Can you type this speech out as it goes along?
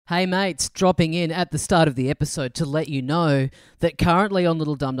Hey mates, dropping in at the start of the episode to let you know that currently on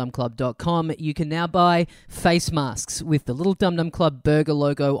littledumdumclub.com you can now buy face masks with the Little Dum Dum Club burger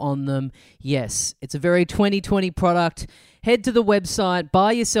logo on them. Yes, it's a very 2020 product. Head to the website,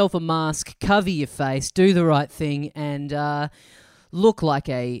 buy yourself a mask, cover your face, do the right thing, and look like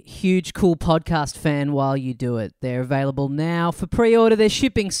a huge, cool podcast fan while you do it. They're available now for pre-order. They're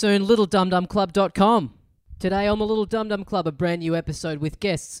shipping soon, littledumdumclub.com. Today on the Little Dum Dum Club, a brand new episode with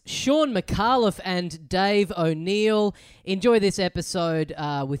guests Shaun Micallef and Dave O'Neill. Enjoy this episode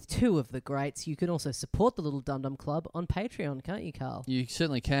with two of the greats. You can also support the Little Dum Dum Club on Patreon, can't you, Carl? You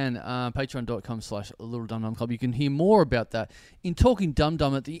certainly can. Patreon.com/Little Dum Dum Club. You can hear more about that in Talking Dum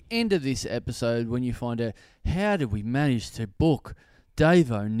Dum at the end of this episode when you find out how did we manage to book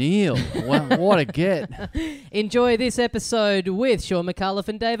Dave O'Neill. Wow, what a get. Enjoy this episode with Shaun Micallef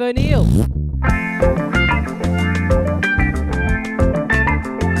and Dave O'Neill.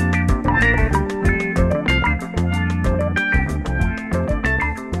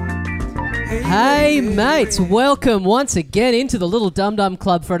 Hey mates, welcome once again into the Little Dum Dum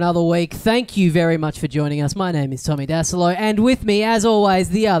Club for another week. Thank you very much for joining us. My name is Tommy Dasilo, and with me, as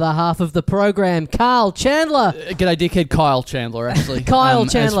always, the other half of the program, Carl Chandler. G'day, dickhead. Kyle Chandler, actually. Kyle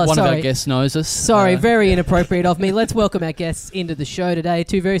Chandler, as one sorry. of our guests knows us. Sorry, very inappropriate of me. Let's welcome our guests into the show today.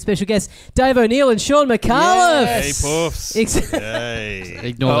 Two very special guests, Dave O'Neill and Shaun Micallef. Hey, puffs. Hey.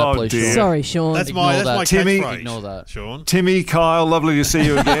 Ignore that, please, dear. Shaun. Sorry, Shaun. That's my Timmy. catchphrase. Ignore that. Shaun. Timmy, Kyle, lovely to see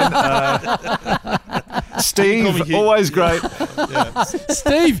you again. Steve, always great. Yeah.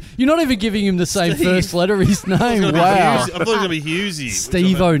 Steve, you're not even giving him the same Steve. first letter of his name. Wow. I thought it was going to be Hughesy.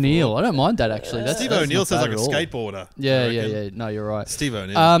 Steve O'Neill. I don't mind that, actually. Steve O'Neill sounds like a skateboarder. Yeah. No, you're right. Steve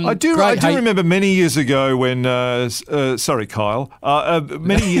O'Neill. I do remember many years ago when, sorry, Kyle,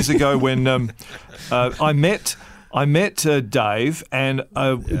 many years ago when I met Dave, and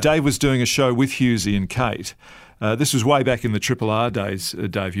Dave was doing a show with Hughesy and Kate. This was way back in the Triple R days,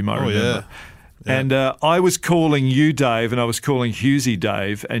 Dave, you might remember. Yeah. And I was calling you Dave, and I was calling Hughesy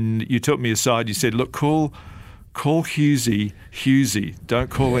Dave, and you took me aside. You said, "Look, call Hughesy Hughesy. Don't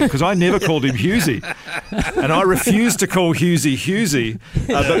call him," because I never called him Hughesy, and I refused to call Hughesy Hughesy.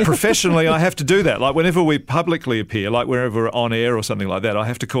 But professionally, I have to do that. Like whenever we publicly appear, like wherever we're on air or something like that, I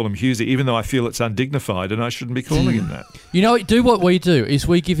have to call him Hughesy, even though I feel it's undignified and I shouldn't be calling him that. You know, what we do is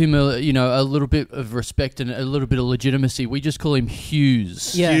we give him a little bit of respect and a little bit of legitimacy. We just call him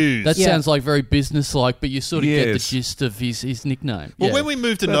Hughes. Yeah. Hughes. That sounds like very businesslike, but you sort of get the Yes. gist of his nickname. Well, Yeah. when we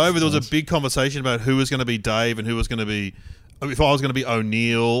moved to Nova, there was a big conversation about who was going to be Dave and who was going to be, if I was going to be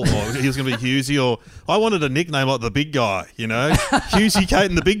O'Neill or he was going to be Hughesy, or I wanted a nickname like the big guy, you know, Hughesy, Kate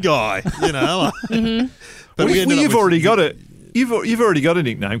and the big guy, you know. But You've already got it. You've already got a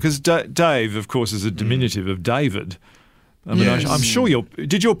nickname because Dave, of course, is a diminutive of David. I mean, Yes. I'm sure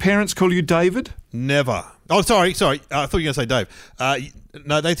did your parents call you David? Never. Oh, sorry. I thought you were going to say Dave.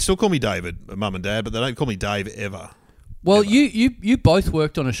 No, they still call me David, Mum and Dad, but they don't call me Dave ever. Well, you both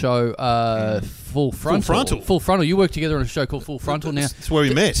worked on a show, Full Frontal. Full Frontal. You worked together on a show called Full Frontal. Now, That's where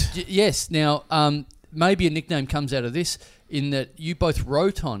we met. Yes. Now, maybe a nickname comes out of this in that you both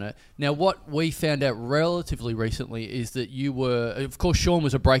wrote on it. Now, what we found out relatively recently is that you were, of course, Shaun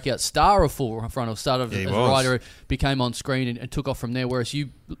was a breakout star of Full Frontal, started as a writer, became on screen and took off from there, whereas you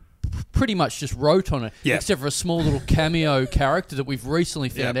pretty much just wrote on it, except for a small little cameo character that we've recently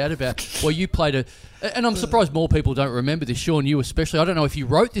found out about, where you played and I'm surprised more people don't remember this, Shaun, you especially. I don't know if you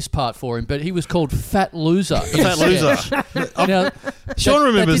wrote this part for him, but he was called Fat Loser. The Fat Loser. Now, Shaun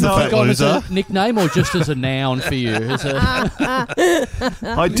remembers the Fat Loser. As a nickname or just as a noun for you?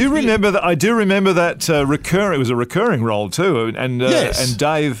 I do remember that. I do remember that recurring. It was a recurring role too, and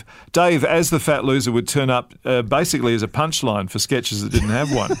Dave, as the Fat Loser, would turn up basically as a punchline for sketches that didn't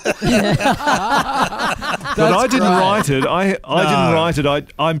have one. But I didn't write it. I didn't write it.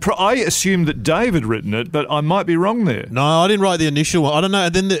 I assumed that Dave had written it, but I might be wrong there. No, I didn't write the initial one. I don't know.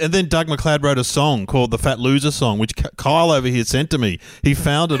 And then Doug McLeod wrote a song called the Fat Loser Song, which Kyle over here sent to me. He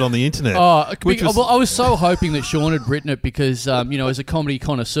found it on the internet. Well, I was so hoping that Shaun had written it because, as a comedy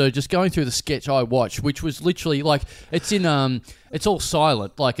connoisseur, just going through the sketch I watched, which was literally like it's in. It's all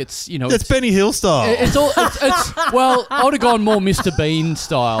silent, like it's It's Benny Hill style. Well, I would have gone more Mr. Bean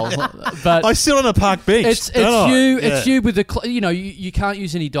style, but I sit on a park bench. It's you with the you can't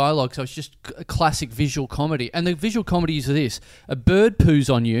use any dialogue, so it's just a classic visual comedy. And the visual comedy is this: a bird poos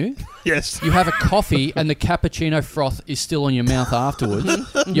on you. Yes. You have a coffee, and the cappuccino froth is still on your mouth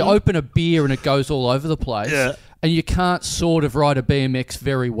afterwards. You open a beer, and it goes all over the place. Yeah. and you can't sort of ride a BMX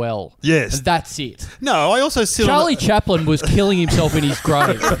very well. Yes. And that's it. No, I also sit Charlie Chaplin was killing himself in his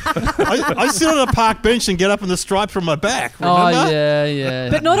grave. I sit on a park bench and get up and the stripe from my back. Oh, Remember? yeah.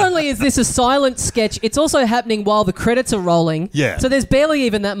 But not only is this a silent sketch, it's also happening while the credits are rolling. Yeah. So there's barely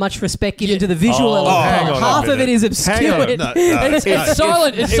even that much respect given to the visual element. hang on a Half of minute. it is Hang on. obscured. No, It's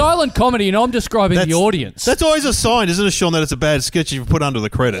silent. It's silent comedy, and I'm describing the audience. That's always a sign, isn't it, Shaun, that it's a bad sketch if you put under the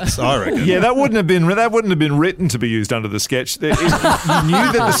credits, I reckon. Yeah, that wouldn't have been written to be used under the sketch. You knew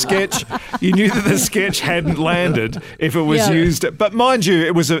that the sketch hadn't landed if it was used. But mind you,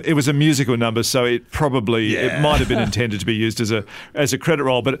 it was a musical number, so it might have been intended to be used as a credit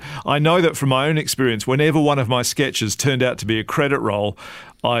roll. But I know that from my own experience, whenever one of my sketches turned out to be a credit roll,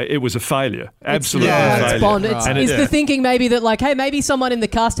 it was a failure. Absolutely a failure. It's Bond. Right. Is the thinking maybe that like, hey, maybe someone in the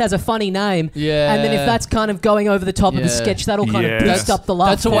cast has a funny name, Yeah. and then if that's kind of going over the top of the sketch, that'll kind of boost up the laugh.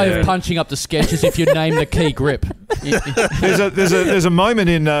 That's a way of punching up the sketch as if you name the key grip. There's a moment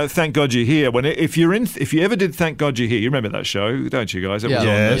in Thank God You're Here when if you ever did Thank God You're Here, you remember that show, don't you guys? It was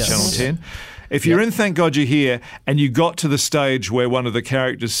on Channel 10. If you're in Thank God You're Here and you got to the stage where one of the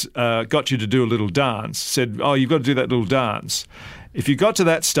characters got you to do a little dance, said, "Oh, you've got to do that little dance." If you got to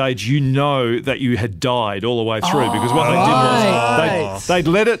that stage, you know that you had died all the way through because what they did was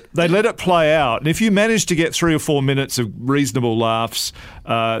they'd let it play out, and if you managed to get 3 or 4 minutes of reasonable laughs,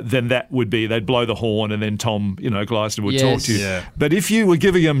 then they'd blow the horn, and then Tom, Gleisner would talk to you. Yeah. But if you were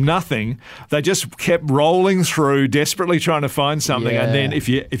giving them nothing, they just kept rolling through, desperately trying to find something, and then if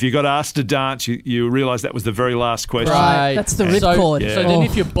you got asked to dance, you realised that was the very last question. Right. That's the ripcord. So then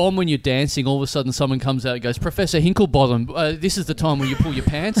if you bomb when you're dancing, all of a sudden someone comes out and goes, "Professor Hinklebottom, this is the time when you pull your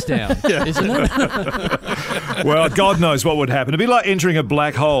pants down," isn't it? Well, God knows what would happen. It'd be like entering a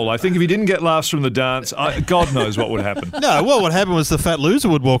black hole. I think if you didn't get laughs from the dance, God knows what would happen. No, what would happen was the fat loser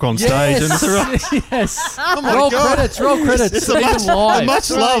would walk on stage and Yes. oh my Roll God. credits. It's a Even live. much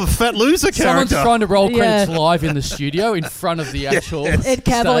loved fat loser Someone's character. trying to roll credits live in the studio in front of the actual Ed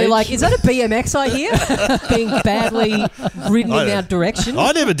Cavalier, stage. like, is that a BMX I hear? Being badly ridden in our direction.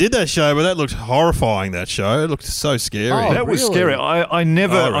 I never did that show, but that looked horrifying. That show, it looked so scary. Oh, That was really? scary. I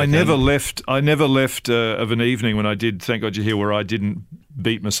never left of an evening when I did Thank God You're Here where I didn't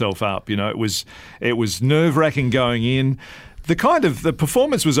beat myself up. It was nerve-wracking going in. The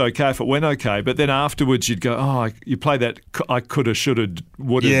performance was okay if it went okay, but then afterwards you'd go, you play that I coulda, shoulda,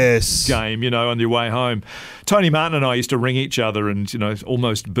 woulda game, on your way home. Tony Martin and I used to ring each other and,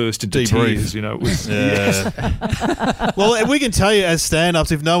 almost burst into Debrief. tears. It was Well, we can tell you as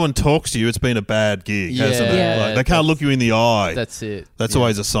stand-ups, if no one talks to you, it's been a bad gig, hasn't it? Yeah. Like, they can't look you in the eye. That's it. That's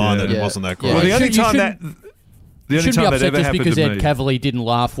always a sign that it wasn't that great. Well, the only You time shouldn't- that You shouldn't be ever upset just happened because to Ed me. Cavalier didn't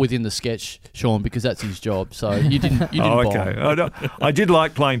laugh within the sketch, Sean, because that's his job. So you didn't okay. bomb. I did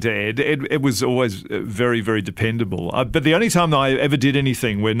like playing to Ed. Ed was always very, very dependable. But the only time that I ever did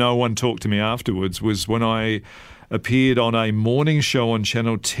anything where no one talked to me afterwards was when I appeared on a morning show on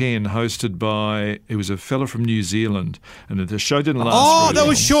Channel 10 hosted by, it was a fella from New Zealand, and the show didn't last very that long.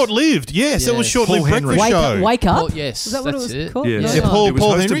 was short-lived. Yes, that was short-lived Paul breakfast Henry. show. Wake up. Well, yes, Is that what it that's was it. called? Yes. Yeah, It was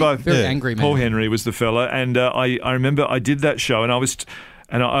Paul hosted Henry? by Very angry man. Paul Henry was the fella, and I remember I did that show, and I was.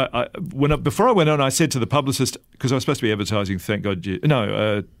 And before I went on, I said to the publicist, because I was supposed to be advertising, talking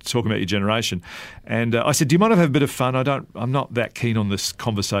about your generation, and I said, "Do you mind if I have a bit of fun? I'm not that keen on this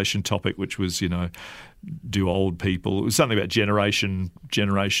conversation topic, which was, do old people? It was something about generation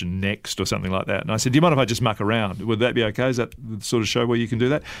next or something like that." And I said, "Do you mind if I just muck around? Would that be okay? Is that the sort of show where you can do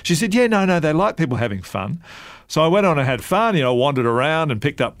that?" She said, "Yeah, no, they like people having fun." So I went on and had fun, wandered around and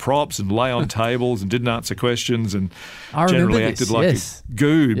picked up props and lay on tables and didn't answer questions and I generally remember acted this, like yes. a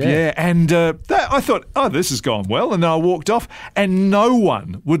goob. Yeah. And I thought, this has gone well. And then I walked off and no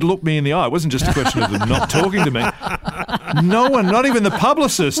one would look me in the eye. It wasn't just a question of them not talking to me. No one, not even the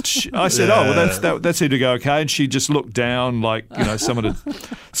publicist. I said, that seemed to go okay. And she just looked down like, someone had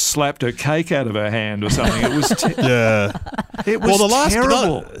slapped her cake out of her hand or something. It was it was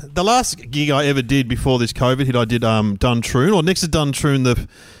terrible. The last gig I ever did before this COVID hit, I did Duntroon, or next to Duntroon,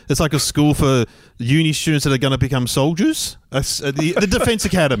 it's like a school for uni students that are going to become soldiers, the Defence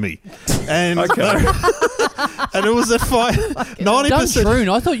Academy, and and it was at 90%. Duntroon,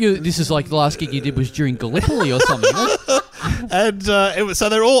 I thought this is like the last gig you did was during Gallipoli or something. And so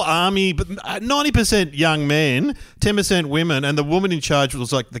they're all army, but 90% young men, 10% women, and the woman in charge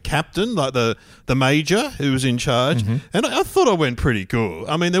was like the captain, like the major who was in charge. Mm-hmm. And I thought I went pretty cool.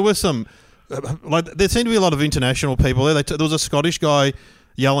 I mean, there were some, there seemed to be a lot of international people there. There was a Scottish guy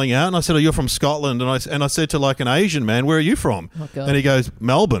yelling out, and I said, "Oh, you're from Scotland?" And I said to like an Asian man, "Where are you from?" Oh, God. And he goes,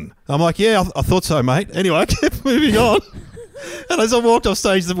 "Melbourne." I'm like, "Yeah, I thought so, mate." Anyway, I kept moving on. And as I walked off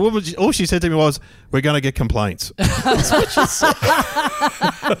stage, the woman, all she said to me was, "We're going to get complaints."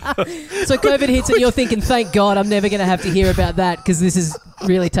 So COVID hits and you're thinking, thank God I'm never going to have to hear about that because this is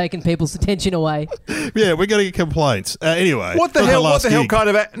really taking people's attention away. Yeah, we're going to get complaints. Anyway. What the that was hell? my What last the hell gig. kind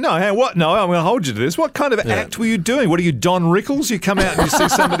of act? No, hey, what? No, I'm going to hold you to this. What kind of act were you doing? What are you, Don Rickles? You come out and you see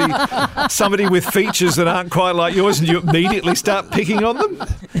somebody with features that aren't quite like yours, and you immediately start picking on them.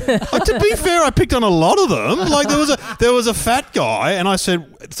 To be fair, I picked on a lot of them. Like there was a fat guy, and I said,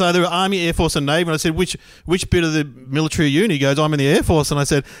 so there were Army, Air Force, and Navy. And I said, which bit of the military uni? He goes, I'm in the Air Force. And I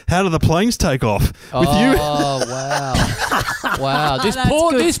said, how do the planes take off with you? Oh, wow. Wow. This That's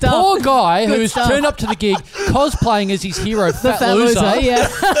poor good stuff. guy Good who's stuff. turned up to the gig cosplaying as his hero, The fat loser, yeah.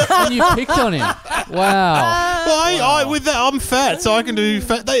 and you picked on him. Wow. Well, I with that, I'm fat, so I can do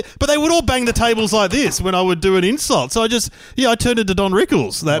fat. But they would all bang the tables like this when I would do an insult. So I turned into Don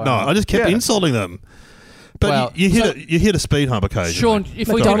Rickles that night. I just kept insulting them. But Wow. you hit a speed hump occasionally. Sean, if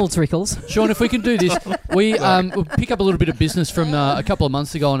we can, McDonald's Rickles. Sean, if we can do this, we'll pick up a little bit of business from a couple of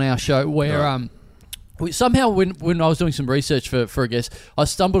months ago on our show where somehow when I was doing some research for a guest, I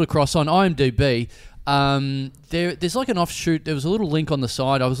stumbled across on IMDb. There's like an offshoot. There was a little link on the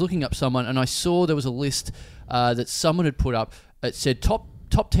side. I was looking up someone and I saw there was a list that someone had put up. It said top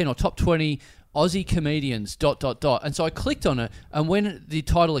 10 or top 20 Aussie comedians ... And so I clicked on it, and when the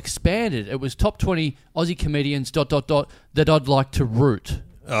title expanded, it was top 20 Aussie comedians ... that I'd like to root.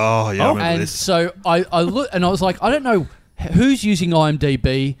 Oh, yeah, I remember And this. so I looked, and I was like, I don't know who's using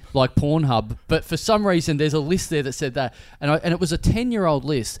IMDb like Pornhub, but for some reason there's a list there that said that, and it was a 10-year-old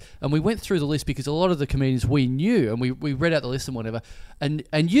list, and we went through the list because a lot of the comedians we knew, and we read out the list and whatever, and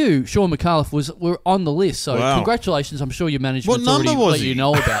you, Shaun Micallef, were on the list, so Wow. congratulations. I'm sure your management's What number already was let he? you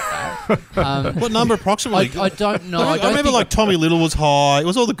know about that. What number approximately? I don't know. I remember like Tommy Little was high. It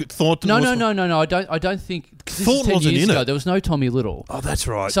was all the good Thornton. No. was- I don't think. 'cause this is Thornton 10 wasn't years in ago. it. There was no Tommy Little. Oh, that's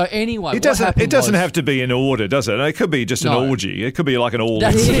right. So anyway, It doesn't. what happened It doesn't was- have to be in order, does it? It could be just an No. orgy. It could be like an all.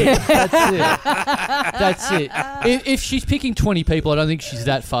 That's it. That's it. If she's picking 20 people, I don't think she's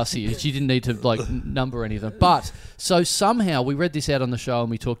that fussy. She didn't need to like number any of them. But so somehow we read this out on the show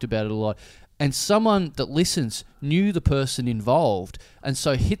and we talked about it a lot. And someone that listens knew the person involved, and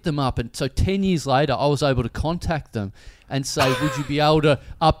so hit them up. And so 10 years later, I was able to contact them and say, "Would you be able to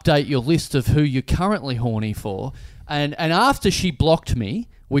update your list of who you're currently horny for?" And after she blocked me,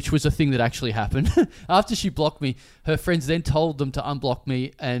 which was a thing that actually happened. After she blocked me, her friends then told them to unblock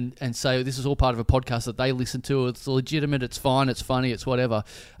me and say, this is all part of a podcast that they listen to. It's legitimate, it's fine, it's funny, it's whatever.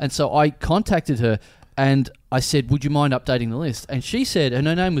 And so I contacted her and I said, would you mind updating the list? And she said, and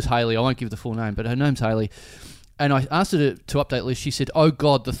her name was Hayley, I won't give the full name, but her name's Hayley. And I asked her to update the list. She said, oh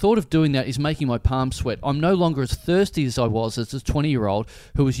God, the thought of doing that is making my palms sweat. I'm no longer as thirsty as I was as a 20-year-old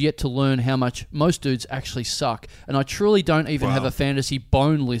who was yet to learn how much most dudes actually suck. And I truly don't even have a fantasy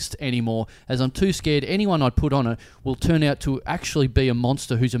bone list anymore, as I'm too scared anyone I put on it will turn out to actually be a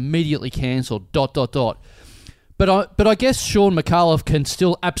monster who's immediately cancelled, ... But I guess Shaun Micallef can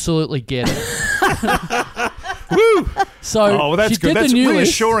still absolutely get it. Woo! So well, that's she good. did That's the new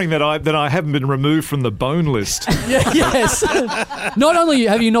reassuring that I haven't been removed from the bone list. Yes. Not only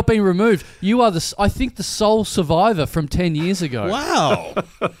have you not been removed, you are I think the sole survivor from 10 years ago. Wow.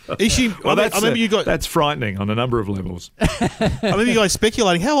 Is she? Well, I remember you got. that's frightening on a number of levels. I remember you guys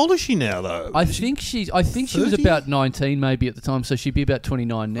speculating. How old is she now, though? I think she was 30? about 19 maybe at the time, so she'd be about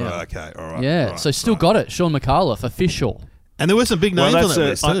 29 now. Oh, okay, all right. Yeah, all right, so still got it. Shaun Micallef, official. And there were some big names on that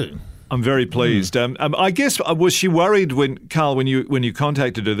list too. I'm very pleased. I guess was she worried when you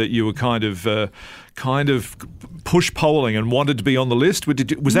contacted her that you were kind of push polling and wanted to be on the list?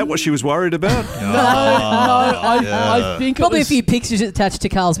 Was that what she was worried about? I think Probably it was, a few pictures attached to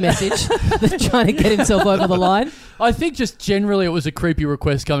Carl's message. They're trying to get himself over the line. I think just generally it was a creepy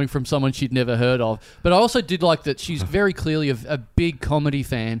request coming from someone she'd never heard of. But I also did like that she's very clearly a big comedy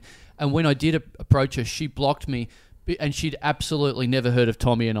fan, and when I did approach her, she blocked me. And she'd absolutely never heard of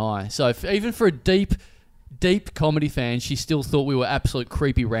Tommy and I. So even for a deep comedy fan, she still thought we were absolute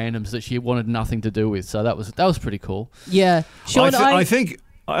creepy randoms that she wanted nothing to do with. So that was pretty cool. Yeah. Shaun, I think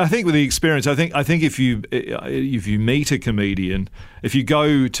with the experience, I think if you meet a comedian, if you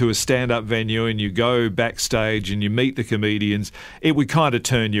go to a stand-up venue and you go backstage and you meet the comedians, it would kind of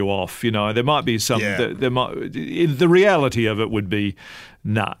turn you off. You know, there might be some. Yeah. The reality of it would be,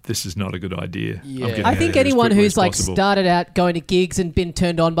 nah, this is not a good idea. Yeah. I'm getting I out think of here as anyone quickly who's as like possible. started out going to gigs and been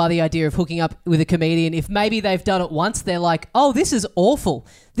turned on by the idea of hooking up with a comedian, if maybe they've done it once, they're like, oh, this is awful.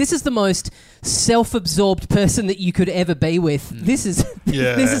 This is the most self-absorbed person that you could ever be with. This is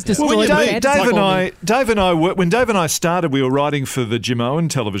this is destroying Well, my Dave fantasy for me. when Dave and I started, we were writing for the Jim Owen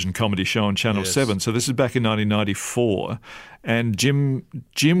television comedy show on Channel 7. So this is back in 1994. And Jim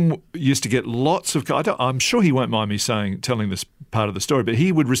used to get lots of. I'm sure he won't mind me telling this part of the story, but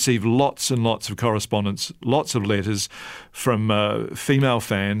he would receive lots and lots of correspondence, lots of letters from female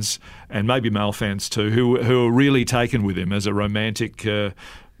fans and maybe male fans too, who are really taken with him as a romantic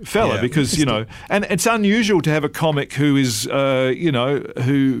fella, because and it's unusual to have a comic who is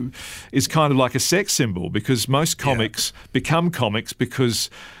who is kind of like a sex symbol, because most comics become comics because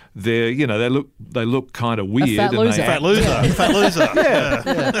they look kind of weird. Fat loser. Fat loser.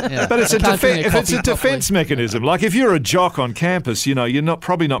 Yeah. But it's a defense mechanism. Like if you're a jock on campus, you're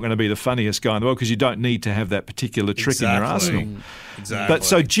probably not going to be the funniest guy in the world because you don't need to have that particular trick in your arsenal. Exactly. But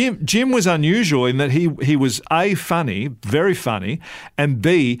so Jim was unusual in that he was A, funny, very funny, and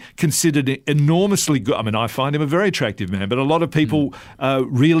B, considered enormously good. I mean, I find him a very attractive man, but a lot of people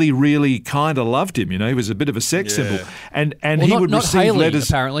really, really kind of loved him. He was a bit of a sex symbol, and he would receive Haley, letters.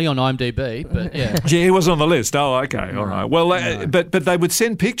 Apparently on IMDb, but yeah, he was on the list. Oh, okay, all right. Well, but they would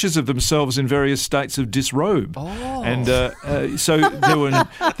send pictures of themselves in various states of disrobe, and so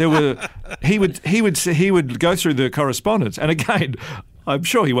there were. He would go through the correspondence, and again, I'm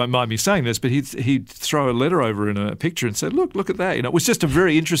sure he won't mind me saying this, but he'd throw a letter over in a picture and say, look at that. It was just a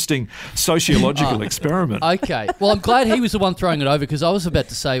very interesting sociological experiment. Okay. Well, I'm glad he was the one throwing it over, because I was about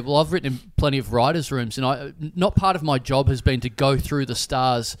to say, well, I've written in plenty of writers' rooms, and not part of my job has been to go through the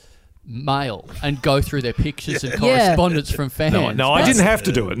stars' mail and go through their pictures and correspondence from fans. No, I didn't have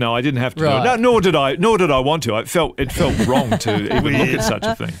to do it. No, I didn't have to do it. No, nor did I want to. It felt wrong to even look at such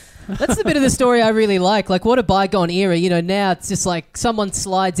a thing. That's the bit of the story I really like. Like, what a bygone era. Now it's just like someone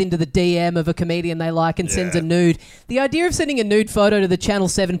slides into the DM of a comedian they like and sends a nude. The idea of sending a nude photo to the Channel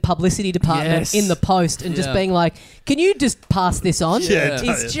 7 publicity department in the post and just being like, can you just pass this on?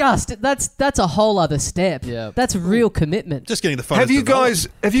 It's just, that's a whole other step. Yeah. That's real commitment. Just getting the photos.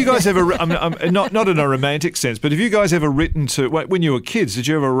 Have you guys ever, not in a romantic sense, but have you guys ever written to, when you were kids, did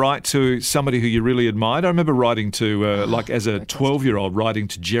you ever write to somebody who you really admired? I remember writing to, like as a 12-year-old, writing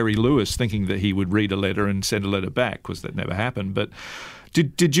to Jerry Lewis, thinking that he would read a letter and send a letter back, because that never happened. But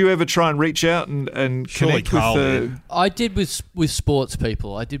did you ever try and reach out and connect with the... I did with sports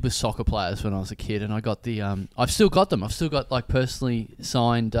people. I did with soccer players when I was a kid, and I got the I've still got them. I've still got like personally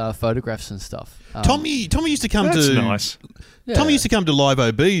signed photographs and stuff. Tommy used to come That's to... nice. Yeah. Tommy used to come to Live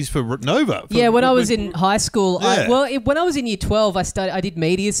OBs for Nova. When I was in high school. When I was in year 12, I did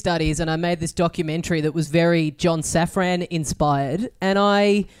media studies, and I made this documentary that was very John Safran inspired, and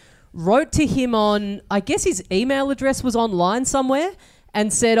I wrote to him on, I guess his email address was online somewhere,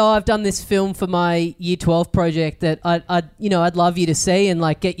 and said, I've done this film for my year 12 project that I'd love you to see and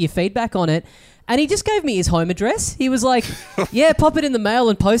like get your feedback on it. And he just gave me his home address. He was like, pop it in the mail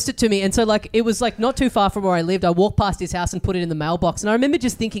and post it to me. And so like it was like not too far from where I lived. I walked past his house and put it in the mailbox. And I remember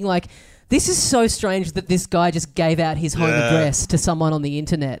just thinking like, this is so strange that this guy just gave out his home address to someone on the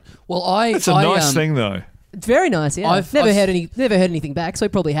internet. Well, That's a nice thing though. It's very nice, yeah. I've never heard anything back, so he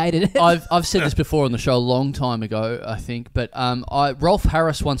probably hated it. I've said this before on the show a long time ago, I think, but Rolf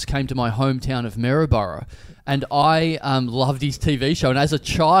Harris once came to my hometown of Maryborough, and I loved his TV show. And as a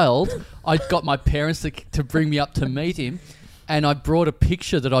child, I got my parents to bring me up to meet him, and I brought a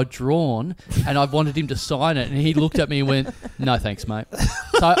picture that I'd drawn, and I wanted him to sign it, and he looked at me and went, "No thanks, mate."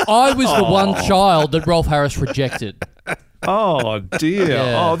 So I was the one child that Rolf Harris rejected. Oh dear!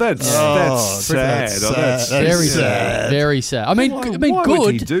 Yeah. Oh, that's sad. That's very sad. Very sad. I mean, why good.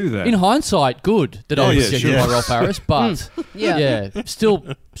 Would he do that? In hindsight, good that I was rejected by Rolf Harris, but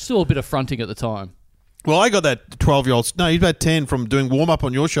still a bit of fronting at the time. Well, I got that 12-year-old. No, he's about 10 from doing warm up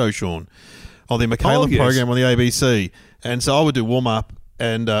on your show, Shaun, on the Micallef program on the ABC, and so I would do warm up,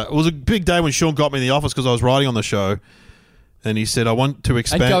 and it was a big day when Shaun got me in the office because I was writing on the show. And he said, I want to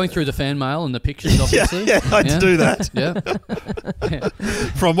expand... And going through the fan mail and the pictures, obviously. I had to do that.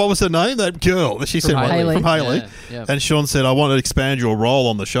 From, what was her name? That girl. She said Haley. From Haley. Yeah, yeah. And Shaun said, I want to expand your role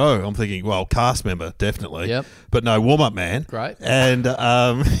on the show. I'm thinking, well, cast member, definitely. Yep. But no, warm-up man. Great. And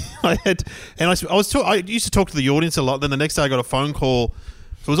I used to talk to the audience a lot. Then the next day I got a phone call.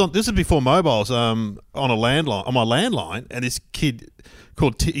 This was before mobiles, on my landline. And this kid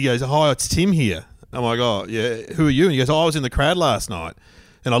called, he goes, hi, it's Tim here. I'm like, oh, yeah, who are you? And he goes, I was in the crowd last night,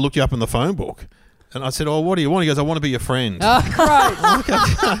 and I looked you up in the phone book. And I said, oh, what do you want? He goes, I want to be your friend. Oh,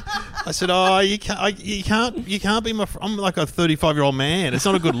 great. I said, oh, you can't be my friend. I'm like a 35-year-old man. It's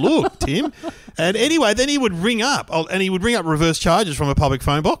not a good look, Tim. And anyway, then he would ring up, reverse charges from a public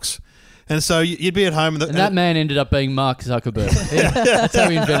phone box. And so you'd be at home. And that man ended up being Mark Zuckerberg. That's how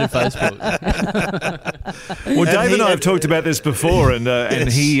he invented Facebook. Well, Dave and I have talked about this before, and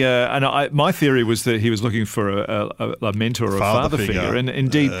my theory was that he was looking for a mentor or a father figure, and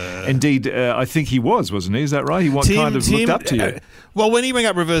indeed, I think he wasn't he? Is that right? He looked up to you. Well, when he rang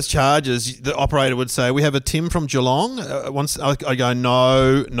up reverse charges, the operator would say, "We have a Tim from Geelong." Once I go,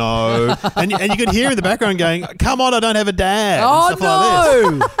 no, and you could hear in the background going, "Come on, I don't have a dad." Oh, and stuff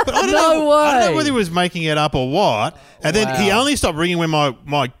like this. But I don't know. way. I don't know whether he was making it up or what. And then he only stopped ringing when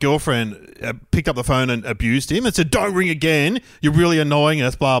my girlfriend picked up the phone and abused him and said, "Don't ring again. You're really annoying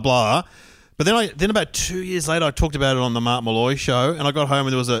us." Blah blah. But then about 2 years later, I talked about it on the Mark Malloy show, and I got home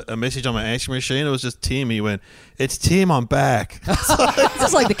and there was a message on my answering machine. It was just Tim. He went, "It's Tim. I'm back." It's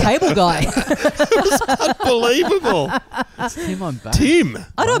just like the cable guy. It was unbelievable. It's Tim, I'm back. Tim.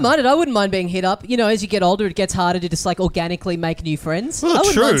 I don't mind it. I wouldn't mind being hit up. You know, as you get older, it gets harder to just like organically make new friends. Well, I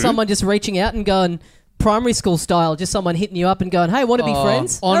wouldn't mind true. someone just reaching out and going, primary school style, just someone hitting you up and going, "Hey, want to be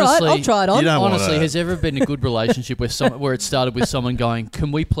friends?" Honestly, all right, I'll try it on. you don't want Honestly, that. has there ever been a good relationship where it started with someone going,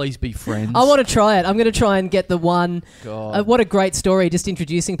 "Can we please be friends?" I want to try it. I'm going to try and get the one. God. What a great story! Just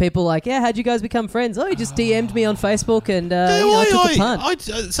introducing people like, "Yeah, how'd you guys become friends?" "Oh, he just DM'd me on Facebook and I took a punt."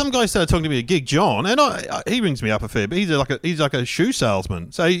 Some guy started talking to me, a gig, John, and he rings me up a fair bit. He's like a shoe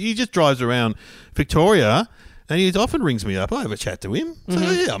salesman, so he just drives around Victoria. And he often rings me up. I have a chat to him.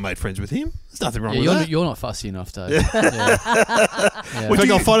 So, I made friends with him. There's nothing wrong with that. You're not fussy enough, Dave. In fact,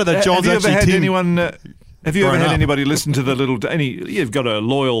 I'll find out that John's have you ever actually had Tim. anyone? Have you ever Grown had up. anybody listen to the Little? You've got a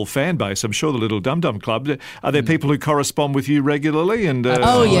loyal fan base, I'm sure. The Little Dum Dum Club. Are there people who correspond with you regularly? And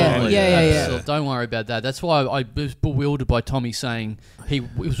Oh, yeah. Absolutely. Yeah. So don't worry about that. That's why I was bewildered by Tommy saying he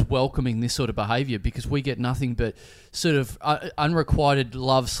was welcoming this sort of behaviour, because we get nothing but sort of unrequited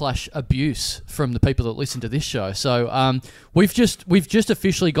love / abuse from the people that listen to this show. So we've just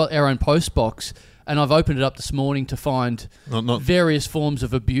officially got our own post box. And I've opened it up this morning to find various forms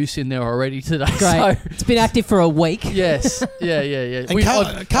of abuse in there already today. Great. So, It's been active for a week. yes. Yeah.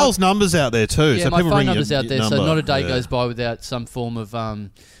 And Carl's number's out there too. Yeah, so my people phone ring number's your out there, number. so not a day goes by without some form of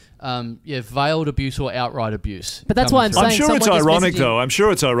veiled abuse or outright abuse. But that's coming why I'm through. I'm saying sure it's someone just ironic, messaging- though. I'm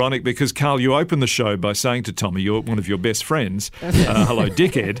sure it's ironic because, Carl, you opened the show by saying to Tommy, you're one of your best friends. Hello,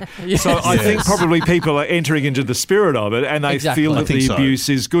 dickhead. Yes. So I think probably people are entering into the spirit of it, and they Exactly. feel I that think the so. abuse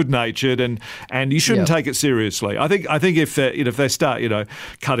is good-natured, and you shouldn't take it seriously. I think if they start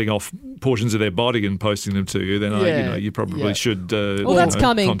cutting off portions of their body and posting them to you, then you probably should. Well, that's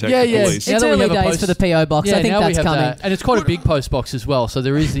coming. Contact Yeah, the yeah. police. Now It's that we early have a days post- for the PO box. Yeah, I think now that's we have coming. that. And it's quite a big post box as well, so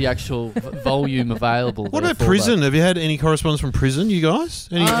there is the actual volume available. What about prison? Have you had any correspondence from prison, you guys?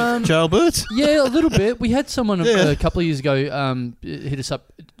 Any jailbirds? Yeah, a little bit. We had someone Yeah. a couple of years ago hit us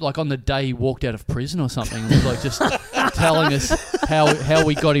up, like on the day he walked out of prison or something, and was like just telling us how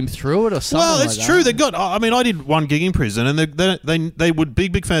we got him through it or something. Well, like it's that. true. They got. I mean, I did one gig in prison, and they were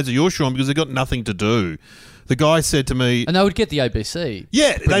big fans of yours, Shaun, because they got nothing to do. The guy said to me, And they would get the ABC.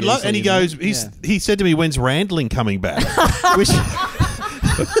 "Yeah, pretty they love." easily, And he didn't goes, they? he said to me, "When's Randling coming back?" Which,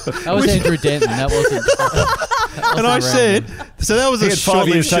 That was Andrew Denton. That wasn't. and I said, "So that was He a had 5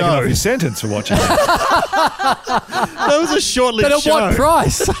 short-lived years taken off show. his sentence for watching that. That was a short-lived But at show." what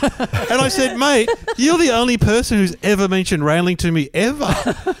price? And I said, "Mate, you're the only person who's ever mentioned Randling to me ever."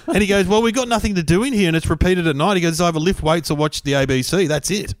 And he goes, "Well, we've got nothing to do in here, and it's repeated at night." He goes, "I either lift weights or watch the ABC.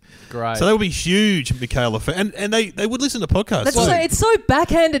 That's it." Great. So they would be huge Micallef, and they would listen to podcasts. That's too. it's so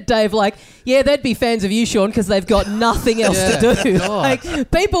backhanded, Dave. Like, yeah, they'd be fans of you, Shaun, because they've got nothing else to do. God.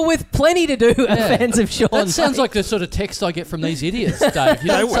 Like, people with plenty to do are fans of Shaun. That sounds like the sort of text I get from these idiots, Dave. You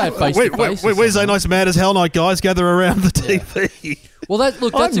don't say it face to face. or Wednesday something. nights mad as hell night, guys gather around the TV. Well, that's a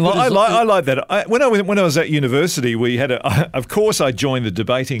good I like that. When I was at university, we had of course I joined the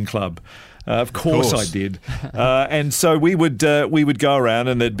debating club. Of course I did, and so we would go around,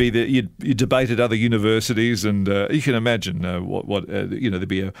 and there'd be you debate at other universities, and you can imagine there'd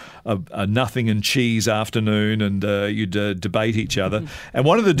be a nothing and cheese afternoon, and you'd debate each other. And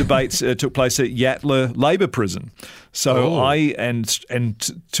one of the debates took place at Yatala Labor Prison. So I and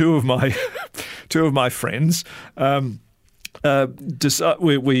two of my friends. We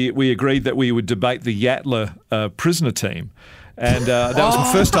agreed that we would debate the Yatala prisoner team. And that was the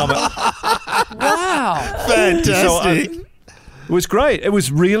first time. Wow. Fantastic. It was great. It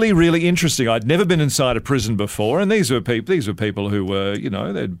was really, really interesting. I'd never been inside a prison before, and these were people who were,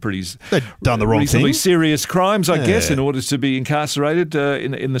 they'd done the wrong reasonably thing. serious crimes, I guess, Yeah. in order to be incarcerated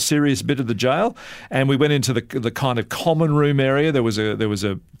in the serious bit of the jail. And we went into the kind of common room area. There was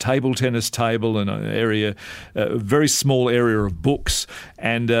a table tennis table and an area, a very small area of books,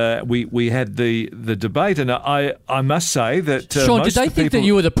 and we had the debate. And I must say that Shaun, most did they of the think that people-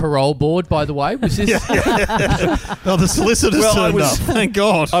 you were the parole board, by the way? Was this... Oh, the solicitors turned up. Thank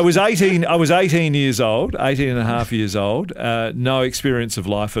God. I was 18 years old, 18 and a half years old, no experience of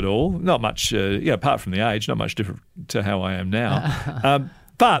life at all, not much, apart from the age, not much different to how I am now.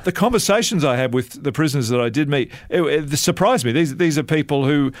 But the conversations I had with the prisoners that I did meet, it surprised me. These are people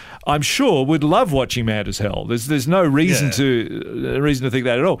who I'm sure would love watching Mad as Hell. There's no reason to think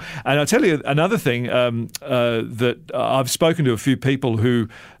that at all. And I'll tell you another thing that I've spoken to a few people who.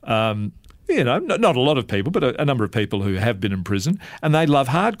 Not a lot of people, but a number of people who have been in prison, and they love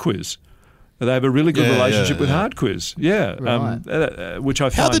Hard Quiz. They have a really good relationship with Hard Quiz. Yeah, Right. Which I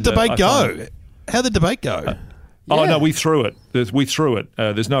find. How'd the debate go? How'd the debate go? Oh no, we threw it. We threw it.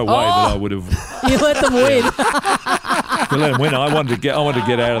 There's no way that I would have. You let them win. We let them win. I wanted to get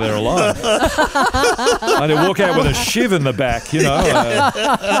out of there alive. I had to walk out with a shiv in the back.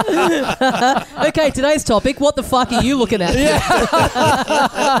 Okay, today's topic, what the fuck are you looking at?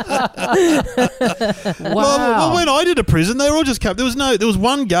 Wow. Well, when I did a prison, they were all just there was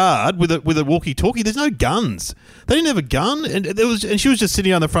one guard with a walkie-talkie. There's no guns. They didn't have a gun, and she was just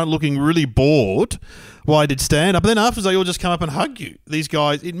sitting on the front looking really bored while I did stand up. And then afterwards, they all just come up and hug you. These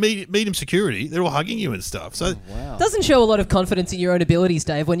guys, medium security, they're all hugging you and stuff. So Doesn't show a lot of confidence in your own abilities,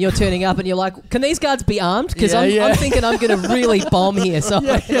 Dave, when you're turning up and you're like, can these guards be armed? Because I'm thinking I'm going to really bomb here, so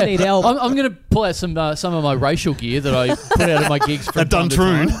I need help. I'm going to pull out some of my racial gear that I put out of my gigs from at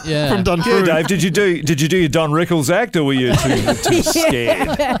Duntroon, from Duntroon. Yeah, Dave, did you do your Don Rickles act, or were you too scared?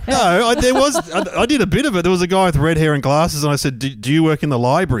 No, I did a bit of it. There was a guy with red hair and glasses, and I said, do you work in the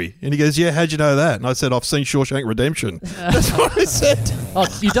library? And he goes, yeah, how'd you know that? And I said, I've seen Shawshank Redemption. That's what I said. Oh,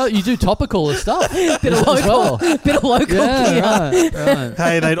 you do topical stuff. Bit of local gear. Right.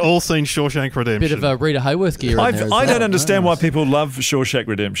 Hey, they'd all seen Shawshank Redemption. Bit of Rita Hayworth gear in there as I don't well. understand why people love Shawshank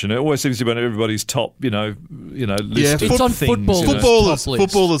Redemption. It always seems to be on everybody's top, list It's of on things. football.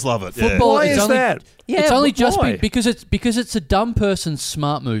 Footballers love it. Football Why is is only, that? Yeah, it's only just why? because it's a dumb person's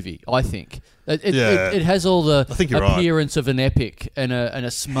smart movie, I think. Yeah. It has all the I think you're right. appearance of an epic and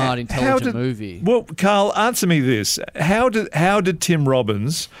a smart, intelligent movie. Well, Carl, answer me this: How did Tim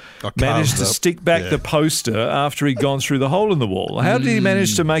Robbins manage carved to up. stick back the poster after he'd gone through the hole in the wall? How did he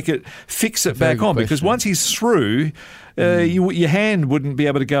manage to fix it Very back good on? Because question. once he's through, your hand wouldn't be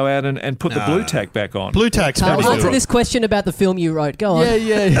able to go out and put the blue tack back on. Blue tack's Carl, probably answer good. this question about the film you wrote. Go on.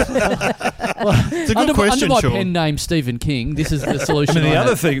 It's a good Under question, my Shaun. pen name Stephen King, this is the solution. I mean, the I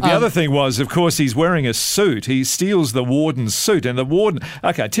other have. thing was, of course, he's wearing a suit. He steals the warden's suit, and the warden.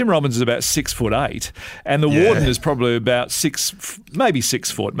 Okay, Tim Robbins is about 6'8", and the warden is probably about 6 foot, maybe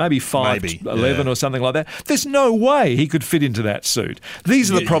 5'11" or something like that. There's no way he could fit into that suit.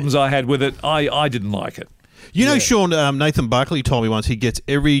 These are the problems I had with it. I didn't like it. You know, Shaun, Nathan Buckley told me once he gets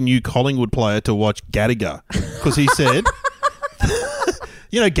every new Collingwood player to watch Gattaca because he said,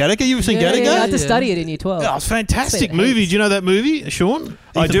 you know Gattaca? You ever seen Gattaca? I had to study it in year 12. Oh, it's a fantastic It's been movie. ages. Do you know that movie, Shaun?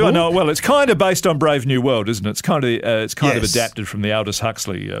 I Ethan do. I Hawke? know it well. It's kind of based on Brave New World, isn't it? It's kind of of Yes. adapted from the Aldous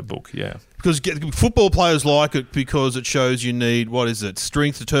Huxley book. Yeah. Because football players like it because it shows you need,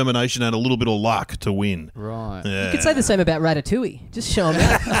 strength, determination, and a little bit of luck to win. Right. Yeah. You could say the same about Ratatouille. Just show them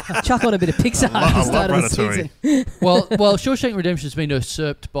that. Chuck on a bit of Pixar at the start of the Ratatouille. season. Well, Shawshank Redemption has been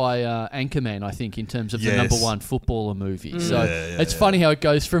usurped by Anchorman, I think, in terms of the Yes. number one footballer movie. So it's yeah. funny how it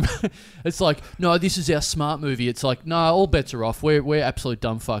goes from, it's like, no, this is our smart movie. It's like, no, all bets are off. We're absolute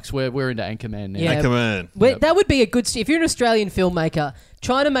dumb fucks. We're into Anchorman now. Yeah. Anchorman. That would be a good... If you're an Australian filmmaker,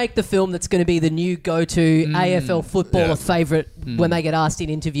 trying to make the film that's going to be the new go-to AFL footballer favourite when they get asked in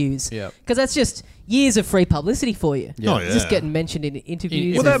interviews. Yeah. Because that's just years of free publicity for you. Oh, yeah. Just getting mentioned in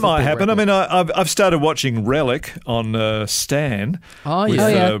interviews. Well, that might football happen. I mean, I've started watching Relic on Stan. Oh, with, yeah. Oh,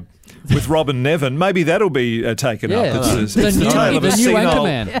 yeah. With Robin Nevin. Maybe that'll be taken up. Yeah. It's The the new- tale of the a new senile,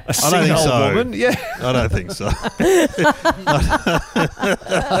 Anchorman. a I don't think senile so. woman. Yeah. I don't think so.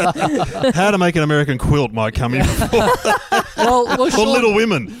 How to Make an American Quilt might come in. Well, Or Shaun, Little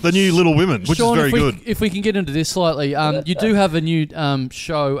Women, the new Little Women, which Shaun, is very good. If we can get into this slightly, you do have a new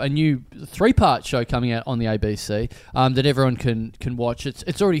show, a new 3-part show coming out on the ABC that everyone can watch.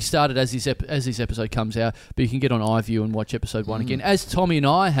 It's already started as this episode comes out, but you can get on iView and watch episode 1 again, as Tommy and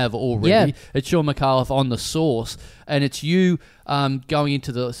I have already. Yeah. It's Shaun Micallef on The Source, and it's you going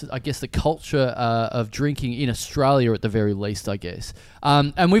into the culture of drinking in Australia at the very least, I guess.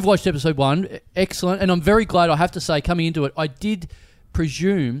 And we've watched episode 1. Excellent. And I'm very glad, I have to say, coming into it, I did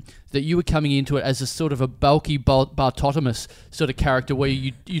presume that you were coming into it as a sort of a bulky Bartotomus sort of character where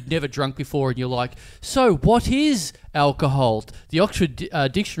you'd never drunk before, and you're like, so what is alcohol? The Oxford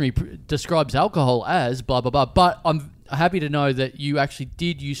Dictionary describes alcohol as blah, blah, blah. But I'm happy to know that you actually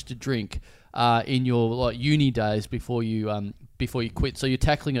did used to drink in your uni days before you quit. So you're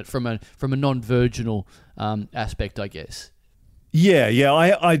tackling it from a non-virginal aspect, I guess. Yeah.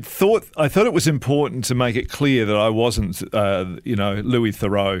 I thought it was important to make it clear that I wasn't, Louis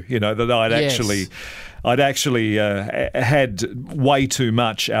Theroux. That I'd actually had way too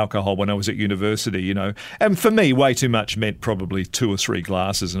much alcohol when I was at university. And for me, way too much meant probably 2 or 3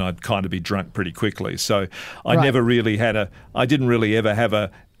 glasses, and I'd kind of be drunk pretty quickly. So I never really I didn't really ever have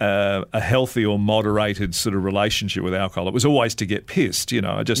a healthy or moderated sort of relationship with alcohol. It was always to get pissed.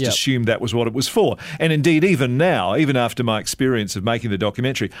 I just assumed that was what it was for. And indeed, even now, even after my experience of making the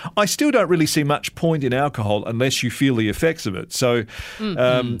documentary, I still don't really see much point in alcohol unless you feel the effects of it. So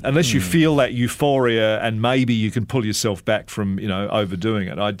unless you feel that euphoria and maybe you can pull yourself back from, overdoing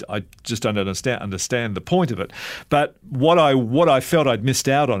it, I just don't understand the point of it. But what I felt I'd missed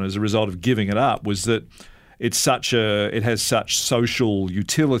out on as a result of giving it up was that it has such social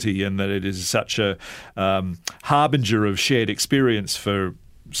utility, and that it is such a harbinger of shared experience for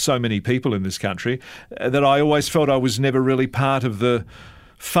so many people in this country, that I always felt I was never really part of the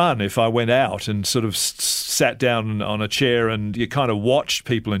fun if I went out and sort of sat down on a chair and you kind of watched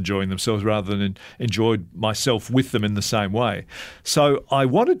people enjoying themselves rather than enjoyed myself with them in the same way. So I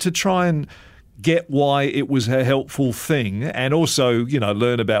wanted to try and get why it was a helpful thing, and also,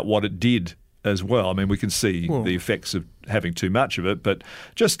 learn about what it did as well. I mean, we can see the effects of having too much of it, but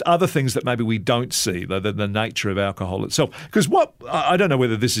just other things that maybe we don't see, the nature of alcohol itself. Because I don't know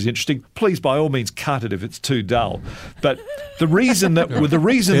whether this is interesting. Please, by all means, cut it if it's too dull. But the reason that from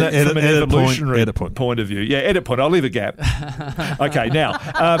an evolutionary point of view, edit point. I'll leave a gap. Okay, now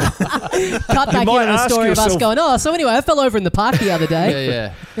cut back in on a story of us going, so anyway, I fell over in the park the other day.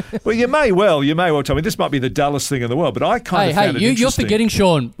 Yeah. Well, you may well tell me this might be the dullest thing in the world, but I kind of found it interesting. You're forgetting,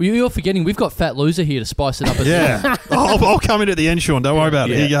 Shaun. You're forgetting. We've got Fat Loser here to spice it up. Yeah. I'll come in at the end, Shaun. Don't worry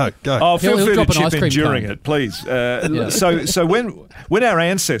about it. Here you go. Oh, feel free to chip in during cone. it, please. So when our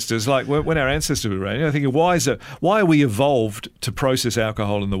ancestors, when our ancestors were around, I think, why are we evolved to process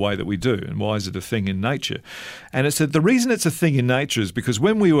alcohol in the way that we do, and why is it a thing in nature? And it's the reason it's a thing in nature is because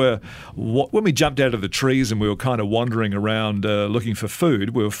when we jumped out of the trees and we were kind of wandering around looking for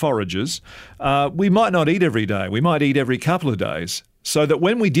food, we were foragers. We might not eat every day. We might eat every couple of days. So that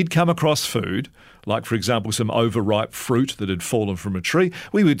when we did come across food, like, for example, some overripe fruit that had fallen from a tree,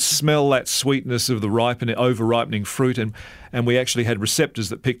 we would smell that sweetness of the over-ripening fruit, and we actually had receptors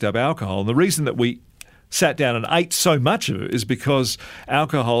that picked up alcohol. And the reason that we sat down and ate so much of it is because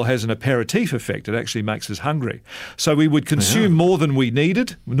alcohol has an aperitif effect. It actually makes us hungry. So we would consume more than we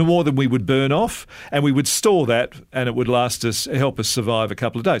needed, more than we would burn off, and we would store that, and it would help us survive a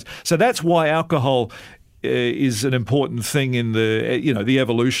couple of days. So that's why alcohol is an important thing in the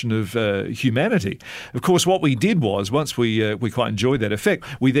evolution of humanity. Of course, what we did was, once we quite enjoyed that effect,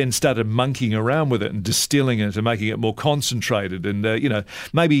 we then started monkeying around with it and distilling it and making it more concentrated. And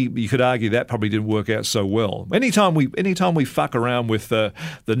maybe you could argue that probably didn't work out so well. Anytime we fuck around with the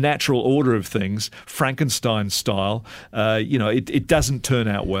natural order of things, Frankenstein style, it doesn't turn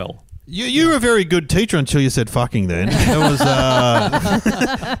out well. You were a very good teacher until you said fucking then. It was,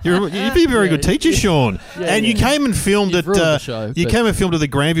 you'd be a very good teacher, Shaun. And you came and filmed at the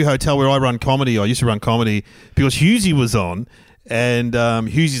Grandview Hotel where I run comedy. I used to run comedy because Hughesy was on, and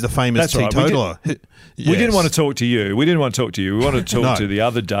Hughesy's the famous teetotaler. We didn't want to talk to you. We wanted to talk to the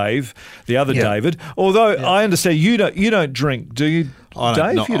other Dave, David. Although I understand you don't drink, do you?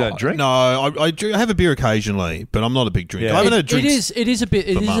 Dave, you don't drink? No, I have a beer occasionally, but I'm not a big drinker. Yeah. I haven't had drinks. It is a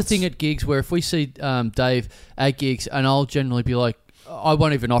thing at gigs where if we see Dave at gigs, and I'll generally be like, I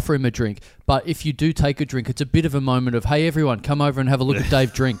won't even offer him a drink. But if you do take a drink, it's a bit of a moment of, hey, everyone, come over and have a look at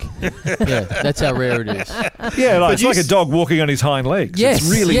Dave drink. Yeah, that's how rare it is. Yeah, it's like a dog walking on his hind legs. Yes,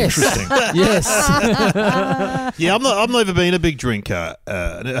 it's really interesting. Yes. Yeah, I've never been a big drinker.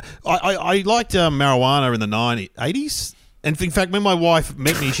 I liked marijuana in the 80s. And in fact, when my wife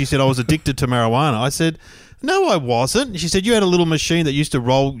met me, she said I was addicted to marijuana. I said, No, I wasn't. And she said, you had a little machine that used to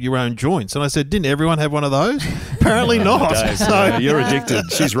roll your own joints. And I said, didn't everyone have one of those? Apparently not. Dave, So you're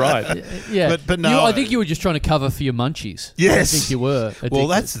addicted. She's right. Yeah, But no. I think you were just trying to cover for your munchies. Yes. I think you were. Addicted. Well,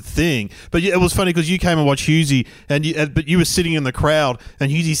 that's the thing. But yeah, it was funny because you came and watched Hughesy, but you were sitting in the crowd,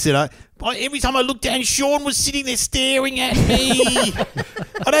 and Hughesy said, every time I looked down, Shaun was sitting there staring at me.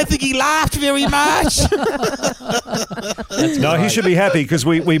 I don't think he laughed very much. No, he should be happy because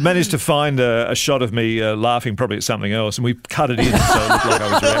we managed to find a shot of me laughing probably at something else, and we cut it in so it looked like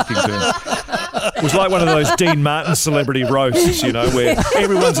I was reacting to him. It was like one of those Dean Martin celebrity roasts, where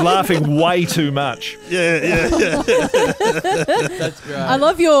everyone's laughing way too much. Yeah. That's great. I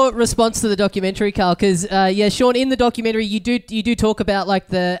love your response to the documentary, Carl, because Shaun, in the documentary, you do talk about like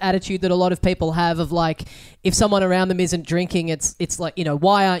the attitude that a lot of people have of like, if someone around them isn't drinking, it's like,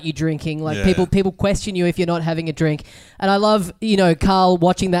 why aren't you drinking? Like people question you if you're not having a drink. And I love, Carl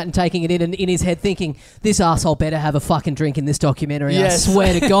watching that and taking it in and in his head thinking, this arsehole better have a fucking drink in this documentary. Yes. I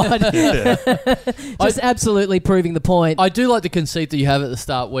swear to God. Just absolutely proving the point. I do like the conceit that you have at the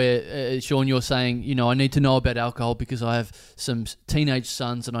start where, Shaun, you're saying, I need to know about alcohol because I have some teenage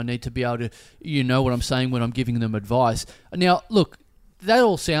sons and I need to be able to, know what I'm saying when I'm giving them advice. Now, look, that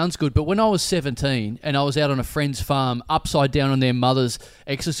all sounds good, but when I was 17 and I was out on a friend's farm, upside down on their mother's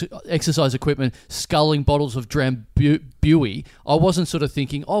exercise equipment, sculling bottles of Drambuie, I wasn't sort of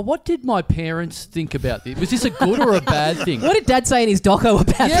thinking, what did my parents think about this? Was this a good or a bad thing? What did Dad say in his doco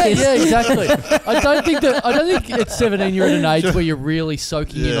about this? Yeah, exactly. I don't think at 17 you're at an age where you're really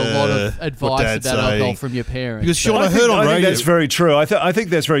soaking in a lot of advice about alcohol from your parents. Because Shaun, I heard on radio. I think that's very true. I think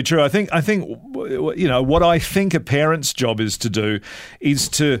that's very true. I think what I think a parent's job is to do is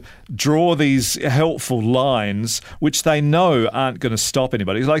to draw these helpful lines which they know aren't going to stop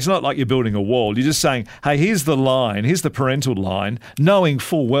anybody. It's not like you're building a wall. You're just saying, hey, here's the line, here's the parental line, knowing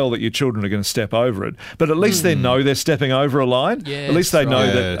full well that your children are going to step over it. But at least they know they're stepping over a line. Yes, at least they know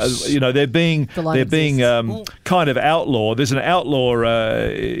that they're being kind of outlaw. There's an outlaw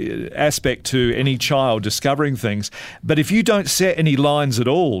aspect to any child discovering things. But if you don't set any lines at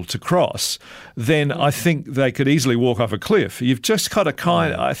all to cross, then I think they could easily walk off a cliff. You've just got to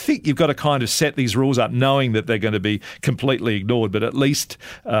I think you've got to kind of set these rules up knowing that they're going to be completely ignored, but at least,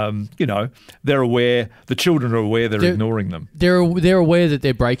 they're aware, the children are aware they're ignoring them. They're aware that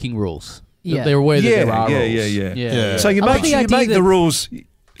they're breaking rules. Yeah. They're aware that there are rules. Yeah. So you make the rules...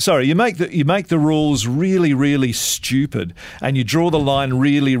 Sorry, you make the rules really, really stupid, and you draw the line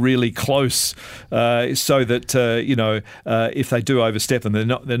really, really close, so that if they do overstep them, they're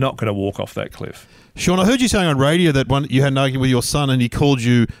not going to walk off that cliff. Shaun, I heard you saying on radio that you had an argument with your son and he called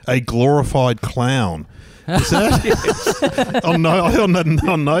you a glorified clown. Is that? Oh no!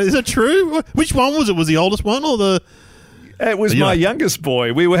 Is that true? Which one was it? Was the oldest one or the? It was my youngest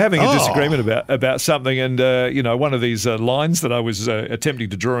boy. We were having a disagreement about something, and one of these lines that I was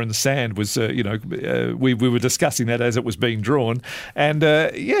attempting to draw in the sand was, we were discussing that as it was being drawn, and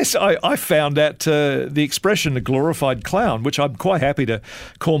yes, I found that the expression "a glorified clown," which I'm quite happy to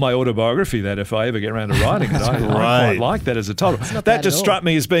call my autobiography that if I ever get around to writing it. I quite like that as a title. That just struck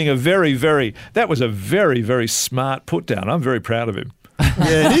me as being a very, very very smart put down. I'm very proud of him.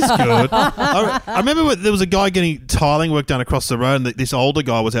 Yeah, it is good. I remember there was a guy getting tiling work done across the road, and this older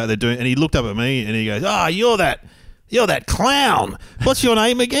guy was out there doing it, and he looked up at me and he goes, you're that clown. What's your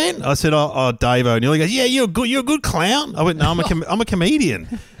name again? I said, Dave O'Neill. He goes, yeah, you're a good clown. I went, no, I'm a comedian.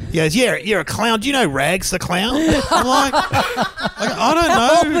 He goes, yeah, you're a clown. Do you know Rags the Clown? I'm like I don't know.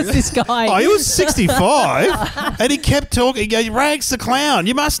 How old was this guy? He was 65, and he kept talking. He goes, Rags the Clown.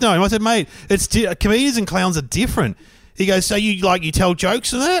 You must know him. I said, mate, comedians and clowns are different. He goes, so you tell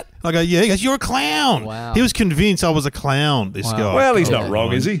jokes and that? I go, yeah. He goes, you're a clown. Wow. He was convinced I was a clown, this guy. Well, he's not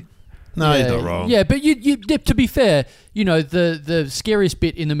wrong, is he? No, he's not wrong. Yeah, but you to be fair, the scariest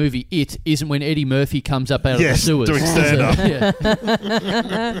bit in the movie It isn't when Eddie Murphy comes up out of the sewers. Doing stand-up.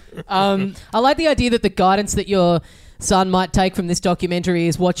 I like the idea that the guidance that your son might take from this documentary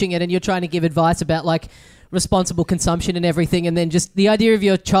is watching it and you're trying to give advice about like responsible consumption and everything, and then just the idea of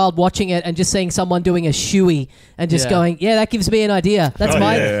your child watching it and just seeing someone doing a shoey and just going, yeah, that gives me an idea. That's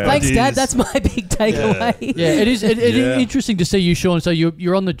thanks, Dad. That's my big takeaway. Yeah, it is. It is interesting to see you, Shaun. So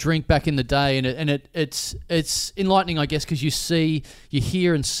you're on the drink back in the day, and it's enlightening, I guess, because you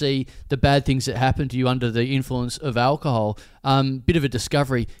hear and see the bad things that happen to you under the influence of alcohol. Bit of a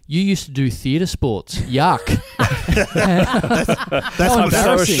discovery. You used to do theatre sports. Yuck. That's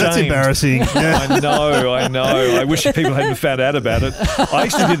embarrassing. That's embarrassing. Yeah. I know. I wish people hadn't found out about it. I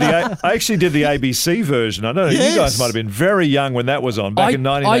actually did the ABC version. I don't know. You guys might have been very young when that was on, back in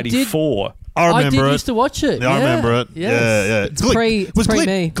 1984. I remember it. Used to watch it. Yeah, I remember it. Yes. Yeah. It's pre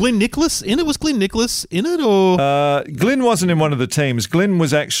me. Glenn Nicholas in it? Was Glenn Nicholas in it, or Glenn wasn't in one of the teams. Glenn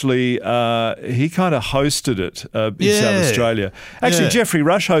was actually he kind of hosted it in South Australia. Actually, Jeffrey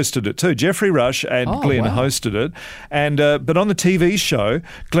Rush hosted it too. Jeffrey Rush and Glenn hosted it. And but on the TV show,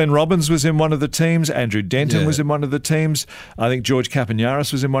 Glenn Robbins was in one of the teams. Andrew Denton was in one of the teams. I think George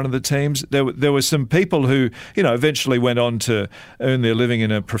Capañaris was in one of the teams. There were some people who eventually went on to earn their living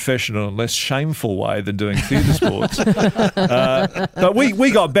in a professional and less shameful way than doing theatre sports. But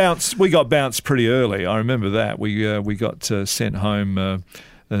we got bounced. We got bounced pretty early. I remember that. We got sent home.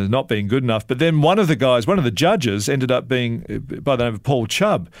 Not being good enough. But then one of the judges ended up being, by the name of Paul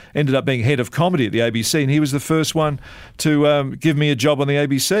Chubb, ended up being head of comedy at the ABC, and he was the first one to give me a job on the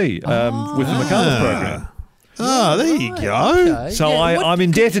ABC with the Micallef program. Oh, there you go. Okay. So I'm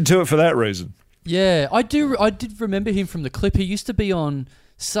indebted to it for that reason. Yeah, I did remember him from the clip. He used to be on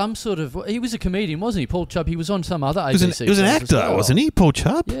some sort of... He was a comedian, wasn't he, Paul Chubb? He was on some other ABC. He was an actor, wasn't he, Paul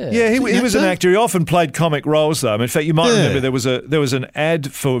Chubb? Yeah, he was an actor. He often played comic roles, though. In fact, you might remember there was an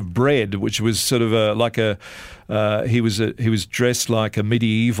ad for bread, which was sort of he was dressed like a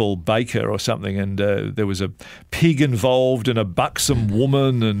medieval baker or something, and there was a pig involved and a buxom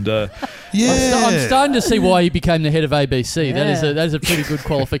woman, and I'm starting to see why he became the head of ABC. Yeah. That is a pretty good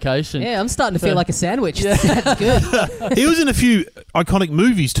qualification. Yeah, I'm starting to feel like a sandwich. That's good. He was in a few iconic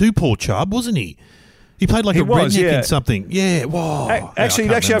movies too, Paul Chubb, wasn't he? He played like a redneck in something. Yeah, whoa. Actually,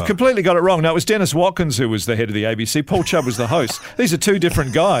 I've completely got it wrong. No, it was Dennis Watkins who was the head of the ABC. Paul Chubb was the host. These are two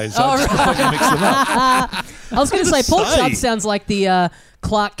different guys. I just fucking mixed them up. I was going to say, Paul Chubb sounds like the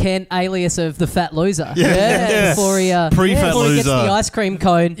Clark Kent alias of the Fat Loser. Before he gets the ice cream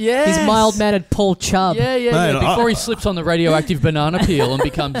cone. Yes. He's mild-mannered Paul Chubb. Yeah. Before he slips on the radioactive banana peel and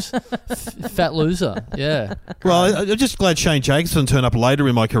becomes Fat Loser. Yeah. Well, I'm just glad Shane Jacobson turned up later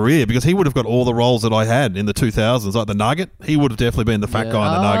in my career, because he would have got all the roles that I had in the 2000s, like the Nugget. He would have definitely been the fat guy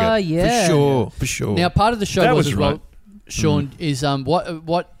in the Nugget. Yeah. For sure. Now, part of the show was as right. well, Shaun, is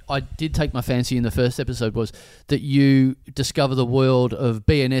what I did take my fancy in the first episode was that you discover the world of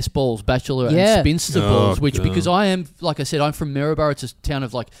BNS balls, Bachelor and Spinster balls, which, because I am, like I said, I'm from Maryborough. It's a town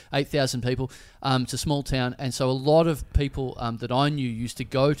of like 8,000 people. It's a small town, and so a lot of people that I knew used to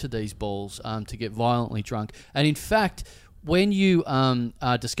go to these balls to get violently drunk. And in fact, when you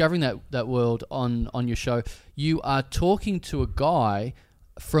are discovering that world on your show, you are talking to a guy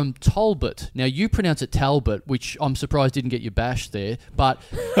from Talbot. Now, you pronounce it Talbot, which I'm surprised didn't get you bashed there, but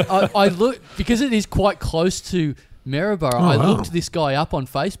I look, because it is quite close to Maryborough, I looked this guy up on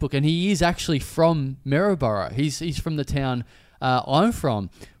Facebook, and he is actually from Maryborough. He's from the town I'm from,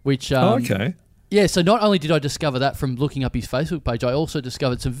 which... okay. Yeah, so not only did I discover that from looking up his Facebook page, I also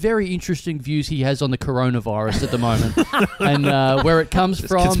discovered some very interesting views he has on the coronavirus at the moment and where it comes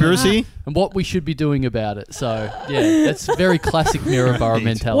from. Conspiracy? And what we should be doing about it. So, yeah, that's very classic Maryborough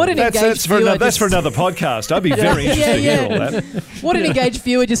mentality. What an That's for another podcast. I'd be very interested to hear all that. What an engaged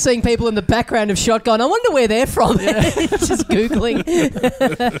viewer just seeing people in the background of Shotgun. I wonder where they're from. Just Googling.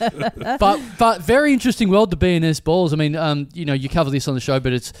 But very interesting world, the BNS balls. I mean, you cover this on the show,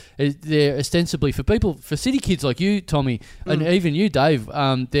 but they're ostensibly for people, for city kids like you, Tommy, and even you, Dave.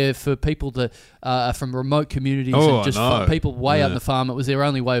 They're for people that are from remote communities and just for people way out in the farm. It was their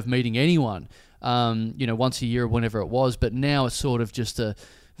only way of meeting anyone, once a year or whenever it was. But now it's sort of just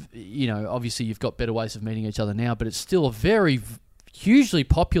obviously you've got better ways of meeting each other now, but it's still a very hugely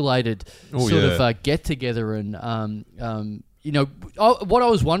populated of get together. And what I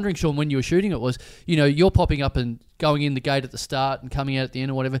was wondering, Shaun, when you were shooting it was, you're popping up and going in the gate at the start and coming out at the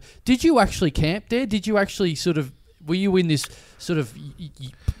end or whatever. Did you actually camp there? Did you actually were you in this sort of,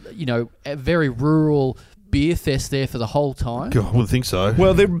 a very rural beer fest there for the whole time? God, I wouldn't think so.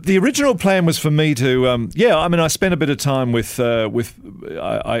 Well, the original plan was for me to, I spent a bit of time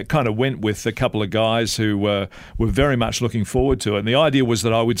I kind of went with a couple of guys who were very much looking forward to it. And the idea was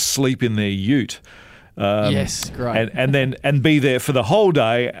that I would sleep in their ute. Yes, great. And be there for the whole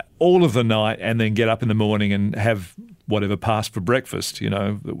day, all of the night, and then get up in the morning and have whatever passed for breakfast,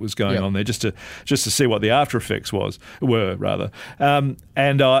 that was going on there, just to see what the after effects were.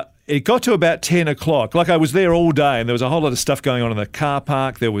 It got to about 10 o'clock. Like, I was there all day, and there was a whole lot of stuff going on in the car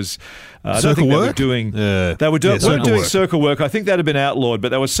park. There was circle work. They were doing circle work. I think that had been outlawed, but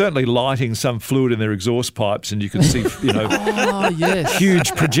they were certainly lighting some fluid in their exhaust pipes, and you could see,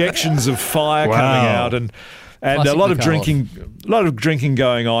 huge projections of fire coming out, and And Classic a lot Micallef. of drinking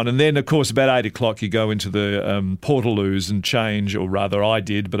going on. And then, of course, about 8 o'clock, you go into the portaloos and change, or rather I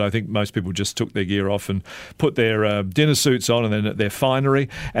did, but I think most people just took their gear off and put their dinner suits on and then their finery.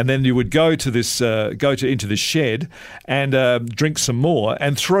 And then you would go to this, into this shed and drink some more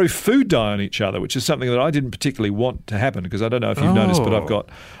and throw food dye on each other, which is something that I didn't particularly want to happen, because I don't know if you've noticed, but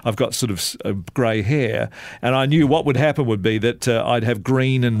I've got sort of grey hair, and I knew what would happen would be that I'd have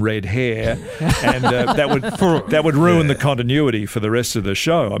green and red hair, and that would ruin the continuity for the rest of the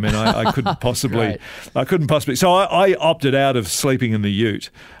show. I mean, I couldn't possibly. So I opted out of sleeping in the ute.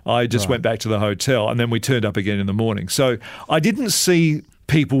 I just went back to the hotel, and then we turned up again in the morning. So I didn't see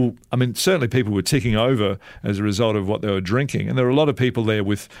people, I mean, certainly people were ticking over as a result of what they were drinking. And there were a lot of people there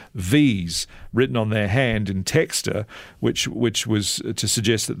with V's written on their hand in texter, which was to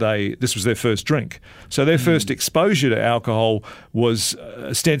suggest that this was their first drink. So their first exposure to alcohol was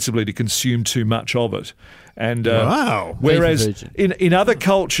ostensibly to consume too much of it. And wow. Whereas in other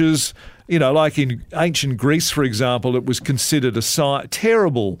cultures, like in ancient Greece, for example, it was considered a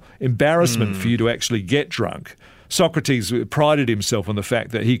terrible embarrassment for you to actually get drunk. Socrates prided himself on the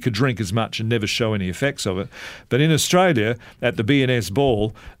fact that he could drink as much and never show any effects of it. But in Australia, at the B&S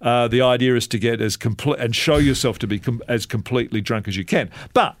ball, the idea is to get as complete and show yourself to be as completely drunk as you can.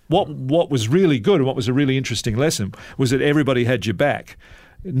 But what was really good and what was a really interesting lesson was that everybody had your back.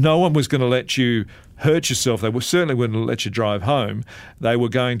 No one was going to let you hurt yourself. They were certainly going to let you drive home. They were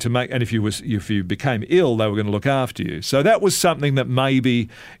going to make, and if you became ill, they were going to look after you. So that was something that maybe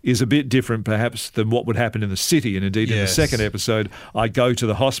is a bit different, perhaps, than what would happen in the city. And indeed, in the second episode, I go to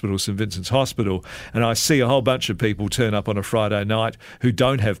the hospital, St Vincent's Hospital, and I see a whole bunch of people turn up on a Friday night who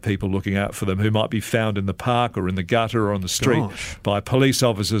don't have people looking out for them, who might be found in the park or in the gutter or on the street by police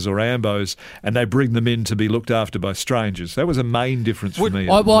officers or ambos, and they bring them in to be looked after by strangers. That was a main difference for me.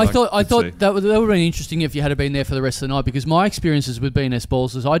 I thought that would have been interesting if you had been there for the rest of the night, because my experiences with B&S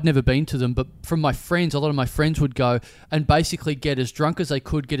balls is I'd never been to them, but from my friends, a lot of my friends would go and basically get as drunk as they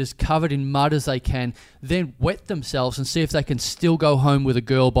could, get as covered in mud as they can, then wet themselves and see if they can still go home with a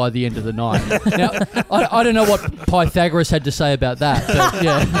girl by the end of the night. Now, I don't know what Pythagoras had to say about that, but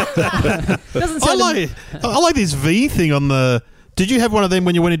yeah. I like this V thing on the... Did you have one of them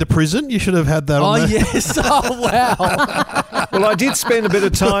when you went into prison? You should have had that on there. Oh, yes. Oh, wow. Well, I did spend a bit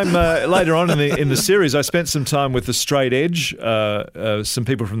of time later on in the series. I spent some time with the Straight Edge, some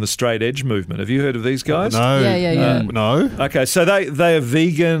people from the Straight Edge movement. Have you heard of these guys? No. Yeah. No. Okay, so they are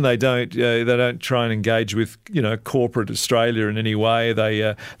vegan. They don't try and engage with corporate Australia in any way.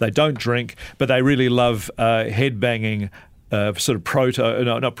 They don't drink, but they really love headbanging. Sort of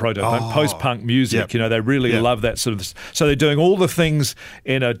post-punk music. Yep. They really love that sort of. So they're doing all the things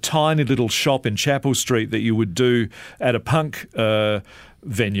in a tiny little shop in Chapel Street that you would do at a punk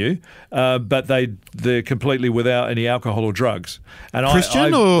venue, but they're completely without any alcohol or drugs. And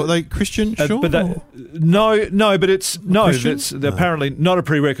Christian or like Christian? Sure. But it's apparently not a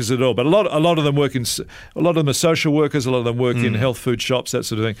prerequisite at all. But a lot of them a lot of them are social workers. A lot of them work in health food shops, that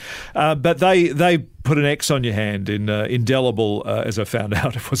sort of thing. But they put an X on your hand in indelible, as I found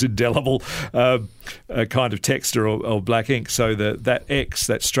out, it was indelible, a kind of texture or black ink. So that X,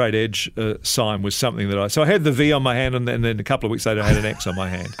 that Straight Edge sign, was something that So I had the V on my hand, and then a couple of weeks later I had an X on my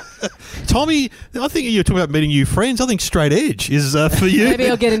hand. Tommy, I think you're talking about meeting new friends. I think Straight Edge is for you. Maybe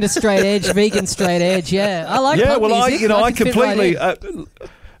I'll get into Straight Edge, vegan Straight Edge. Yeah, I like. Yeah, well, music. I can fit completely. right in.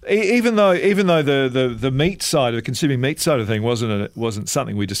 Even though the meat side, the consuming meat side of the thing wasn't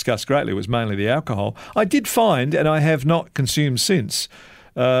something we discussed greatly, it was mainly the alcohol. I did find, and I have not consumed since,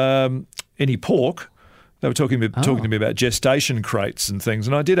 any pork. They were talking to me about gestation crates and things,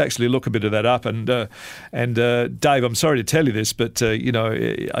 and I did actually look a bit of that up. And Dave, I'm sorry to tell you this, but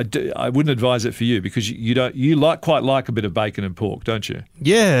I wouldn't advise it for you, because you quite like a bit of bacon and pork, don't you?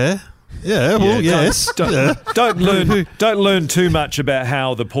 Yeah. Yeah, well, yes. Don't learn too much about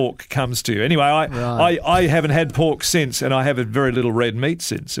how the pork comes to you. Anyway, I haven't had pork since, and I have had very little red meat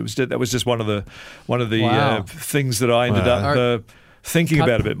since. That was just one of the things that I ended up thinking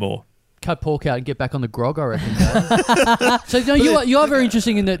about a bit more. Cut pork out and get back on the grog, I reckon. So you are very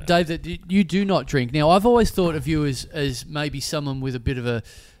interesting in that, Dave, that you do not drink. Now, I've always thought of you as maybe someone with a bit of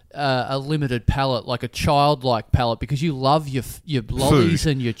a limited palate, like a childlike palate, because you love your lollies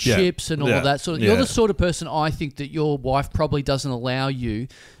and your chips and all of that sort of. You're the sort of person, I think, that your wife probably doesn't allow you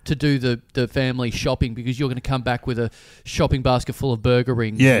to do the family shopping, because you're going to come back with a shopping basket full of burger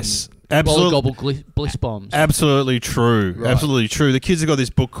rings. Yes, and absolutely. Gobble bliss bombs. Absolutely true. Right. Absolutely true. The kids have got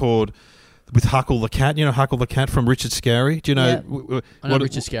this book called with Huckle the cat. You know Huckle the cat from Richard Scarry? Do you know, I know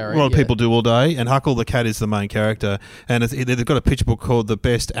Richard Scarry, what people do all day? And Huckle the cat is the main character. And they've got a picture book called The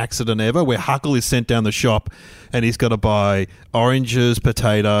Best Accident Ever, where Huckle is sent down the shop and he's got to buy oranges,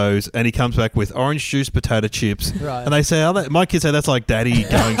 potatoes, and he comes back with orange juice, potato chips. Right. And they say, my kids say that's like daddy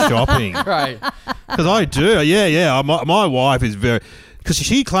going shopping. Right. Because I do. Yeah. My wife is very... Because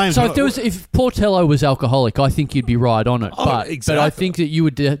she claims... So if Portello was alcoholic, I think you'd be right on it. Exactly. But I think that you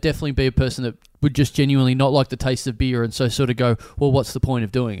would definitely be a person that would just genuinely not like the taste of beer, and so sort of go, well, what's the point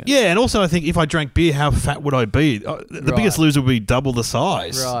of doing it? Yeah, and also I think if I drank beer, how fat would I be? The biggest loser would be double the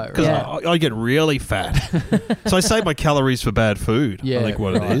size. Right. Because I get really fat. So I save my calories for bad food. Yeah, I think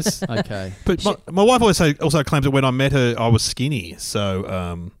what it is. Okay. But my wife also claims that when I met her, I was skinny.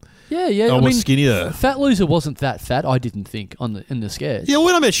 So... Yeah. I was skinnier. Fat loser wasn't that fat, I didn't think, in the sketch. Yeah,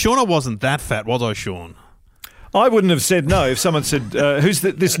 when I met Shaun, I wasn't that fat, was I, Shaun? I wouldn't have said no if someone said, who's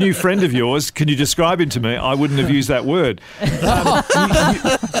this new friend of yours? Can you describe him to me? I wouldn't have used that word. He's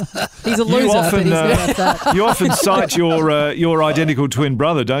a loser, but he's not that. You often cite your identical twin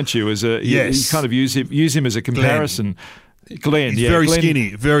brother, don't you? Yes. You kind of use him as a comparison. Glenn, He's very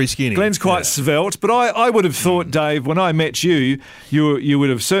skinny. Glenn's quite svelte, but I would have thought, Dave, when I met you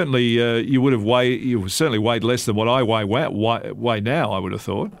were certainly weighed less than what I weigh now. I would have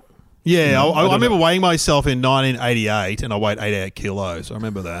thought. Yeah, I remember weighing myself in 1988, and I weighed 88 kilos. I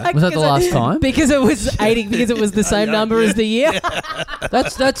remember that. Was that the last time? Because it was 80. Because it was the same number as the year.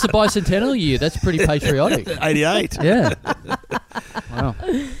 That's the bicentennial year. That's pretty patriotic. 88. Yeah. Wow.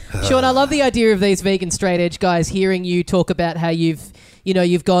 Shaun, I love the idea of these vegan straight edge guys hearing you talk about how you've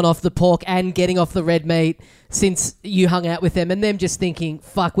gone off the pork and getting off the red meat since you hung out with them, and them just thinking,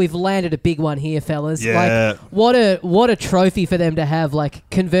 fuck, we've landed a big one here, fellas. Yeah. Like, what a trophy for them to have, like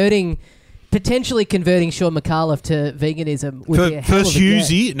potentially converting Shaun Micallef to veganism would be a hell of a First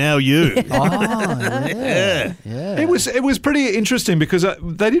Husey, now you. Yeah. It was pretty interesting because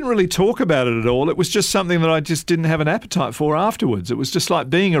they didn't really talk about it at all. It was just something that I just didn't have an appetite for afterwards. It was just like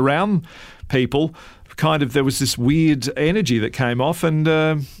being around people. Kind of, there was this weird energy that came off, and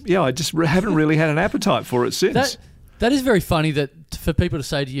I just haven't really had an appetite for it since. That is very funny that for people to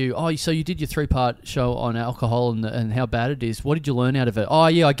say to you, oh, so you did your 3-part show on alcohol and how bad it is. What did you learn out of it? Oh,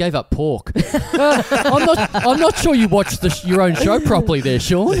 yeah, I gave up pork. I'm not sure you watched your own show properly there,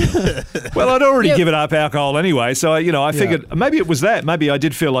 Shaun. Well, I'd already given up alcohol anyway, so I figured maybe it was that. Maybe I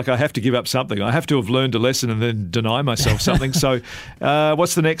did feel like I have to give up something. I have to have learned a lesson and then deny myself something. So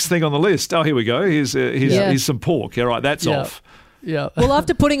what's the next thing on the list? Oh, here we go. Here's some pork. All right, that's off. Yeah. Well,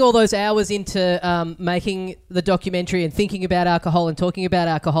 after putting all those hours into making the documentary and thinking about alcohol and talking about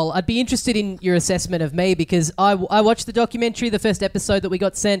alcohol, I'd be interested in your assessment of me, because I watched the documentary, the first episode that we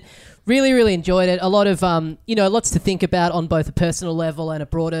got sent. Really, really enjoyed it. A lot of, lots to think about on both a personal level and a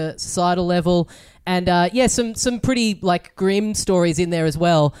broader societal level. And, some pretty, grim stories in there as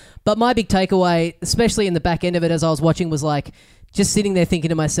well. But my big takeaway, especially in the back end of it as I was watching, was just sitting there thinking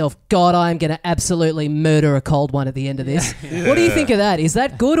to myself, God, I am going to absolutely murder a cold one at the end of this. Yeah. What do you think of that? Is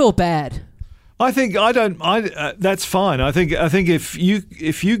that good or bad? That's fine. I think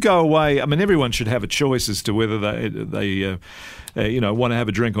if you go away, I mean, everyone should have a choice as to whether they want to have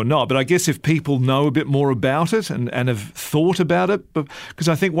a drink or not. But I guess if people know a bit more about it and have thought about it, because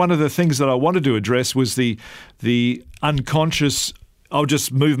I think one of the things that I wanted to address was the unconscious, I'll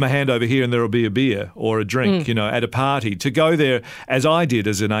just move my hand over here and there'll be a beer or a drink, at a party. To go there, as I did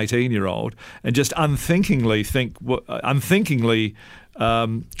as an 18-year-old, and just unthinkingly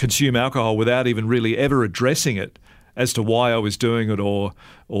consume alcohol without even really ever addressing it as to why I was doing it or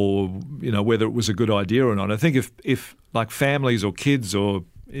whether it was a good idea or not. I think if families or kids or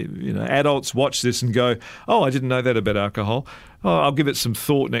adults watch this and go, oh, I didn't know that about alcohol. Oh, I'll give it some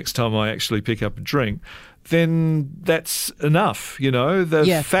thought next time I actually pick up a drink. Then that's enough,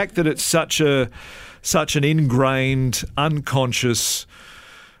 The fact that it's such an ingrained, unconscious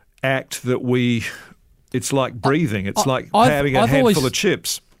act that it's like breathing. It's like having a handful of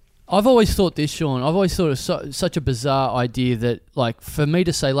chips. I've always thought this, Shaun. I've always thought it's such a bizarre idea that, for me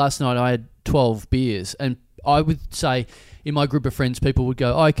to say last night I had 12 beers, and I would say in my group of friends, people would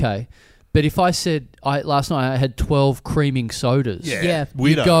go, okay. But if I said last night I had 12 creaming sodas,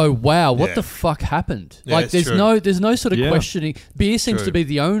 you go, wow, what the fuck happened? Yeah, there's no sort of questioning. Beer seems to be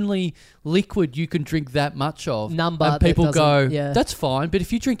the only liquid you can drink that much of. And people go, that's fine. But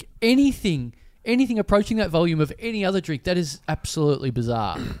if you drink anything approaching that volume of any other drink, that is absolutely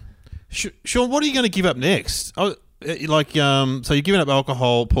bizarre. Shaun, what are you going to give up next? So you're giving up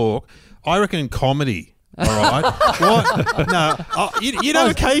alcohol, pork. I reckon in comedy, All right. What? No. You know,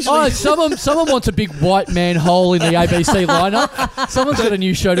 occasionally. Someone wants a big white man hole in the ABC lineup. Someone's got a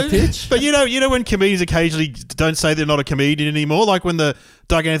new show to pitch. But you know when comedians occasionally don't say they're not a comedian anymore, like when the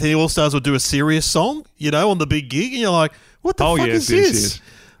Doug Anthony All Stars will do a serious song, on the big gig, and you're like, what the fuck is this? Yes.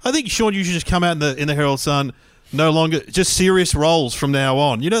 I think, Shaun, you should just come out in the Herald Sun, no longer just serious roles from now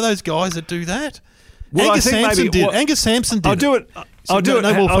on. You know those guys that do that? Well, Angus Sampson did. Angus Sampson did. I'll do it. I'll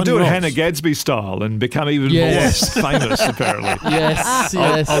do it Hannah Gadsby style and become even more famous. Apparently, yes.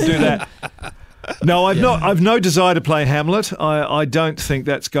 I'll do that. No, I've no desire to play Hamlet. I don't think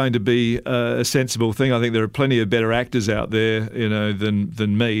that's going to be a sensible thing. I think there are plenty of better actors out there,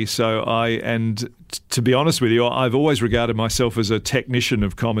 than me. So to be honest with you, I've always regarded myself as a technician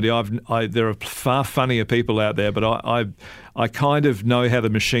of comedy. There are far funnier people out there, but I kind of know how the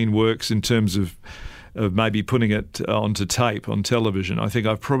machine works in terms of maybe putting it onto tape on television. I think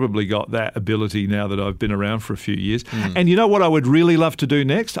I've probably got that ability now that I've been around for a few years. And you know what I would really love to do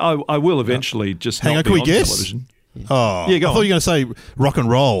next? I will eventually just hang on, be can we on guess? television. Oh, yeah, I thought you were going to say rock and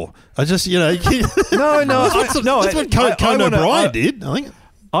roll. I just, No. That's what Conan O'Brien did, I think.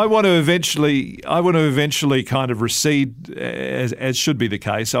 I want to eventually kind of recede, as should be the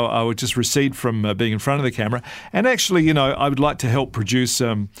case. I would just recede from being in front of the camera. And actually, I would like to help produce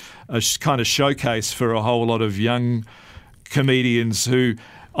a kind of showcase for a whole lot of young comedians who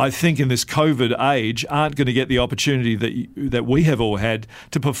I think in this COVID age aren't going to get the opportunity that we have all had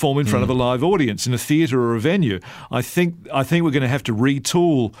to perform in front of a live audience in a theatre or a venue. I think we're going to have to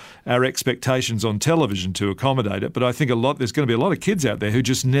retool our expectations on television to accommodate it. But I think there's going to be a lot of kids out there who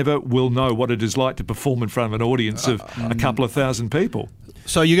just never will know what it is like to perform in front of an audience of a couple of thousand people.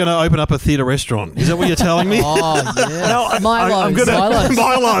 So you're going to open up a theatre restaurant? Is that what you're telling me? Oh, yeah. No, Milo's.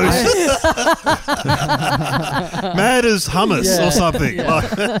 Mad as hummus or something.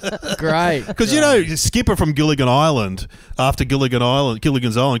 Yeah. Great. Because, Skipper from Gilligan's Island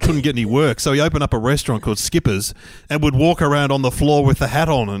couldn't get any work, so he opened up a restaurant called Skipper's and would walk around on the floor with the hat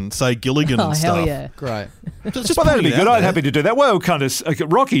on and say Gilligan and stuff. Hell yeah. Great. That'd be good. I'd happy to do that. Well, kind of.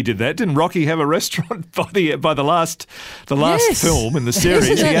 Rocky did that. Didn't Rocky have a restaurant by the last film in the series?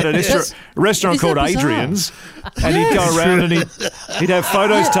 He had a restaurant called Adrian's, and he'd go around and he'd have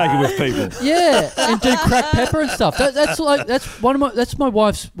photos taken with people. Yeah, and do cracked pepper and stuff. That's my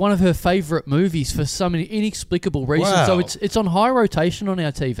wife's one of her favourite movies for some inexplicable reason. Wow. So it's on high rotation on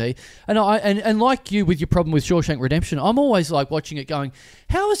our TV, and like you with your problem with Shawshank Redemption, I'm always like watching it, going,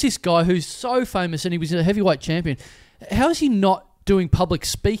 how is this guy who's so famous and he was a heavyweight champion? How is he not doing public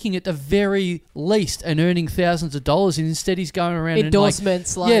speaking at the very least and earning thousands of dollars, and instead he's going around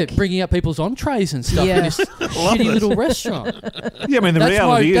endorsements and bringing up people's entrees and stuff in this shitty little restaurant. Yeah, I mean, the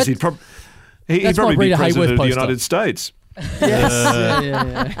reality is he'd probably be president of the United States. Yes.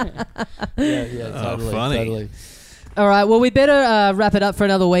 Totally. Funny. Totally. All right, well, we better wrap it up for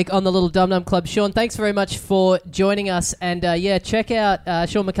another week on the Little Dum Dum Club. Shaun, thanks very much for joining us. And, check out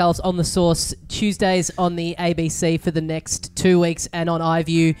Shaun Micallef's On The Source Tuesdays on the ABC for the next 2 weeks and on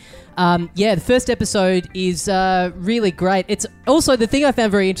iView. The first episode is really great. It's also, the thing I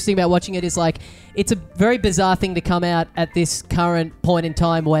found very interesting about watching it is, it's a very bizarre thing to come out at this current point in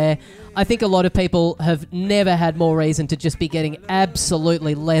time where I think a lot of people have never had more reason to just be getting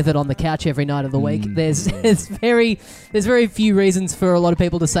absolutely leathered on the couch every night of the week. There's very few reasons for a lot of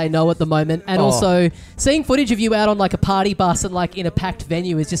people to say no at the moment. And also, seeing footage of you out on a party bus and in a packed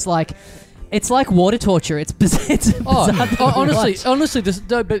venue is just it's like water torture. It's bizarre. Honestly,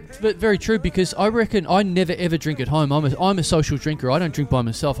 but very true, because I reckon I never ever drink at home. I'm a social drinker. I don't drink by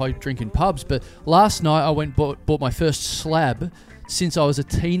myself. I drink in pubs. But last night I went and bought my first slab since I was a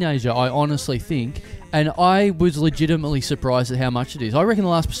teenager, I honestly think. And I was legitimately surprised at how much it is. I reckon the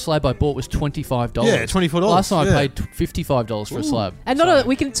last slab I bought was $25. Yeah, $24. Last night I paid $55 for a slab. And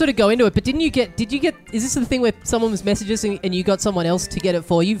we can sort of go into it, but did you get, is this the thing where someone was messaging and you got someone else to get it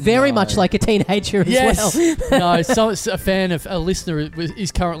for you? Very much like a teenager as well. No, so a listener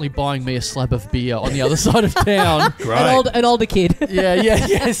is currently buying me a slab of beer on the other side of town. Great. An older kid. Great.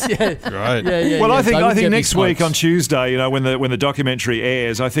 Well, I think next week on Tuesday, when the documentary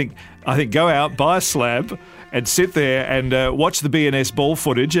airs, I think go out, buy a slab and sit there and watch the BNS ball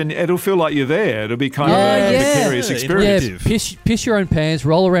footage, and it'll feel like you're there. It'll be kind of a vicarious experience. Yeah, piss your own pants,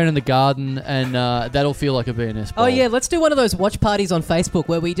 roll around in the garden, and that'll feel like a BNS ball. Oh yeah, let's do one of those watch parties on Facebook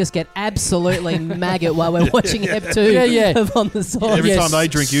where we just get absolutely maggot while we're watching Ep 2 of On The Source. Every time they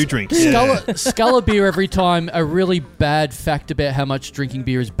drink, you drink. Scull a beer every time a really bad fact about how much drinking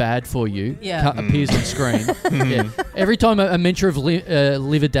beer is bad for you appears on screen. Every time a mention of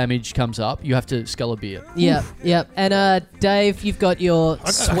liver damage comes up, you have to scull a beer. Yeah. Yep. And Dave, you've got your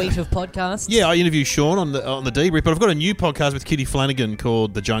suite of podcasts. Yeah, I interviewed Shaun on the debrief, but I've got a new podcast with Kitty Flanagan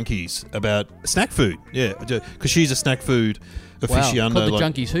called The Junkies about snack food. Yeah, because she's a snack food aficionado.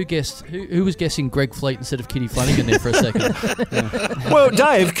 Called The Junkies. Who was guessing Greg Fleet instead of Kitty Flanagan there for a second? Yeah. Well,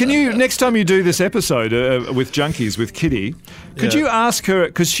 Dave, can you, next time you do this episode with Junkies with Kitty, could you ask her,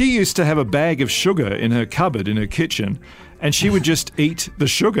 because she used to have a bag of sugar in her cupboard in her kitchen, and she would just eat the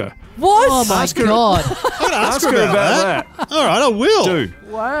sugar. What? Oh, my God. I'm going to ask her about that. All right, I will. Do.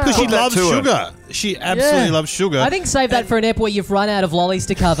 Wow. Because she loves sugar. She absolutely loves sugar. I think save that for an ep where you've run out of lollies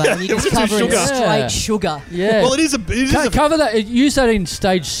to cover and you just cover it straight sugar. Yeah. Well, it is a cover that. Use that in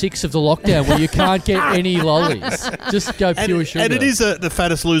stage 6 of the lockdown where you can't get any lollies. Just go pure sugar. And it is the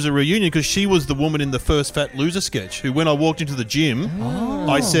Fattest Loser reunion because she was the woman in the first Fat Loser sketch who, when I walked into the gym,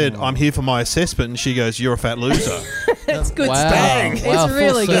 I said, "I'm here for my assessment," and she goes, "You're a fat loser." It's good stuff. Dang. It's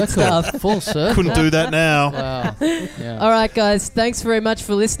really good stuff. Full circle. Couldn't do that now. Wow. Yeah. All right, guys. Thanks very much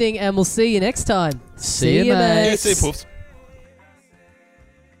for listening, and we'll see you next time. See you, mates. Yeah, see you, Puffs.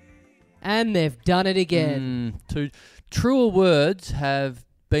 And they've done it again. Truer words have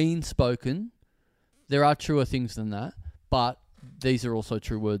been spoken. There are truer things than that, but these are also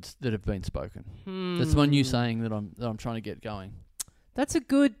true words that have been spoken. That's my new saying that I'm trying to get going. That's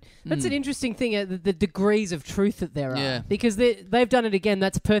an interesting thing, the degrees of truth that there are. Yeah. Because they've done it again.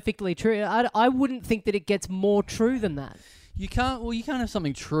 That's perfectly true. I wouldn't think that it gets more true than that. You can't have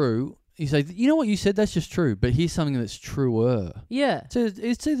something true. You say, you know what you said, that's just true, but here's something that's truer. Yeah. So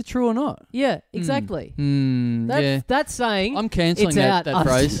it's either true or not. Yeah, exactly. Yeah. That's saying I'm cancelling that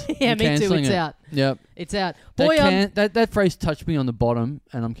phrase. Yeah, I'm me too. It's it. out. Yep. It's out. Boy, that phrase touched me on the bottom,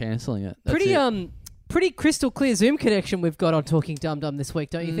 and I'm cancelling it. That's pretty crystal clear Zoom connection we've got on Talking Dum Dum this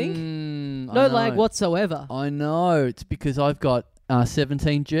week, don't you think? No lag whatsoever. I know. It's because I've got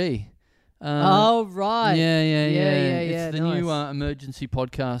 17G. Oh, right. Yeah. It's the nice. new emergency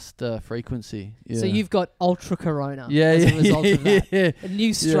podcast frequency. Yeah. So you've got Ultra Corona as a result of that. Yeah. A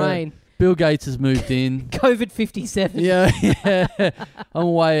new strain. Yeah. Bill Gates has moved in. COVID 57. Yeah.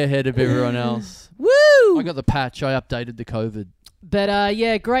 I'm way ahead of everyone else. Woo! I got the patch. I updated the COVID. But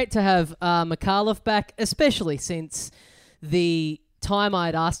great to have Micallef back, especially since the time I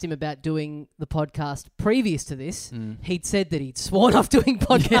had asked him about doing the podcast previous to this, he'd said that he'd sworn off doing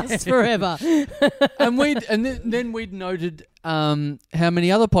podcasts forever. and then we'd noted how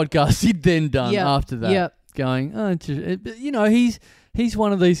many other podcasts he'd then done after that. Yep. Going, he's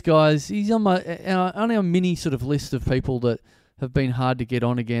one of these guys. He's on our mini sort of list of people that have been hard to get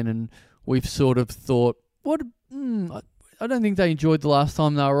on again, and we've sort of thought, I don't think they enjoyed the last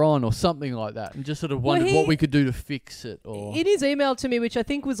time they were on or something like that, and just sort of wondered what we could do to fix it. Or in his email to me, which I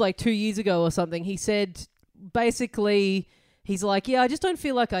think was like 2 years ago or something, he said basically he's like, I just don't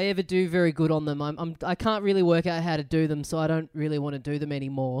feel like I ever do very good on them. I can't really work out how to do them, so I don't really want to do them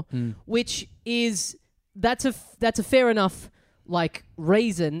anymore. Which is that's a fair enough like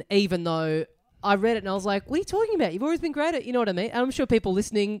reason, even though I read it and I was like, what are you talking about? You've always been great at, you know what I mean? And I'm sure people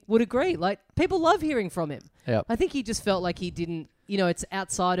listening would agree. Like, people love hearing from him. Yep. I think he just felt like he didn't, it's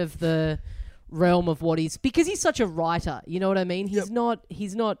outside of the realm of what because he's such a writer, you know what I mean? He's not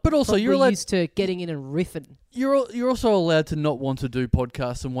but also you're used to getting in and riffing. You're also allowed to not want to do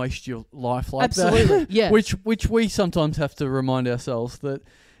podcasts and waste your life like that. Absolutely, yeah. Which we sometimes have to remind ourselves that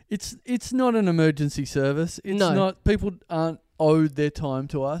it's not an emergency service. It's not, people aren't owed their time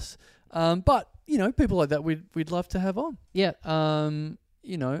to us. But people like that we'd love to have on. Yeah.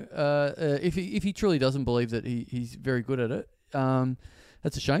 If he truly doesn't believe that he's very good at it,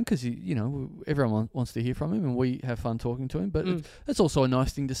 that's a shame because everyone wants to hear from him and we have fun talking to him. But it's also a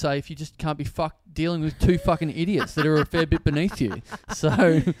nice thing to say if you just can't be dealing with two fucking idiots that are a fair bit beneath you.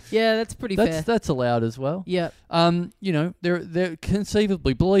 So yeah, that's pretty fair. That's allowed as well. Yeah. There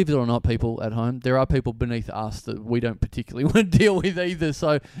conceivably, believe it or not, people at home, there are people beneath us that we don't particularly want to deal with either.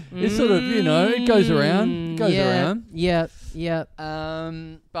 So it's sort of it goes around. Yeah.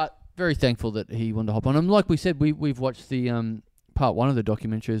 But very thankful that he wanted to hop on. And like we said, we've watched the part 1 of the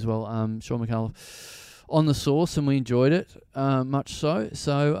documentary as well, Shaun Micallef on the Source, and we enjoyed it much so.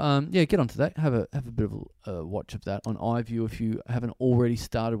 So get onto that. Have a bit of a watch of that on iView if you haven't already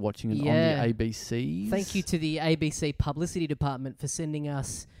started watching it on the ABC. Thank you to the ABC publicity department for sending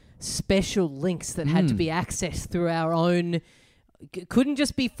us special links that had to be accessed through our own. Couldn't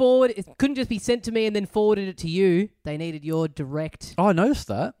just be sent to me and then forwarded it to you. They needed your direct. Oh, I noticed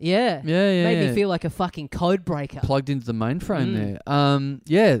that. Yeah. Made me feel like a fucking code breaker. Plugged into the mainframe there.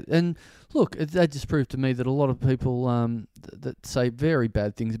 And look, that just proved to me that a lot of people that say very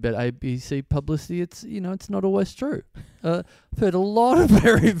bad things about ABC publicity, it's not always true. I've heard a lot of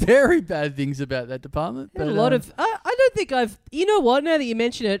very, very bad things about that department. But a lot of. I don't think I've. You know what? Now that you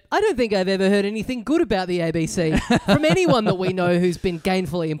mention it, I don't think I've ever heard anything good about the ABC from anyone that we know who's been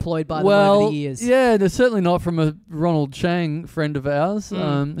gainfully employed by them over the years. Yeah, they're certainly not from a Ronald Chang friend of ours,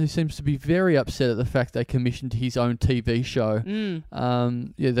 who seems to be very upset at the fact they commissioned his own TV show.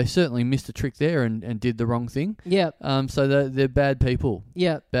 They certainly missed a trick there and did the wrong thing. Yeah. So they're bad people.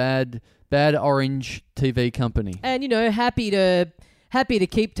 Yeah. Bad orange TV company. And happy to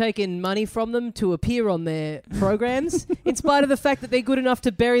keep taking money from them to appear on their programs, in spite of the fact that they're good enough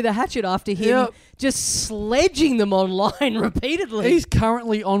to bury the hatchet after him just sledging them online repeatedly. He's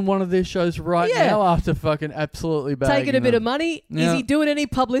currently on one of their shows right now after fucking absolutely bagging taking a bit of money. Yeah. Is he doing any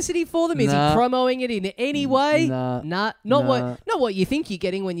publicity for them? Is he promoting it in any way? Not what you think you're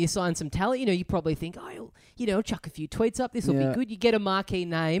getting when you sign some talent. You probably think, chuck a few tweets up. This will be good. You get a marquee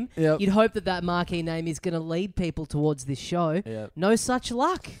name. Yep. You'd hope that marquee name is going to lead people towards this show. Yep. No such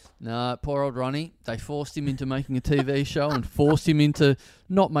luck. No, poor old Ronnie. They forced him into making a TV show and forced him into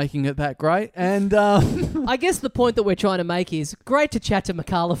not making it that great. And I guess the point that we're trying to make is great to chat to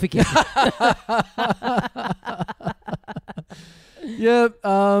Micallef again.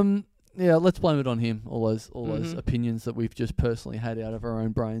 Let's blame it on him. All those opinions that we've just personally had out of our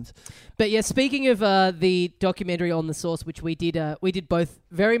own brains. But yeah, speaking of the documentary on the Source, which we did both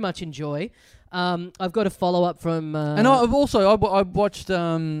very much enjoy. I've got a follow up from, and I watched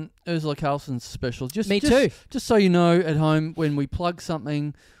Ursula Carlson's special. Me too. Just so you know, at home when we plug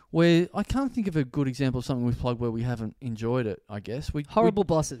something, where I can't think of a good example of something we've plugged where we haven't enjoyed it. I guess Horrible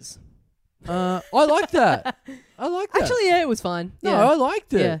Bosses. I like that. Actually, yeah, it was fine. No, yeah. I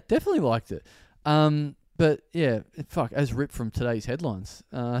liked it. Yeah. Definitely liked it. But yeah, as ripped from today's headlines.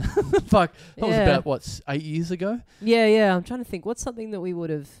 That was about 8 years ago. Yeah. I'm trying to think. What's something that we would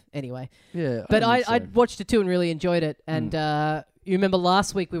have anyway? Yeah, but I watched it too and really enjoyed it. And you remember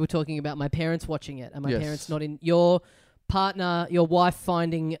last week we were talking about my parents watching it, and my parents not in. Your partner, your wife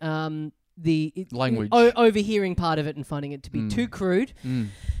finding the language overhearing part of it and finding it to be too crude.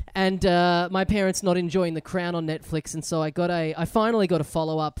 And my parents not enjoying The Crown on Netflix, and so I finally got a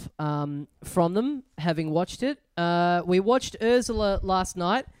follow up from them, having watched it. We watched Ursula last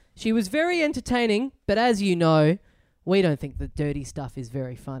night. She was very entertaining, but as you know, we don't think the dirty stuff is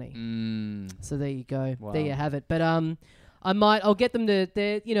very funny. So there you go. Wow. There you have it. But I'll get them to.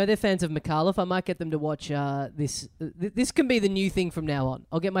 They're fans of Micallef. I might get them to watch this. This can be the new thing from now on.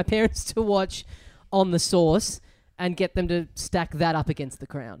 I'll get my parents to watch On the Source and get them to stack that up against The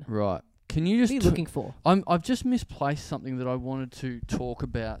Crown. Right. Can you just... What are you looking for? I've just misplaced something that I wanted to talk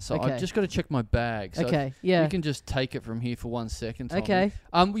about, so I've just got to check my bag. So you can just take it from here for 1 second, Tommy. Okay.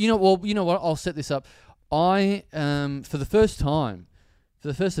 You know what? I'll set this up. I, for the first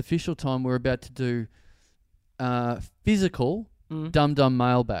official time, we're about to do physical Dum Dum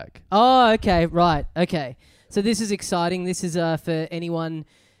mailbag. Oh, okay. Right. Okay. So this is exciting. This is for anyone...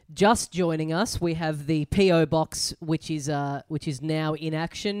 just joining us, we have the PO box, which is now in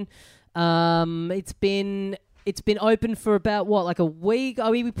action. It's been open for about a week.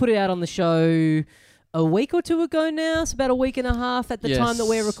 We put it out on the show a week or two ago now. It's about a week and a half at the time that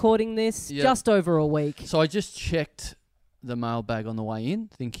we're recording this. Yep. Just over a week. So I just checked the mailbag on the way in,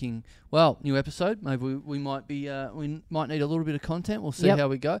 thinking, well, new episode. Maybe we might be we might need a little bit of content. We'll see how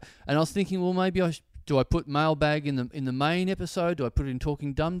we go. And I was thinking, well, maybe do I put mailbag in the main episode? Do I put it in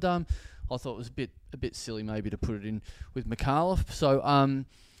Talking Dum Dum? I thought it was a bit silly maybe to put it in with Micallef. So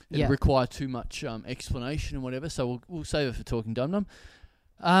it'd require too much explanation and whatever. So we'll save it for Talking Dum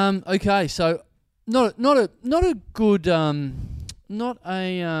Dum. Okay, so not a good not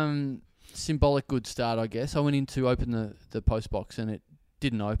a symbolic good start, I guess. I went in to open the post box and it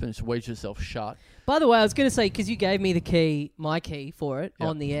didn't open. It's wedged itself shut. By the way, I was going to say, because you gave me my key for it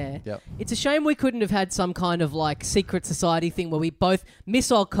on the air. Yep. It's a shame we couldn't have had some kind of secret society thing where we both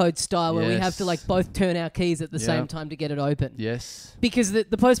missile code style, where we have to both turn our keys at the same time to get it open. Yes. Because the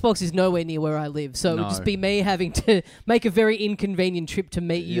post box is nowhere near where I live, so it would just be me having to make a very inconvenient trip to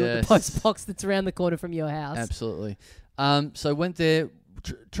meet you at the post box that's around the corner from your house. Absolutely. So went there,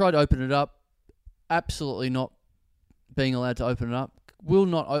 tried to open it up. Absolutely not being allowed to open it up. Will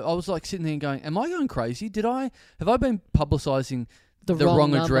not. I was sitting there and going, am I going crazy? Have I been publicising the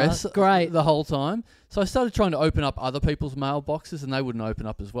wrong address the whole time? So I started trying to open up other people's mailboxes and they wouldn't open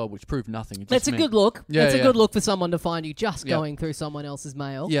up as well, which proved nothing. That's a good look. That's a good look for someone to find you just going through someone else's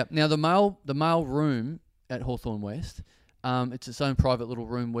mail. Yeah. Now the mail room at Hawthorne West It's its own private little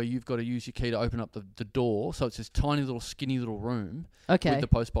room where you've got to use your key to open up the door. So it's this tiny little skinny little room with the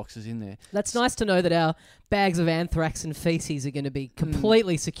post boxes in there. That's nice to know that our bags of anthrax and feces are going to be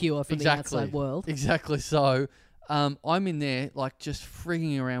completely secure from the outside world. Exactly. So I'm in there like just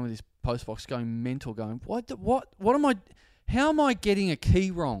frigging around with this post box, going mental, going what am I? How am I getting a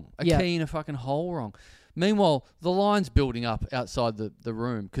key wrong? A key in a fucking hole wrong? Meanwhile, the line's building up outside the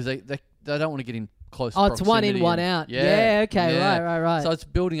room because they don't want to get in close proximity. It's one in, one out. Yeah, okay, yeah. Right. So it's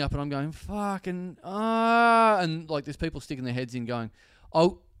building up and I'm going, fucking, and like there's people sticking their heads in going,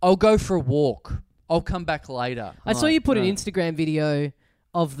 I'll go for a walk. I'll come back later. I saw you put an Instagram video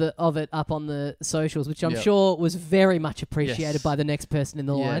of it up on the socials, which I'm sure was very much appreciated by the next person in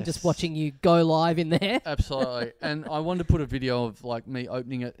the line, just watching you go live in there. Absolutely. And I wanted to put a video of like me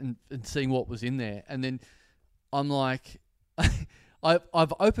opening it and seeing what was in there. And then I'm like, I've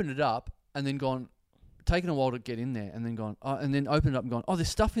opened it up and then gone, taken a while to get in there and then gone, and then opened it up and gone, there's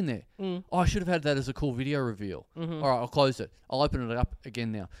stuff in there. Oh, I should have had that as a cool video reveal. All right, I'll close it. I'll open it up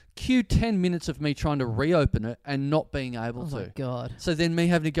again now. Cue 10 minutes of me trying to reopen it and not being able to. Oh, my God. So then me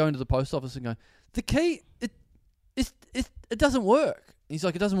having to go into the post office and go, the key, it doesn't work. He's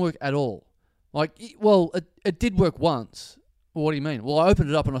like, it doesn't work at all. Like, it did work once. Well, what do you mean? Well, I opened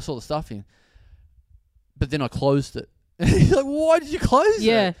it up and I saw the stuff in. But then I closed it. He's like, why did you close it?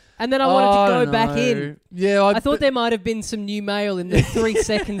 Yeah, and then I wanted to go back in. Yeah, I thought there might have been some new mail in the 3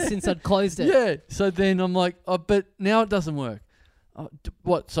 seconds since I'd closed it. Yeah, so then I'm like, but now it doesn't work.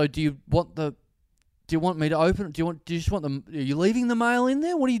 What? So do you want me to open it? Do you just want are you leaving the mail in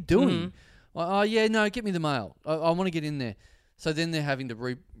there? What are you doing? Yeah, no, get me the mail. I want to get in there. So then they're having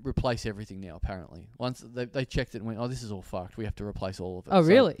to replace everything now, apparently. Once they checked it and went, this is all fucked. We have to replace all of it. Oh,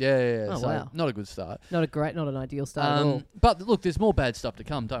 really? Yeah. Oh, so wow. Not a good start. Not an ideal start at all. But look, there's more bad stuff to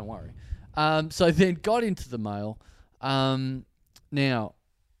come. Don't worry. So then got into the mail. Now,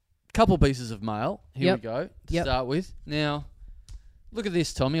 couple pieces of mail. Here we go to start with. Now, look at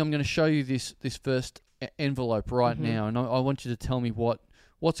this, Tommy. I'm going to show you this first envelope right now, and I want you to tell me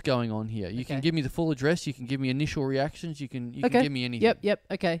what's going on here. You can give me the full address. You can give me initial reactions. You can give me anything. Yep.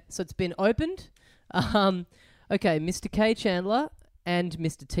 Okay. So it's been opened. Okay, Mr. K. Chandler and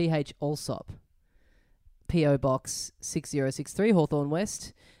Mr. T.H. Alsop. P.O. Box 6063, Hawthorne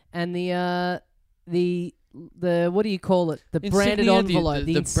West. And the what do you call it? The branded envelope.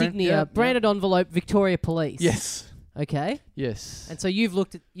 The insignia. Branded envelope, Victoria Police. Yes. Okay. Yes. And so you've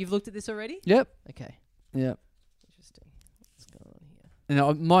looked at this already? Yep. Okay. Yep. Interesting. What's going on here?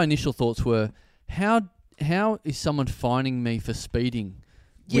 Now, my initial thoughts were, how is someone fining me for speeding?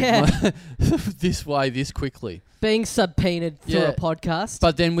 This way, this quickly. Being subpoenaed through a podcast.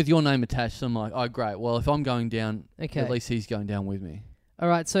 But then with your name attached, I'm like, oh, great. Well, if I'm going down, at least he's going down with me. All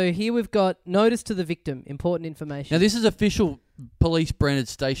right, so here we've got notice to the victim, important information. Now, this is official police branded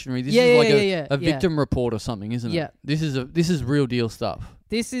stationery. This is like a victim report or something, isn't it? Yeah. This is real deal stuff.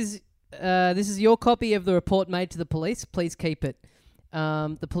 This is your copy of the report made to the police. Please keep it.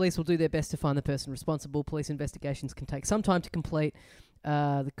 The police will do their best to find the person responsible. Police investigations can take some time to complete.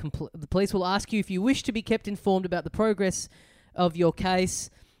 The police will ask you if you wish to be kept informed about the progress of your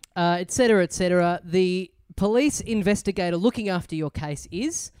case, etc., etc. The police investigator looking after your case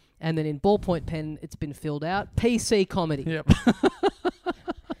is, and then in ballpoint pen it's been filled out, PC Comedy. Yep.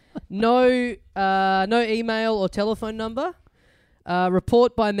 No email or telephone number.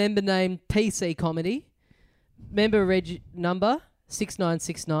 Report by member name PC Comedy. Member reg number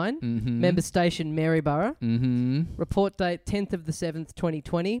 6969. Member station Maryborough. Report date 10th of the 7th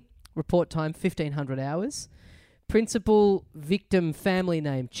 2020. Report time 1500 hours. Principal victim family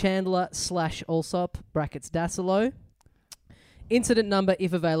name Chandler / Alsop brackets Dassilo. Incident number,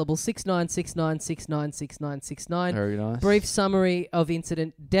 if available, 6969696969. Very nice. Brief summary of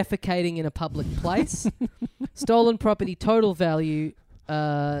incident: defecating in a public place. Stolen property total value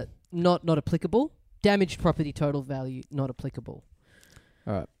not applicable. Damaged property total value not applicable.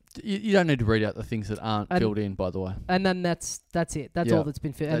 All right. You don't need to read out the things that aren't filled in, by the way. And then that's it. That's all that's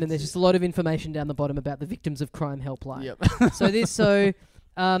been filled. And then there's just a lot of information down the bottom about the Victims of Crime helpline. Yep.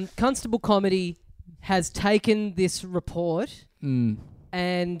 Constable Comedy has taken this report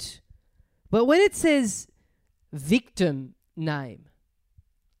and, well, when it says victim name,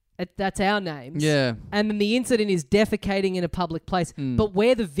 that's our names. Yeah. And then the incident is defecating in a public place. But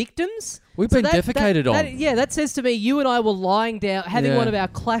we're the victims? We've been defecated on. That says to me you and I were lying down, having one of our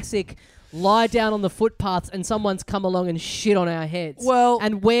classic lie down on the footpaths and someone's come along and shit on our heads. Well...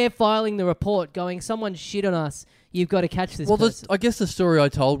 And we're filing the report going, someone shit on us. you've got to catch this Well, person. I guess the story I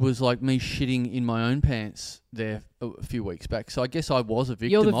told was like me shitting in my own pants there a few weeks back. So I guess I was a victim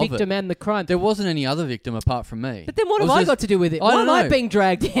You're the of victim it. and the crime. There wasn't any other victim apart from me. But then what It have was I just- got to do with it? I Why don't am I know. being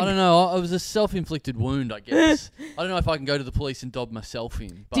dragged in? I don't know. It was a self-inflicted wound, I guess. I don't know if I can go to the police and dob myself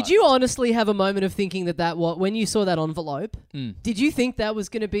in. But Did you honestly have a moment of thinking that when you saw that envelope, did you think that was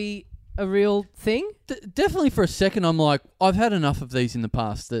going to be a real thing? Definitely for a second, I'm like, I've had enough of these in the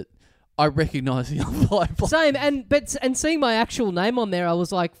past that I recognise the envelope. Same, and seeing my actual name on there, I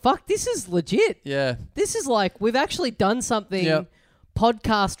was like, "Fuck, this is legit. Yeah. This is like we've actually done something Yep.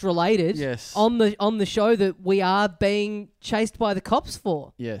 podcast related Yes. on the show that we are being chased by the cops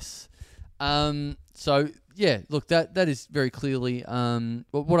for." Yes. So yeah, look, that is very clearly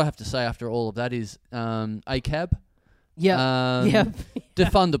what I have to say after all of that is ACAB. Yeah,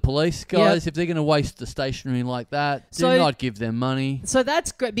 Defund the police, guys. If they're going to waste the stationery like that, do not give them money. So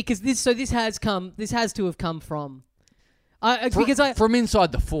that's great because this has to have come from. From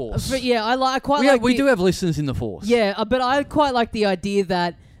inside the force. We do have listeners in the force. Yeah, but I quite like the idea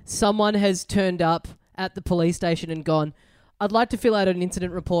that someone has turned up at the police station and gone, I'd like to fill out an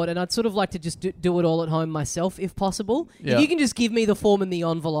incident report and I'd sort of like to just do it all at home myself if possible. Yeah. If you can just give me the form and the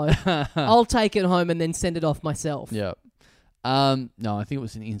envelope, I'll take it home and then send it off myself. Yeah. No, I think it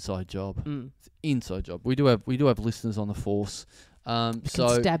was an inside job. It's an inside job. We do have listeners on the force.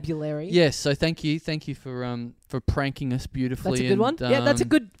 Constabulary. Yes, so thank you for pranking us beautifully. That's a good one. Yeah, that's a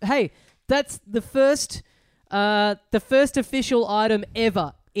good. Hey, that's the first official item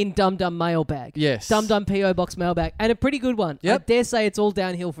ever in Dum Dum mailbag. Yes. Dum Dum PO Box mailbag, and a pretty good one. Yep. I dare say it's all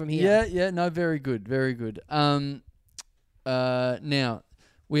downhill from here. Yeah, no, very good, very good. Now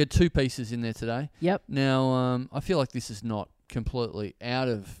we had 2 pieces in there today. Yep. Now I feel like this is not completely out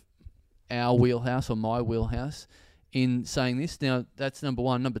of our wheelhouse or my wheelhouse in saying this. Now that's number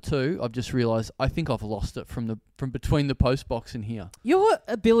 1. Number 2, I've just realised I think I've lost it from between the post box and here. Your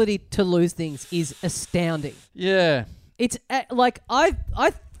ability to lose things is astounding. Yeah. It's like I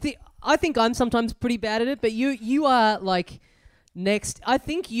think I'm sometimes pretty bad at it, but you are like next. I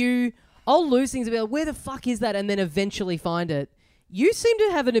think I'll lose things and be like, where the fuck is that? And then eventually find it. You seem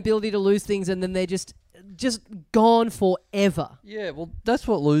to have an ability to lose things and then they're just gone forever. Yeah, well, that's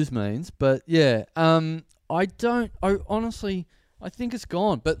what lose means. But yeah, I honestly think it's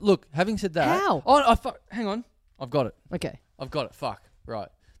gone. But look, having said that, how? Hang on, I've got it. Okay, I've got it. Fuck. Right,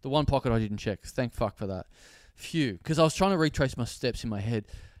 the one pocket I didn't check. Thank fuck for that. Phew, because I was trying to retrace my steps in my head.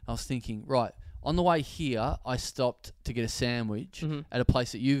 I was thinking, right, on the way here, I stopped to get a sandwich at a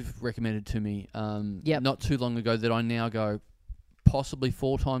place that you've recommended to me not too long ago that I now go possibly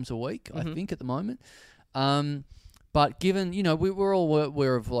 4 times a week, I think, at the moment. But given, we're all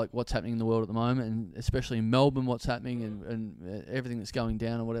aware of like what's happening in the world at the moment, and especially in Melbourne, what's happening and everything that's going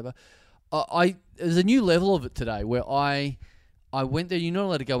down or whatever, there's a new level of it today where I went there. You're not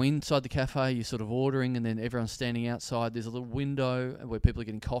allowed to go inside the cafe. You're sort of ordering, and then everyone's standing outside. There's a little window where people are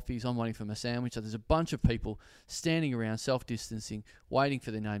getting coffees. I'm waiting for my sandwich. So there's a bunch of people standing around, self-distancing, waiting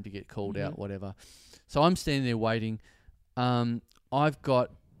for their name to get called out, whatever. So I'm standing there waiting. I've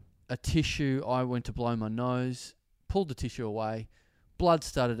got a tissue. I went to blow my nose, pulled the tissue away. Blood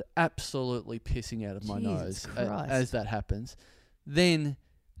started absolutely pissing out of my nose as that happens. Then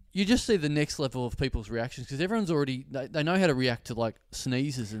you just see the next level of people's reactions because everyone's already they know how to react to like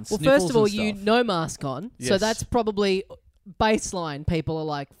sneezes and sniffles. Well, first of all, and stuff. no mask on, so that's probably baseline. People are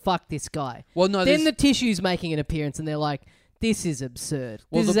like, "Fuck this guy." Well, no. Then the tissue's making an appearance, and they're like, "This is absurd.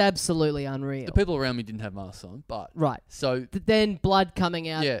 This is absolutely unreal." The people around me didn't have masks on, but right. So then blood coming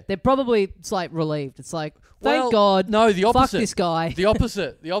out. Yeah. They're probably it's like relieved. It's like, thank well, God. No, the opposite. Fuck this guy. The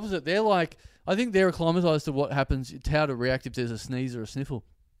opposite. The opposite. They're like, I think they're acclimatized to what happens, to how to react if there's a sneeze or a sniffle.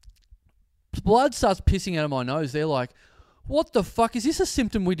 Blood starts pissing out of my nose. They're like, what the fuck? Is this a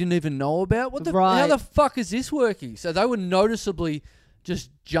symptom we didn't even know about? How the fuck is this working? So they were noticeably just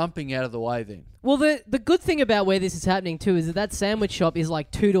jumping out of the way then. Well, the good thing about where this is happening too is that sandwich shop is like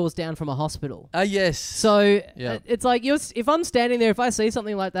 2 doors down from a hospital. Yes. So it's like if I'm standing there, if I see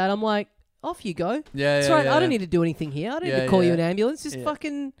something like that, I'm like, off you go. Yeah, it's right. I don't need to do anything here. I don't need to call you an ambulance. Just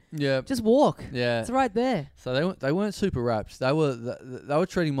fucking just walk. Yeah, it's right there. So they weren't super wrapped. They were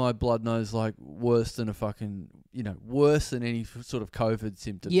treating my blood nose like worse than worse than any sort of COVID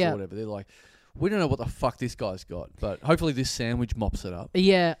symptoms or whatever. They're like, we don't know what the fuck this guy's got, but hopefully this sandwich mops it up.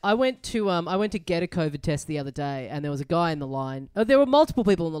 Yeah, I went to get a COVID test the other day, and there was a guy in the line. There were multiple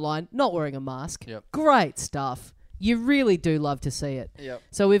people in the line not wearing a mask. Yep. Great stuff. You really do love to see it. Yep.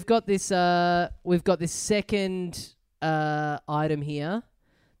 So we've got this second item here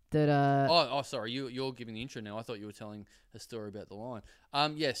that Sorry, you're giving the intro now. I thought you were telling a story about the line.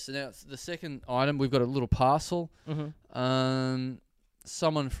 Yes. So now it's the second item. We've got a little parcel.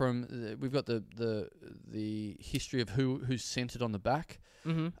 Someone from we've got the history of who's sent it on the back.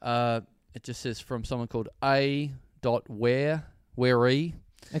 It just says from someone called A.Waree.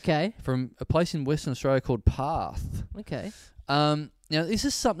 Okay. From a place in Western Australia called Path. Okay. Now this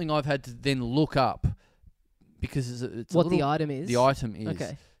is something I've had to then look up because it's what the item is. The item is.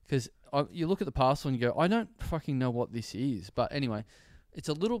 Okay. Because you look at the parcel and you go, I don't fucking know what this is. But anyway, it's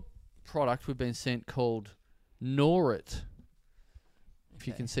a little product we've been sent called Norit. If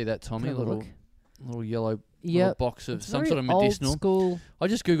you can see that, Tommy, a little yellow little box of some sort of medicinal. Old school. I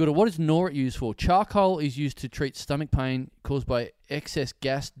just googled it. What is Norit used for? Charcoal is used to treat stomach pain caused by excess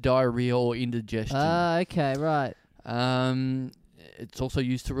gas, diarrhea, or indigestion. Okay, right. It's also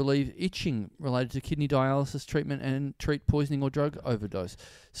used to relieve itching related to kidney dialysis treatment and treat poisoning or drug overdose.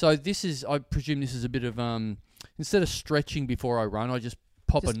 So this is, I presume this is a bit of, instead of stretching before I run, I just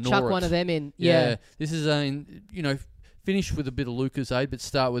pop a Norit. Chuck one of them in. Yeah. This is, finish with a bit of Lucozade, but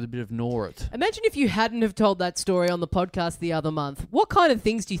start with a bit of Norit. Imagine if you hadn't have told that story on the podcast the other month. What kind of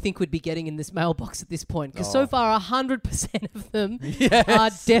things do you think we'd be getting in this mailbox at this point? Because so far, 100% of them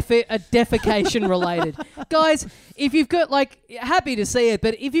are defecation related. Guys, if you've got, happy to see it,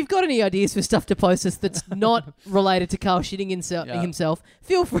 but if you've got any ideas for stuff to post us that's not related to Carl shitting himself,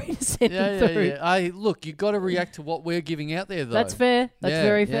 feel free to send them through. Yeah. Hey, look, you've got to react to what we're giving out there, though. That's fair. That's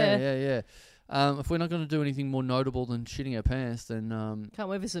very fair. Yeah. If we're not going to do anything more notable than shitting our pants, then... Can't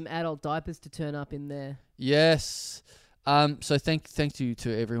wait for some adult diapers to turn up in there. Yes. So thank you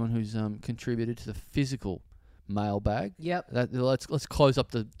to everyone who's contributed to the physical mailbag. Yep. Let's close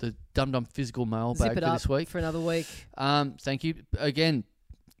up the Dum Dum physical mailbag for this week. For another week. Thank you. Again,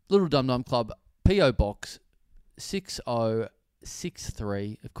 Little Dum Dum Club, P.O. Box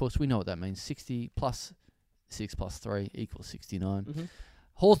 6063. Of course, we know what that means. 60 plus 6 plus 3 equals 69. Mm-hmm.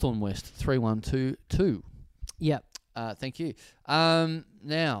 Hawthorne West 3122. Yep. Thank you.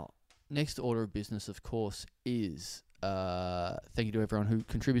 Now, next order of business, of course, is thank you to everyone who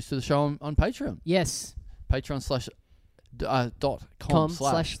contributes to the show on Patreon. Yes.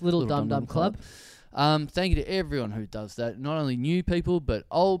 Patreon.com/Little Dum Dum Club. Thank you to everyone who does that. Not only new people, but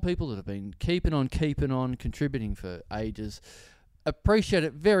old people that have been keeping on, contributing for ages. Appreciate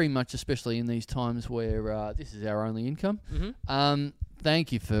it very much, especially in these times where this is our only income. Mm-hmm.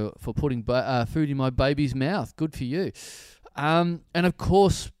 Thank you for putting food in my baby's mouth. Good for you. And of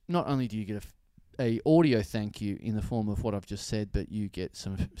course, not only do you get a audio thank you in the form of what I've just said, but you get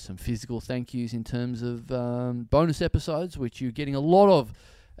some physical thank yous in terms of bonus episodes, which you're getting a lot of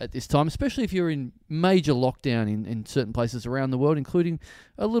at this time, especially if you're in major lockdown in certain places around the world, including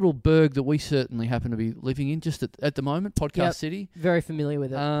a little burg that we certainly happen to be living in just at the moment, Podcast City. Very familiar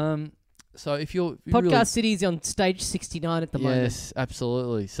with it. So if you're Podcast really, City's on stage 69 at the moment. Yes,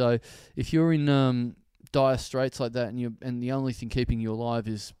 absolutely. So if you're in dire straits like that, and the only thing keeping you alive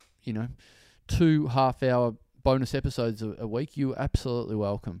is 2 half-hour bonus episodes a week, you're absolutely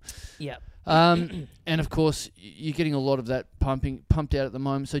welcome. Yeah. And of course, you're getting a lot of that pumped out at the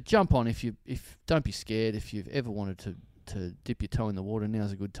moment. So jump on if don't be scared. If you've ever wanted to dip your toe in the water,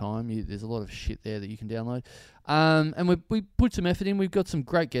 now's a good time. There's a lot of shit there that you can download. And we put some effort in. We've got some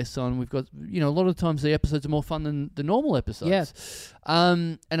great guests on. We've got a lot of times the episodes are more fun than the normal episodes. Yeah.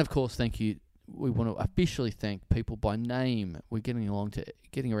 And of course, thank you. We want to officially thank people by name. We're getting around to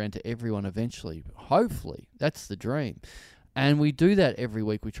everyone eventually. Hopefully, that's the dream. And we do that every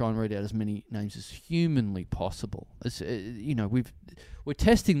week. We try and read out as many names as humanly possible. We're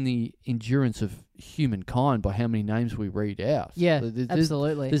testing the endurance of humankind by how many names we read out. Yeah,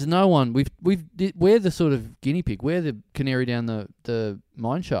 absolutely. There's no one. We're the sort of guinea pig. We're the canary down the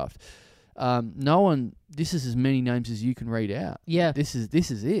mine shaft. No one. This is as many names as you can read out. Yeah. This is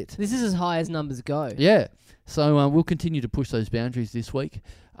it. This is as high as numbers go. Yeah. So we'll continue to push those boundaries this week,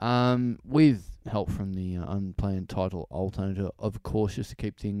 with help from the unplanned title alternative, of course, just to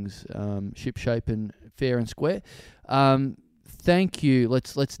keep things shipshape and fair and square. Thank you.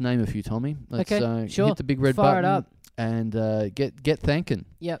 Let's name a few, Tommy. Let's sure. hit the big red Fire button it up. And get thanking.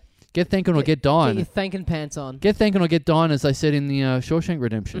 Yep. Get thanking or get dying. Get your thanking pants on. Get thanking or get dying, as they said in the Shawshank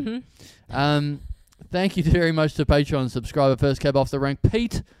Redemption. Mm-hmm. Thank you very much to Patreon subscriber, first cab off the rank,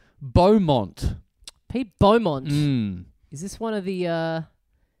 Pete Beaumont. Pete Beaumont. Is this one of the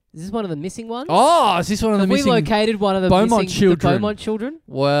missing ones? Oh, is this one of the missing? We located one of the Beaumont missing children. The Beaumont children.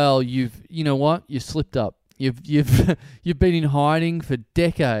 Well, you know what? You slipped up. You've been in hiding for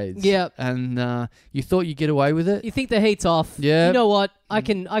decades. Yep. And you thought you'd get away with it. You think the heat's off. Yeah. You know what? I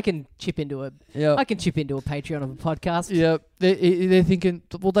can chip into a Yeah. I can chip into a Patreon of a podcast. Yeah, they're thinking.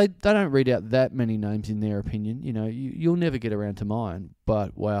 Well, they don't read out that many names in their opinion. You know, you'll never get around to mine.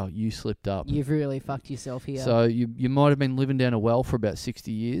 But wow, you slipped up. You've really fucked yourself here. So you might have been living down a well for about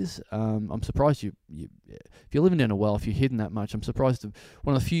 60 years. I'm surprised if you're living down a well, if you're hidden that much. I'm surprised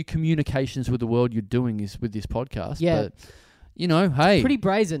one of the few communications with the world you're doing is with this podcast. Yeah. But, you know, hey. Pretty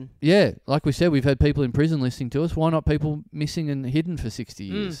brazen. Yeah, like we said, we've had people in prison listening to us. Why not people missing and hidden for 60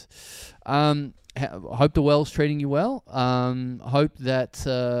 years? Hope the well's treating you well. Hope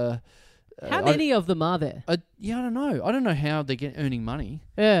that... How many of them are there? I don't know. I don't know how they get earning money.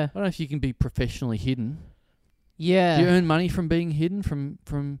 Yeah. I don't know if you can be professionally hidden. Yeah. Do you earn money from being hidden?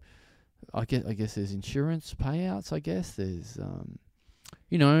 From I guess there's insurance payouts. I guess there's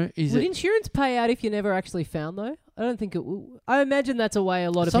Would insurance pay out if you're never actually found though? I don't think it will. I imagine that's a way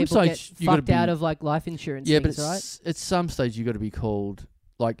a lot of Some people get stage you gotta fucked out of like life insurance things, but right? at some stage you got to be called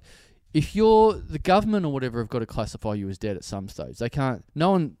like. If you're the government or whatever have got to classify you as dead at some stage. They can't.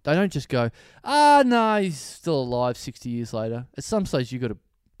 No one. They don't just go, no, he's still alive 60 years later. At some stage, you got to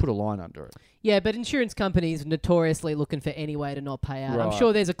put a line under it. Yeah, but insurance companies notoriously looking for any way to not pay out. I'm Right.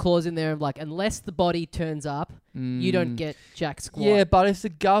 sure there's a clause in there of like, unless the body turns up, you don't get jack squat. Yeah, but if the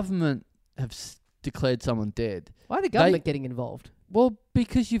government have declared someone dead, Why are the government getting involved? well,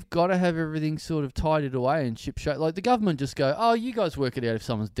 because you've got to have everything sort of tidied away and ship-shape. Like the government just go, oh, you guys work it out if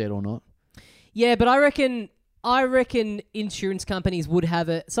someone's dead or not. Yeah, but I reckon insurance companies would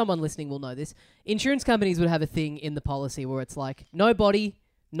have someone listening will know this. Insurance companies would have a thing in the policy where it's like no body,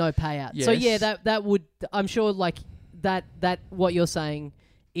 no payout. Yes. So yeah, that would, I'm sure like that what you're saying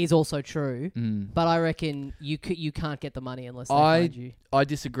is also true. But I reckon you can't get the money unless they find you. I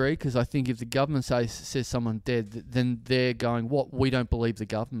disagree because I think if the government says someone dead, then they're going, what? We don't believe the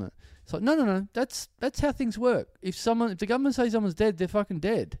government. It's like, no. That's how things work. If the government says someone's dead, they're fucking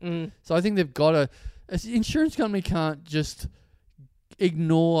dead. So I think they've got to... An insurance company can't just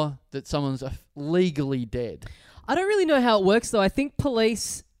ignore that someone's legally dead. I don't really know how it works though. I think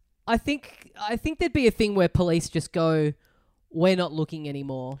police... I think there'd be a thing where police just go, we're not looking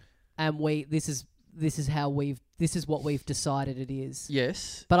anymore, and this is what we've decided it is.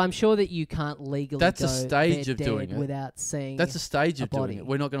 Yes. But I'm sure that you can't legally That's go, a stage they're of doing dead it. without seeing That's a stage of body. doing it.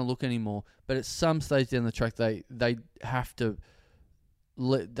 We're not going to look anymore. But at some stage down the track, they have to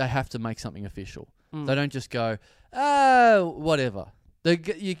make something official. They don't just go, whatever.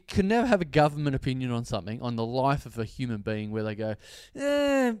 You can never have a government opinion on something, on the life of a human being, where they go,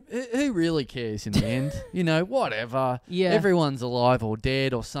 who really cares in the end? You know, whatever. Yeah. Everyone's alive or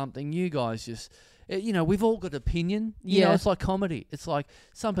dead or something. You guys just... we've all got opinion. You know, it's like comedy. It's like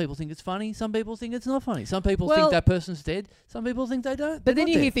some people think it's funny, some people think it's not funny. Some people think that person's dead, some people think they don't. But then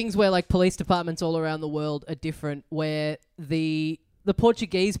you hear things where like police departments all around the world are different, where the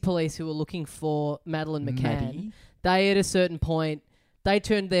Portuguese police who were looking for Madeleine McCann, Maddie. they at a certain point, they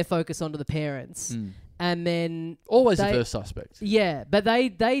turned their focus onto the parents. And then... Always the first suspect. Yeah, but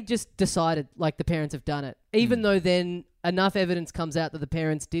they just decided, like, the parents have done it. Even though then enough evidence comes out that the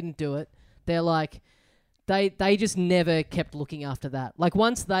parents didn't do it, they're like... They just never kept looking after that. Like,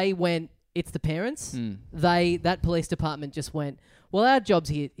 once they went, it's the parents, that police department just went, well, our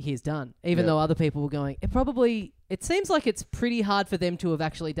job's here's done. Even though other people were going, it seems like it's pretty hard for them to have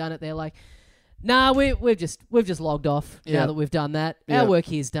actually done it. They're like... Nah, we've just logged off now that we've done that. Our work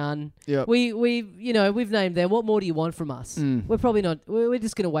here's done. Yep. We've named them. What more do you want from us? We're probably not. We're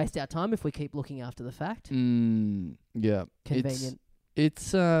just going to waste our time if we keep looking after the fact. Yeah, Convenient.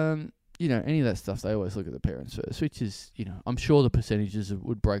 It's any of that stuff. They always look at the parents first, which is I'm sure the percentages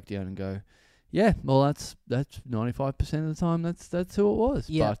would break down and go, yeah, well that's 95% of the time that's who it was.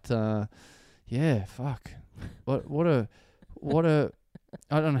 Yeah. But fuck, what a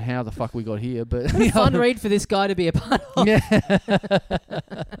I don't know how the fuck we got here, but... What a fun read for this guy to be a part of. Yeah.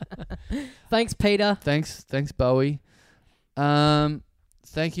 Thanks, Peter. Thanks, Bowie.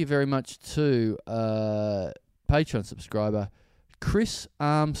 Thank you very much to Patreon subscriber Chris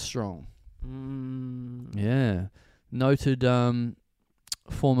Armstrong. Yeah. Noted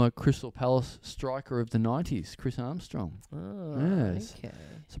former Crystal Palace striker of the 90s, Chris Armstrong. Oh, yes. okay.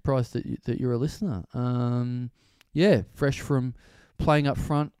 Surprised that you're a listener. Fresh from... playing up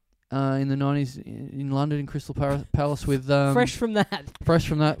front in the 90s in London in Crystal Palace with... fresh from that. Fresh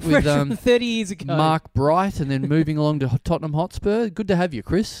from that Fresh with from 30 years ago. Mark Bright, and then moving along to Tottenham Hotspur. Good to have you,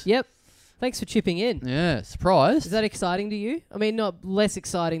 Chris. Yep. Thanks for chipping in. Yeah, surprised. Is that exciting to you? I mean, not less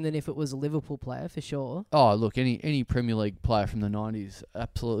exciting than if it was a Liverpool player, for sure. Oh, look, any Premier League player from the 90s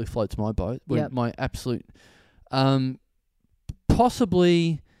absolutely floats my boat. Yep. My absolute...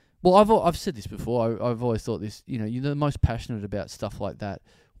 possibly Well, I've said this before. I've always thought this. You know, you're the most passionate about stuff like that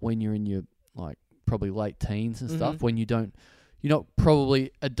when you're in your like probably late teens and stuff. When you're not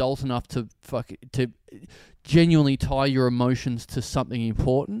probably adult enough to genuinely tie your emotions to something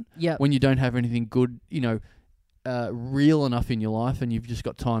important. Yeah. When you don't have anything good, real enough in your life, and you've just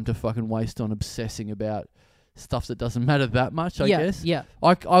got time to fucking waste on obsessing about stuff that doesn't matter that much. I guess. Yeah.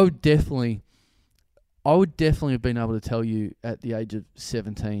 I would definitely have been able to tell you at the age of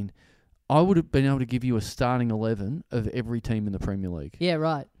 17, I would have been able to give you a starting 11 of every team in the Premier League. Yeah,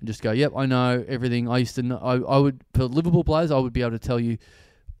 right. And just go, yep, I know everything. I used to know. I would, for Liverpool players, I would be able to tell you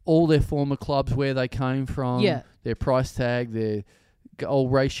all their former clubs, where they came from, their price tag, their goal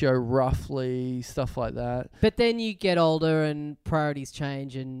ratio roughly, stuff like that. But then you get older and priorities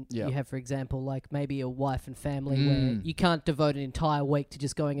change, and Yep. you have, for example, like maybe a wife and family where you can't devote an entire week to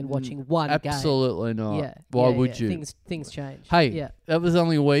just going and watching one game. Absolutely not. Yeah. Why would you? Things change. Hey, that was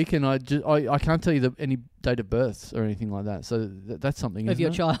only a week, and I can't tell you any date of births or anything like that. So that's something. Of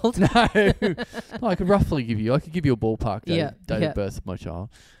your child? No, I could roughly give you. I could give you a ballpark date of birth of my child.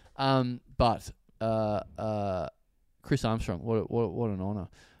 But Chris Armstrong, what an honour.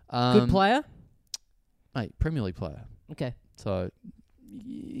 Good player? Mate, Premier League player. Okay. So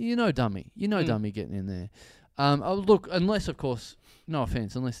dummy. Dummy getting in there. Look, unless of course, no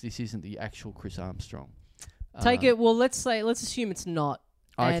offence, unless this isn't the actual Chris Armstrong. Take it. Well, let's assume it's not.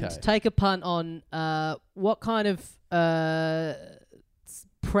 And Okay. take a punt on what kind of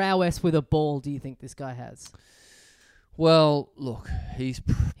prowess with a ball do you think this guy has? Well, look, he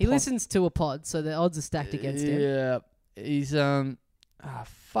listens to a pod, so the odds are stacked against him. Yeah, he's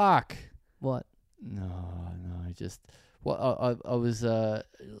fuck. What? No, just what I was.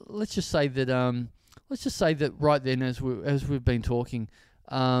 Let's just say that right then, as we've been talking,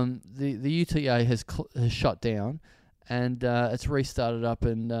 the UTA has shut down, and it's restarted up,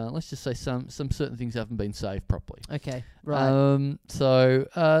 and let's just say some certain things haven't been saved properly. Okay, right.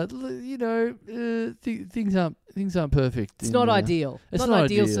 Things aren't perfect. It's not ideal. It's not not an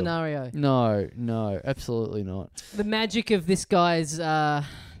ideal ideal. scenario. No, absolutely not. The magic of this guy's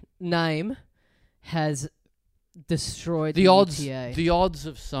name has destroyed the UTA. The odds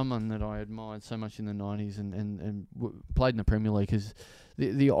of someone that I admired so much in the 90s and played in the Premier League, is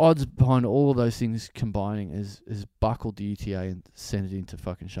the odds behind all of those things combining is buckled the UTA and sent it into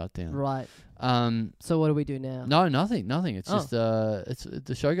fucking shutdown. Right. So what do we do now? No, nothing. It's just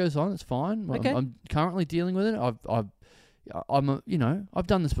the show goes on. It's fine. Okay. I'm currently dealing with it. I've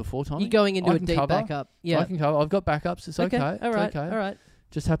done this before, Tommy. You're going into I a can deep cover. backup. Yeah. I can cover. I've got backups. It's okay. All right. It's okay. All right.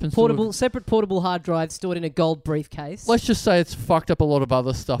 Just happens Separate portable hard drive stored in a gold briefcase. Let's just say it's fucked up a lot of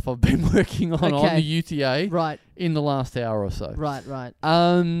other stuff I've been working on the UTA right in the last hour or so. Right.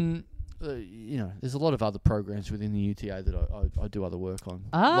 There's a lot of other programs within the UTA that I do other work on.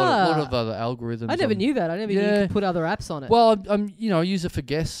 A Ah. lot of other algorithms. I never knew that. I never knew you Yeah. could put other apps on it. Well, I use it for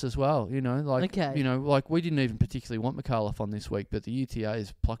guests as well. Okay. Like we didn't even particularly want Micallef on this week, but the UTA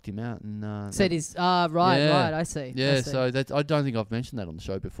has plucked him out and said he's right. I see. Yeah, I see. so that I don't think I've mentioned that on the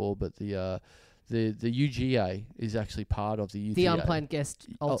show before, but the UGA is actually part of the UTA. The unplanned guest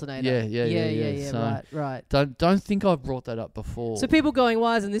alternator. Yeah. So right. Don't think I've brought that up before. So people going,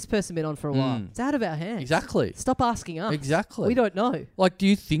 why hasn't this person been on for a while? It's out of our hands. Exactly. Stop asking us. Exactly. We don't know. Like, do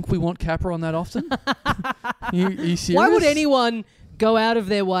you think we want Kappa on that often? you serious? Why would anyone go out of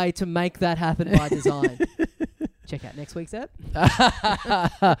their way to make that happen by design? Check out next week's app.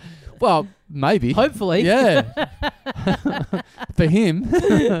 Well, maybe. Hopefully. Yeah. For him.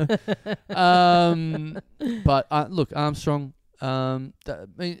 But look, Armstrong.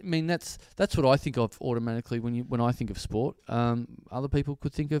 That's what I think of automatically when I think of sport. Other people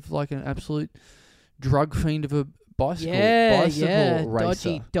could think of like an absolute drug fiend of a bicycle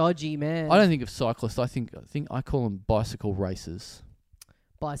racer. Dodgy man. I don't think of cyclists. I think I call them bicycle racers.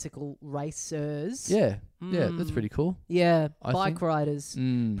 Bicycle racers. Yeah, that's pretty cool. Yeah, I bike think. riders.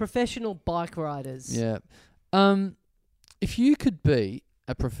 Professional bike riders. Yeah. If you could be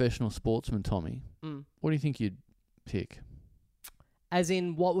a professional sportsman, Tommy, what do you think you'd pick? As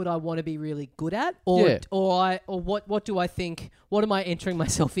in, what would I want to be really good at, or what do I think? What am I entering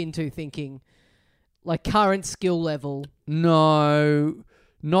myself into thinking? Like current skill level? No,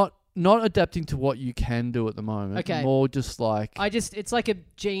 not adapting to what you can do at the moment. Okay. More just like it's like a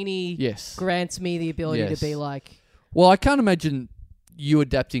genie. Yes. Grants me the ability Yes. to be like. Well, I can't imagine you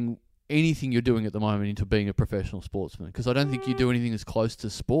adapting anything you're doing at the moment into being a professional sportsman, because I don't think you do anything as close to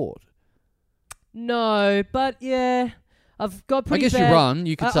sport. No, but yeah, I've got pretty. I guess you run.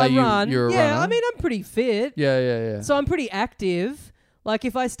 You could say I run. you're a runner. Yeah, I mean, I'm pretty fit. Yeah. So I'm pretty active. Like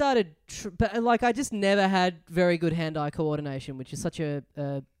if I started, but like I just never had very good hand-eye coordination, which is such a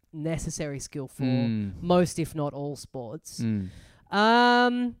necessary skill for Mm. most, if not all, sports. Mm.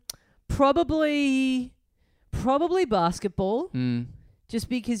 Probably basketball. Mm. Just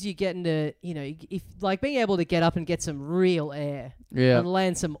because you're getting to, if like being able to get up and get some real air Yeah. and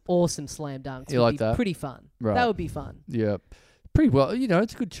land some awesome slam dunks You would like be that? pretty fun. Right. That would be fun. Yeah. Pretty well.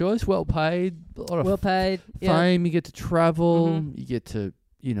 It's a good choice. Well paid. A lot of Well paid. Yeah. fame. You get to travel. Mhm. You get to,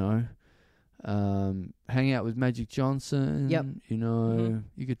 hang out with Magic Johnson. Yep. You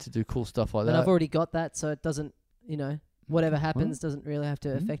get to do cool stuff like And that. I've already got that, so it doesn't, whatever Okay. happens doesn't really have to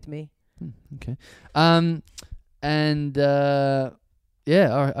Mhm. affect me. Okay. Yeah.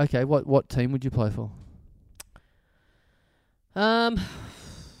 All right. Okay. What team would you play for? I'm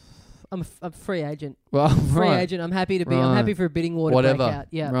a free agent. Well, Free right. agent. I'm happy to be. I'm Right. happy for a bidding war to Whatever. break out.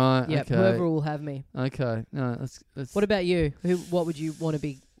 Yeah. Right. Yeah. Okay. Whoever will have me. Okay. No. That's. What about you? What would you want to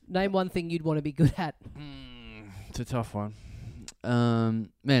be? Name one thing you'd want to be good at. It's a tough one.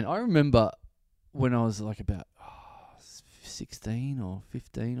 Man, I remember when I was like about 16 or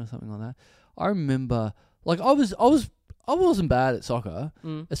 15 or something like that. I remember like I wasn't bad at soccer,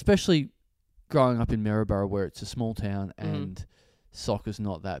 especially growing up in Maryborough where it's a small town and soccer's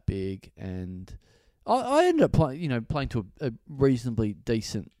not that big, and I ended up playing to a reasonably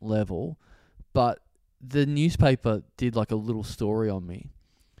decent level, but the newspaper did like a little story on me,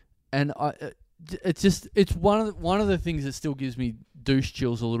 and it's one of the things that still gives me douche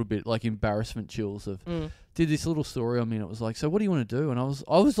chills a little bit, like embarrassment chills of did this little story on me, and it was like, so what do you want to do? And I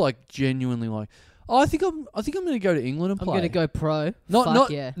was like genuinely like, oh, I think I'm going to go to England and play. I'm going to go pro.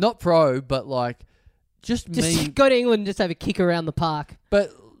 Not pro, but like just me. Go to England and just have a kick around the park.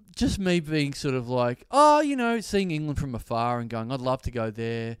 But just me being sort of like, seeing England from afar and going, I'd love to go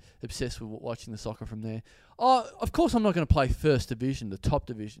there, obsessed with watching the soccer from there. Oh, of course I'm not going to play first division, the top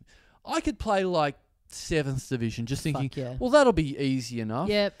division. I could play like 7th division, just thinking, Fuck yeah. well, that'll be easy enough.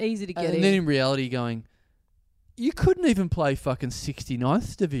 Yeah, easy to get in. And then in reality going, you couldn't even play fucking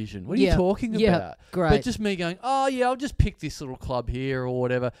 69th division. What are you talking about? Great. But just me going, oh yeah, I'll just pick this little club here or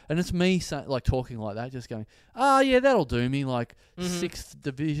whatever. And it's me talking like that, just going, oh yeah, that'll do me, like 6th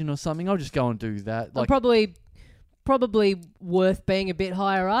division or something. I'll just go and do that. Like probably worth being a bit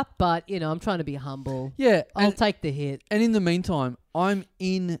higher up, but I'm trying to be humble. Yeah. I'll take the hit. And in the meantime, I'm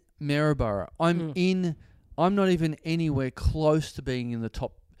in Maryborough. I'm not even anywhere close to being in the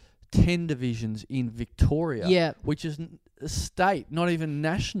top 10 divisions in Victoria, which is a state, not even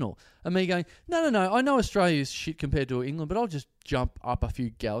national. And me going, no, I know Australia's shit compared to England, but I'll just jump up a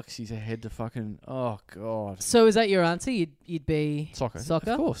few galaxies ahead to fucking, oh God. So is that your answer? You'd be Soccer?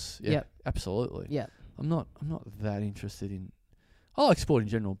 Soccer? Of course. Yeah, Yep. absolutely. Yeah. I'm not that interested in, I like sport in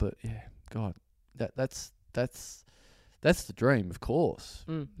general, but yeah, God, that's the dream, of course.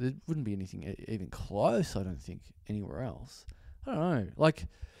 There wouldn't be anything even close, I don't think, anywhere else. I don't know. Like,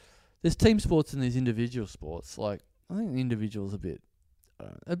 there's team sports and there's individual sports. Like, I think the individual's it'd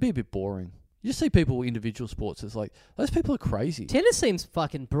be a bit boring. You just see people with individual sports, it's like, those people are crazy. Tennis seems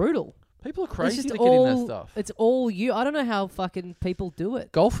fucking brutal. People are crazy It's to just get in that stuff. It's all you. I don't know how fucking people do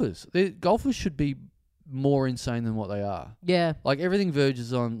it. Golfers should be more insane than what they are. Yeah. Like, everything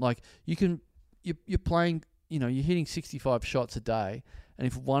verges on, like, you're playing, you're hitting 65 shots a day, and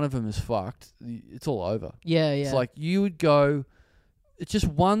if one of them is fucked, it's all over. Yeah. It's like you would go, it's just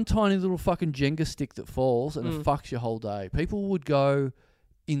one tiny little fucking Jenga stick that falls and it fucks your whole day. People would go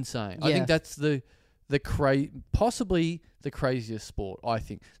insane. I think that's possibly the craziest sport, I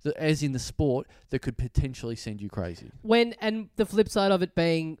think. As in the sport that could potentially send you crazy. And the flip side of it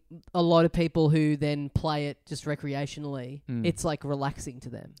being a lot of people who then play it just recreationally, it's like relaxing to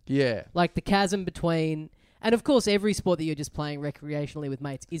them. Yeah. Like the chasm between... And of course, every sport that you're just playing recreationally with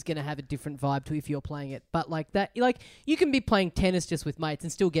mates is going to have a different vibe to if you're playing it. But like that, like you can be playing tennis just with mates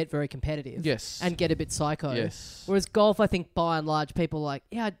and still get very competitive. Yes. And get a bit psycho. Yes. Whereas golf, I think by and large, people like,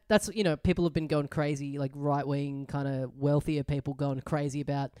 that's, people have been going crazy, like right wing kind of wealthier people going crazy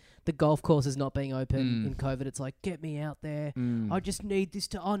about the golf courses not being open in COVID. It's like, get me out there. I just need this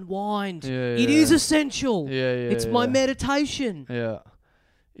to unwind. It is essential. It's my meditation. Yeah.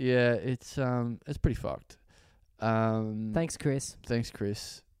 Yeah. It's pretty fucked. Thanks, Chris.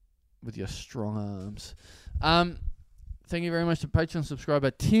 With your strong arms. Thank you very much to Patreon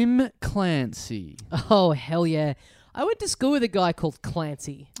subscriber Tim Clancy. Oh, hell yeah. I went to school with a guy called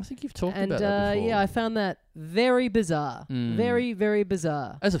Clancy. I think you've talked about that before. Yeah, I found that very bizarre. Very, very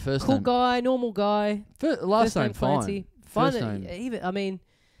bizarre. As a first cool name. Guy, normal guy. Last name, Clancy. First Fine. name. Even, I mean,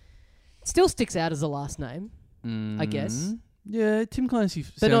 still sticks out as a last name, I guess. Yeah, Tim Clancy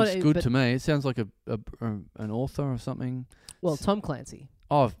sounds good to me. It sounds like an author or something. Well, Tom Clancy.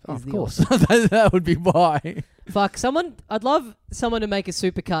 Oh, Is of the course. that would be why. Fuck, I'd love someone to make a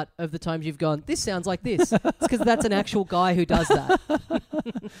supercut of the times you've gone, this sounds like this. It's because that's an actual guy who does that.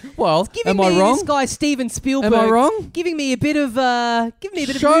 Well, Giving am me I wrong? this guy, Steven Spielberg. Am I wrong? Giving me a bit of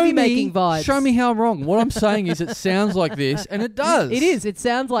movie making vibes. Show me how I'm wrong. What I'm saying is it sounds like this, and it does. It is. It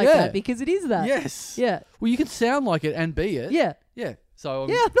sounds like Yeah. that because it is that. Yes. Yeah. Well, you can sound like it and be it. Yeah. Yeah. So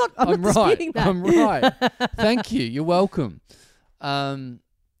Yeah, I'm not right. disputing that. I'm right. Thank you. You're welcome.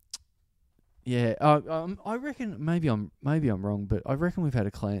 Yeah. I reckon maybe I'm wrong, but I reckon we've had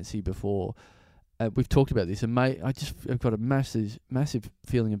a Clancy before. We've talked about this, and I've got a massive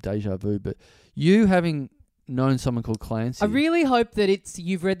feeling of deja vu. But you having known someone called Clancy, I really hope that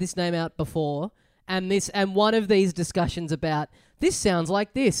you've read this name out before, and one of these discussions about this sounds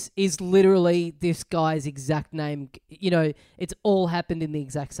like this is literally this guy's exact name. You know, it's all happened in the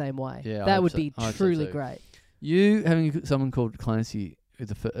exact same way. Yeah, that would be truly great. You having someone called Clancy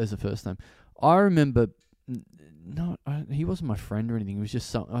as a first name. I remember, he wasn't my friend or anything. He was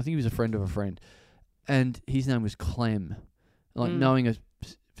just I think he was a friend of a friend, and his name was Clem. Like knowing a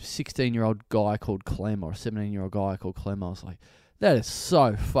 16-year-old guy called Clem or a 17-year-old guy called Clem, I was like, that is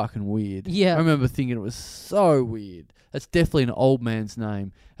so fucking weird. Yeah. I remember thinking it was so weird. That's definitely an old man's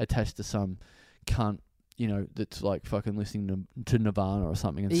name attached to some cunt, you know, that's like fucking listening to Nirvana or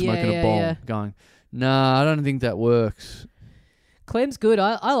something and smoking a bong, going, nah, I don't think that works. Clem's good.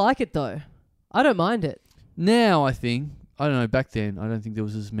 I like it though. I don't mind it. Now I don't know, back then, I don't think there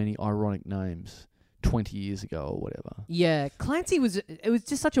was as many ironic names 20 years ago or whatever. Yeah, Clancy was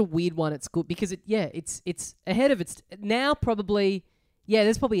just such a weird one at school because it's ahead of its now probably. Yeah,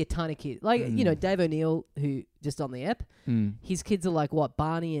 there's probably a ton of kids. Like, you know, Dave O'Neill, who just on the app, his kids are like, what,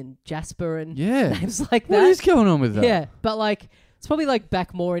 Barney and Jasper and names like that. What is going on with that? Yeah, but like, it's probably like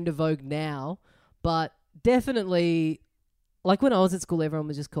back more into vogue now, but definitely, like when I was at school, everyone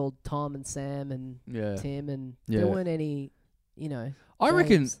was just called Tom and Sam and Tim, and there weren't any, you know. I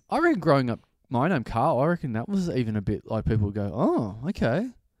reckon names. growing up, my name Carl, I reckon that was even a bit like people would go, oh, okay,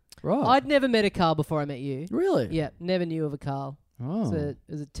 right. I'd never met a Carl before I met you. Really? Yeah, never knew of a Carl. Oh. It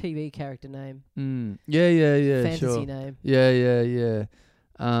was a TV character name. Yeah, Fantasy sure. name. Yeah.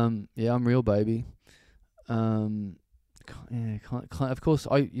 I'm real, baby. Of course,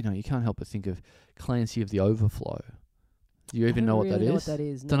 you can't help but think of Clancy of the Overflow. Do you even know what that is? Know what that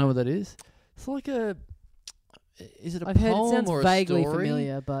is. Don't know what that is? It's like is it a I've poem heard it sounds or a vaguely story?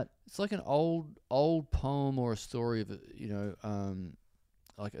 familiar, but It's like an old poem or a story of,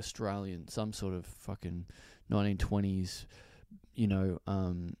 like Australian, some sort of fucking 1920s,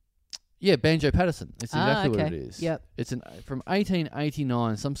 Banjo Patterson. It's exactly what it is. Yep. It's from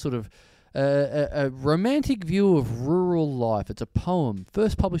 1889, some sort of a romantic view of rural life. It's a poem,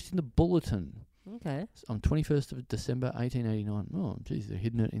 first published in the Bulletin. Okay. On 21st of December, 1889. Oh, geez, they're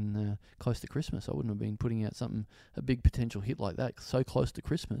hidden it in close to Christmas. I wouldn't have been putting out a big potential hit like that so close to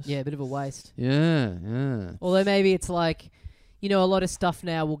Christmas. Yeah, a bit of a waste. Yeah. Although maybe it's like, a lot of stuff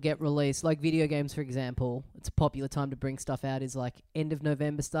now will get released. Like video games, for example, it's a popular time to bring stuff out is like end of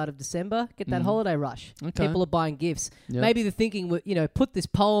November, start of December. Get that holiday rush. Okay. People are buying gifts. Yep. Maybe the thinking, put this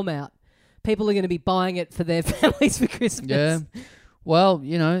poem out. People are going to be buying it for their families for Christmas. Yeah. Well,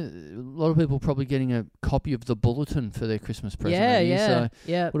 a lot of people probably getting a copy of the Bulletin for their Christmas present. So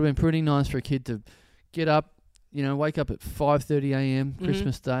would have been pretty nice for a kid to get up, wake up at 5:30 a.m.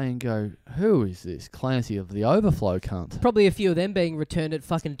 Christmas Day and go, who is this Clancy of the Overflow cunt? Probably a few of them being returned at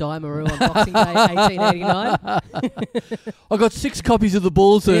fucking Daimaru on Boxing Day 1889. I got 6 copies of the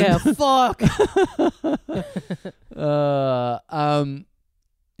Bulletin. Yeah, fuck.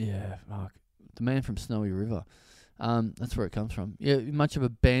 Yeah, fuck. The man from Snowy River. That's where it comes from. Yeah, much of a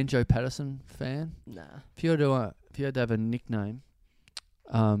Banjo Patterson fan? Nah. If you had to have a nickname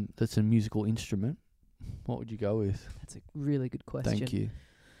that's a musical instrument, what would you go with? That's a really good question. Thank you.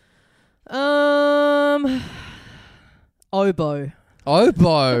 Oboe.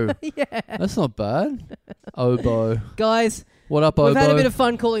 Oboe. Yeah. That's not bad. Oboe. Guys, what up, Oboe? we've had a bit of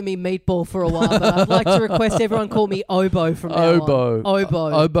fun calling me Meatball for a while, but I'd like to request everyone call me Oboe from now on. Oboe.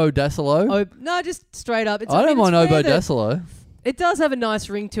 Oboe Dasilo? No, just straight up. I don't mind Oboe Dasilo. It does have a nice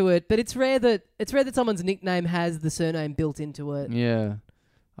ring to it, but it's rare that someone's nickname has the surname built into it. Yeah.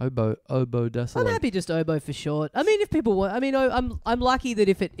 Oboe Dasilo. I'm happy just Oboe for short. I mean, if people want, I'm lucky that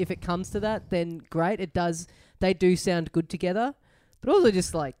if it comes to that, then great. It does. They do sound good together. But also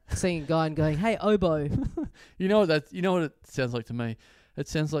just like seeing a guy and going, "Hey, Oboe." You know what it sounds like to me? It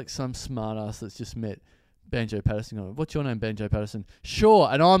sounds like some smart ass that's just met Banjo Patterson. What's your name, Banjo Patterson? Sure,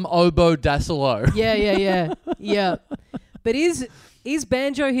 and I'm Oboe Dasilo. Yeah. But is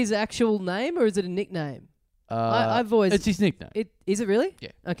Banjo his actual name or is it a nickname? I've always... It's his nickname. Is it really?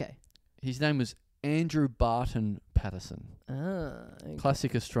 Yeah. Okay. His name was Andrew Barton Patterson. Okay.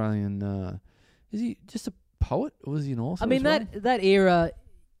 Classic Australian. Is he just a poet or was he an author? I mean, as well? that era,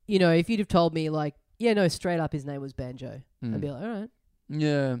 if you'd have told me, like, yeah, no, straight up his name was Banjo, I'd be like, all right.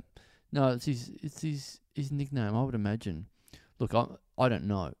 Yeah. No, it's his nickname, I would imagine. Look, I don't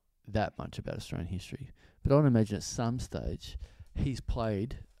know that much about Australian history, but I would imagine at some stage he's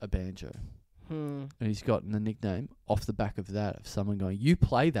played a banjo. And he's gotten a nickname off the back of that, of someone going, you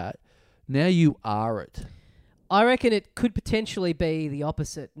play that, now you are it. I reckon it could potentially be the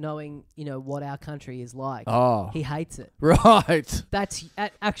opposite, knowing, what our country is like. Oh. He hates it. Right. That's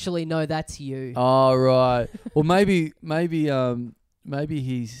actually, no, that's you. Oh, right. Well, maybe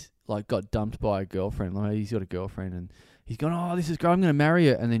he's like got dumped by a girlfriend. Like he's got a girlfriend and he's gone, oh, this is great, I'm going to marry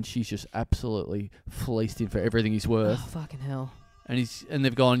her. And then she's just absolutely fleeced him for everything he's worth. Oh, fucking hell. And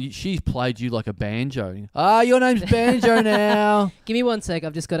they've gone, she's played you like a banjo. Your name's Banjo now. Give me 1 sec.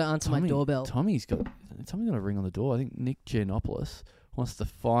 I've just got to answer my doorbell. Tommy's got a ring on the door. I think Nick Giannopoulos wants to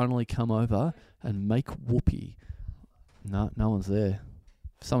finally come over and make whoopee. No one's there.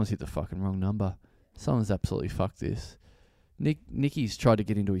 Someone's hit the fucking wrong number. Someone's absolutely fucked this. Nicky's tried to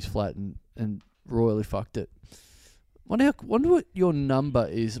get into his flat and royally fucked it. Wonder what your number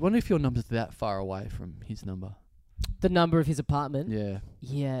is. Wonder if your number's that far away from his number. The number of his apartment? Yeah.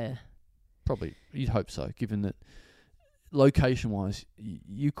 Yeah. Probably. You'd hope so, given that location-wise,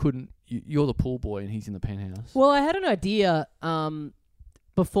 you couldn't... You're the pool boy and he's in the penthouse. Well, I had an idea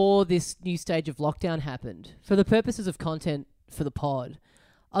before this new stage of lockdown happened. For the purposes of content for the pod,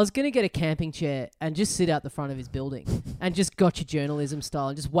 I was going to get a camping chair and just sit out the front of his building and just gotcha journalism style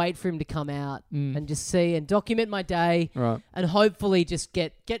and just wait for him to come out and just see and document my day and hopefully just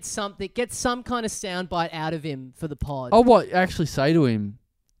get some kind of soundbite out of him for the pod. Oh, what? Actually say to him,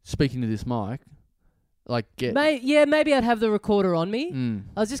 speaking to this mic, like maybe I'd have the recorder on me.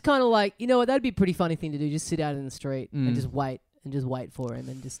 I was just kind of like, you know what, that'd be a pretty funny thing to do, just sit out in the street and just wait for him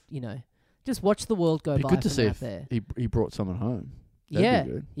and just watch the world go by. It'd be good to see out if there. he brought someone home. That'd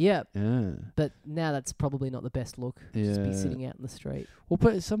be good. Yeah. Yeah. But now that's probably not the best look. Just be sitting out in the street. Well,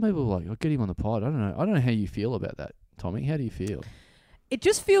 but some people are like, I'll get him on the pod. I don't know how you feel about that, Tommy. How do you feel? It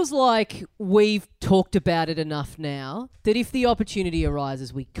just feels like we've talked about it enough now that if the opportunity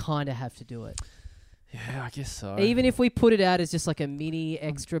arises, we kind of have to do it. Yeah, I guess so. Even if we put it out as just like a mini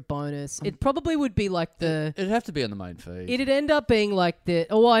extra bonus, it probably would be like It'd have to be on the main feed. It'd end up being like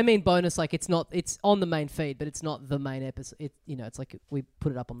bonus, like it's on the main feed, but it's not the main episode. It's like we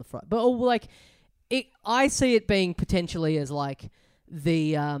put it up on the front. But I see it being potentially as like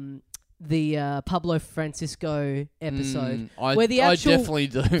the Pablo Francisco episode, I definitely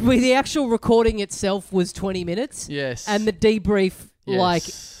do. Where the actual recording itself was 20 minutes. Yes. And the debrief like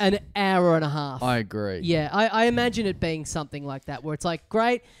an hour and a half. I agree. Yeah, I imagine it being something like that, where it's like,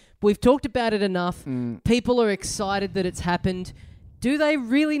 great, we've talked about it enough. People are excited that it's happened. Do they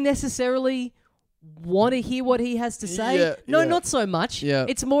really necessarily want to hear what he has to say? No, not so much. Yeah.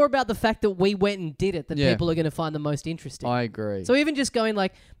 It's more about the fact that we went and did it that people are going to find the most interesting. I agree. So even just going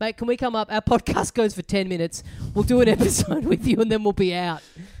like, mate, can we come up? Our podcast goes for 10 minutes. We'll do an episode with you and then we'll be out.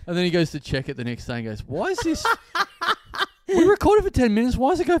 And then he goes to check it the next day and goes, why is this... We recorded for 10 minutes. Why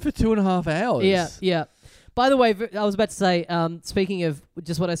does it go for 2.5 hours? Yeah. By the way, I was about to say, speaking of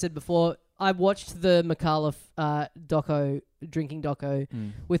just what I said before, I watched the Micallef drinking doco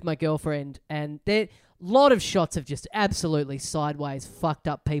with my girlfriend, and there lot of shots of just absolutely sideways fucked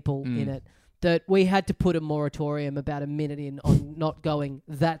up people in it that we had to put a moratorium about a minute in on not going,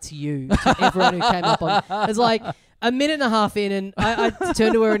 that's you, to everyone who came up on. It was like a minute and a half in, and I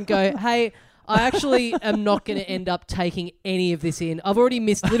turned to her and go, hey, I actually am not going to end up taking any of this in. I've already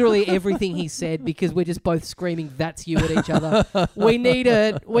missed literally everything he said because we're just both screaming, that's you at each other. We need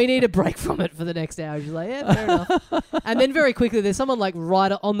a break from it for the next hour. She's like, yeah, fair enough. And then very quickly, there's someone like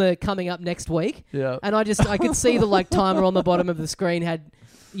right on the coming up next week. Yeah. And I could see the like timer on the bottom of the screen had,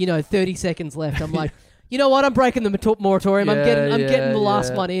 30 seconds left. I'm like, you know what? I'm breaking the moratorium. I'm getting the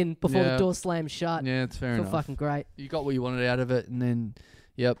last one in before the door slams shut. Yeah, it's fair enough. Feel fucking great. You got what you wanted out of it, and then,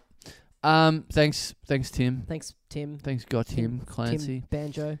 yep. Thanks, Tim. Thanks, Tim. Thanks, Tim Clancy.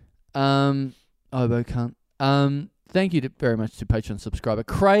 Tim Banjo. Obo cunt. Thank you very much to Patreon subscriber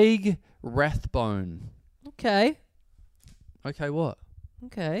Craig Rathbone. Okay. Okay, what?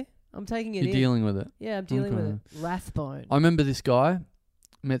 Okay. I'm taking it You're dealing with it. Yeah, I'm dealing with it. Rathbone. I remember this guy.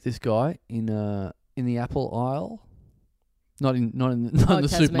 Met this guy in the apple aisle. Not in the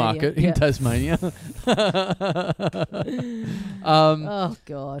supermarket in Tasmania. Oh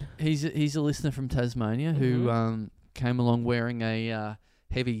God. He's a listener from Tasmania who came along wearing a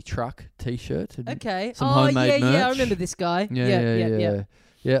heavy truck T-shirt. And Okay. Some homemade merch. Yeah, I remember this guy.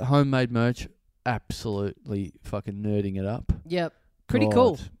 Yeah, homemade merch. Absolutely fucking nerding it up. Yep. Pretty God.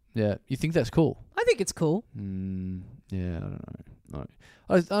 cool. Yeah, you think that's cool? I think it's cool. Yeah, I don't know. No.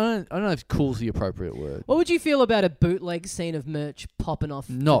 I don't know if cool's the appropriate word. What would you feel about a bootleg scene of merch popping off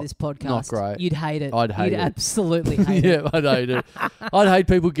for this podcast? Not great. You'd hate it. I'd hate it. You'd absolutely hate it. Yeah, I'd hate it. I'd hate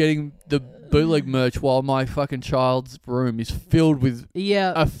people getting the bootleg merch while my fucking child's room is filled with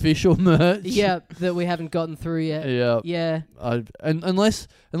official merch. Yeah, that we haven't gotten through yet. Yeah. Unless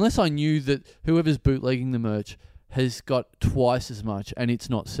I knew that whoever's bootlegging the merch has got twice as much and it's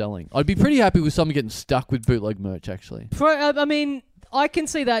not selling. I'd be pretty happy with someone getting stuck with bootleg merch, actually. I mean, I can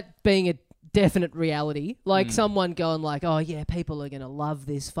see that being a definite reality. Like someone going like, oh yeah, people are going to love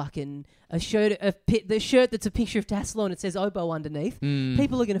this fucking the shirt that's a picture of Tassel and it says Oboe underneath.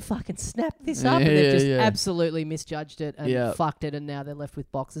 People are going to fucking snap this up and they've just absolutely misjudged it and fucked it and now they're left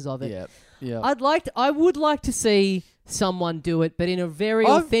with boxes of it. Yeah. I would like to see someone do it, but in a very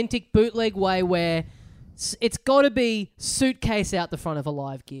authentic bootleg way where it's got to be suitcase out the front of a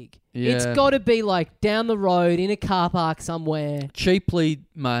live gig. Yeah. It's got to be like down the road in a car park somewhere. Cheaply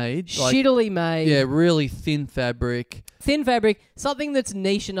made. Shittily made. Yeah, really thin fabric. Thin fabric. Something that's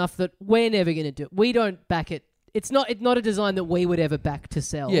niche enough that we're never going to do it. We don't back it. It's not a design that we would ever back to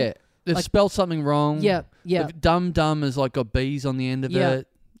sell. Yeah. They've spelled something wrong. Yeah. Dumb has like got B's on the end of it.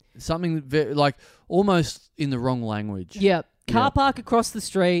 Something very, like almost in the wrong language. Yeah. Car park across the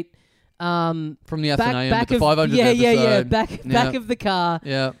street. From the Athenaeum with the 500 episode. Yeah. Back of the car.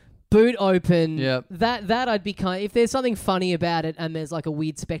 Yeah. Boot open. Yeah. That I'd be if there's something funny about it and there's like a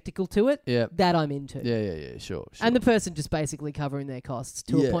weird spectacle to it, that I'm into. Yeah, sure. And the person just basically covering their costs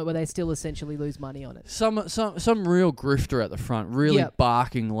to a point where they still essentially lose money on it. Some real grifter at the front, really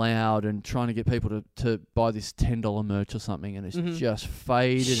barking loud and trying to get people to buy this $10 merch or something, and it's just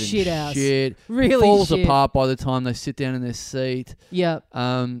faded and shit. Really falls apart by the time they sit down in their seat. Yeah.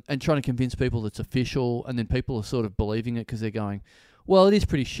 And trying to convince people it's official, and then people are sort of believing it because they're going, well, it is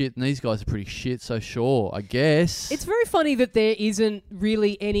pretty shit, and these guys are pretty shit, so sure, I guess. It's very funny that there isn't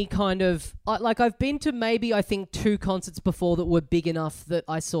really any kind of... Like, I've been to maybe, I think, 2 concerts before that were big enough that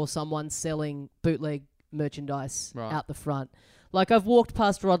I saw someone selling bootleg merchandise out the front. Like, I've walked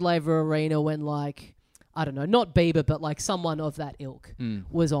past Rod Laver Arena when, like... I don't know, not Bieber, but like someone of that ilk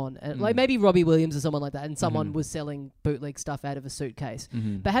was on. Like maybe Robbie Williams or someone like that, and someone was selling bootleg stuff out of a suitcase.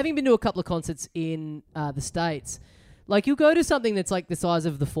 But having been to a couple of concerts in the States... Like, you'll go to something that's like the size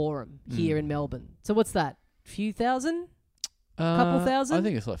of the Forum here in Melbourne. So what's that? Few thousand? Couple thousand? I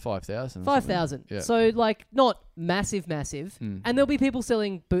think it's like 5,000. 5,000. Yeah. So, like, not massive. And there'll be people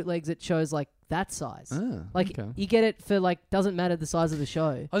selling bootlegs at shows like that size. You get it for, like, doesn't matter the size of the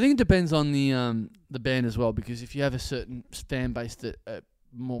show. I think it depends on the band as well, because if you have a certain fan base that are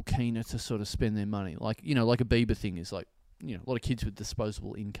more keener to sort of spend their money, like, you know, like a Bieber thing is like, you know, a lot of kids with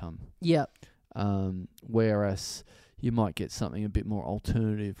disposable income. Yeah. Whereas... you might get something a bit more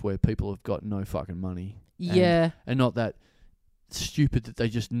alternative where people have got no fucking money. And not that stupid that they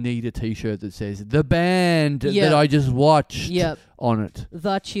just need a T-shirt that says the band that I just watched on it.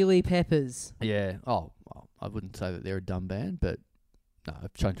 The Chili Peppers. Yeah. Oh, well, I wouldn't say that they're a dumb band, but no,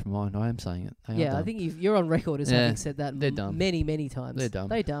 I've changed my mind. I am saying it. They are dumb. I think you're on record as having said that they're dumb. many, many times. They're dumb.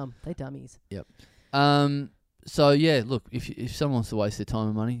 They're dumb. They're dummies. Yep. So yeah, look, if someone wants to waste their time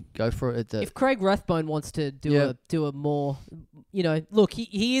and money, go for it. If Craig Rathbone wants to do a more, you know, look,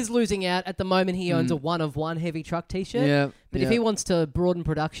 he is losing out at the moment. He owns a 1 of 1 heavy truck T-shirt. Yeah, but if he wants to broaden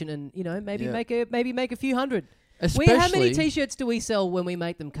production and, you know, maybe make a few hundred. Especially, how many T-shirts do we sell when we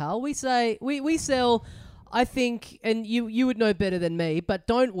make them, Carl? We say we sell, I think, and you would know better than me, but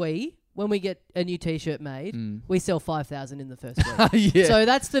don't we? When we get a new T-shirt made, we sell 5,000 in the first week. So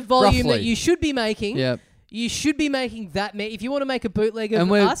that's the volume that you should be making. Yeah. You should be making that. If you want to make a bootleg of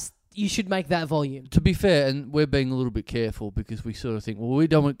us, you should make that volume. To be fair, and we're being a little bit careful because we sort of think, well, we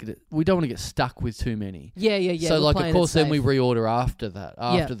don't want to get stuck with too many. Yeah. So, like, of course, then we reorder after that,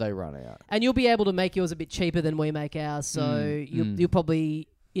 after they run out. And you'll be able to make yours a bit cheaper than we make ours. So you'll probably,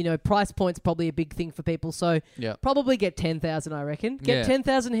 you know, price point's probably a big thing for people. So probably get 10,000, I reckon. Get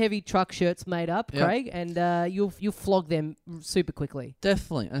 10,000 heavy truck shirts made up, Craig, and you'll flog them super quickly.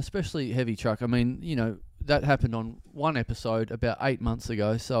 Definitely, and especially heavy truck. I mean, you know, that happened on one episode about 8 months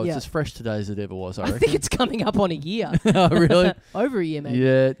ago, so it's as fresh today as it ever was, I reckon. I think it's coming up on a year. Oh, really? Over a year, maybe.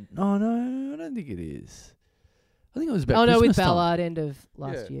 Yeah. Oh, no, I don't think it is. I think it was about Christmas with time. Ballard, end of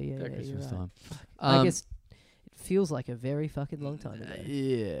last year. Yeah, Christmas time. I guess it feels like a very fucking long time ago.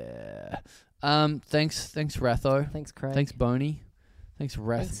 Yeah. Thanks, Ratho. Thanks, Craig. Thanks, Boney. Thanks,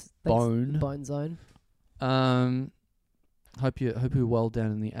 Rathbone. Bone Zone. Hope you're well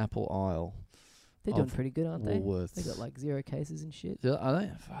down in the Apple aisle. They're doing pretty good, aren't they? Woolworths. They got like 0 cases and shit. Are they?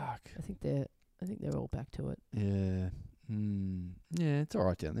 Fuck. I think they're all back to it. Yeah. Yeah, it's all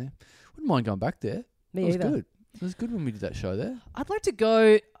right down there. Wouldn't mind going back there. Me it was either. good. It was good when we did that show there. I'd like to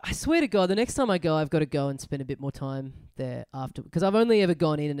go. I swear to God, the next time I go, I've got to go and spend a bit more time there after, because I've only ever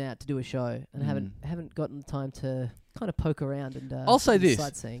gone in and out to do a show, and haven't gotten the time to kind of poke around and. I'll say this.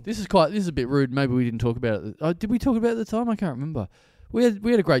 Sightseeing. This is a bit rude. Maybe we didn't talk about it. Did we talk about it at the time? I can't remember. We had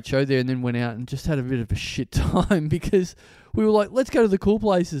a great show there, and then went out and just had a bit of a shit time because we were like, let's go to the cool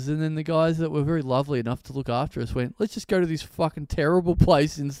places, and then the guys that were very lovely enough to look after us went, let's just go to this fucking terrible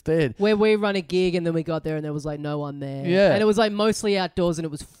place instead. Where we run a gig, and then we got there, and there was like no one there. Yeah, and it was like mostly outdoors, and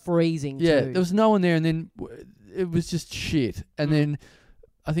it was freezing. Yeah, too. there was no one there, and then it was just shit. And then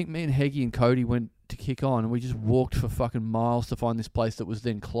I think me and Heggy and Cody went to kick on, and we just walked for fucking miles to find this place that was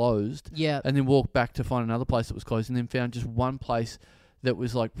then closed. Yeah, and then walked back to find another place that was closed, and then found just one place that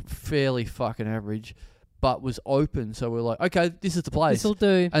was like fairly fucking average, but was open. So we're like, okay, this is the place. This'll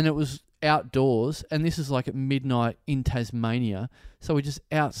do. And it was outdoors, and this is like at midnight in Tasmania. So we're just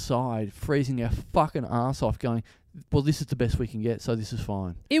outside, freezing our fucking ass off, going, well, this is the best we can get, so this is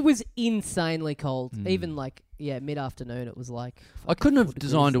fine. It was insanely cold. Even like, mid-afternoon, it was like... I couldn't have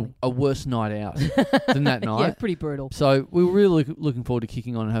designed a worse night out than that night. Yeah, pretty brutal. So we were really looking forward to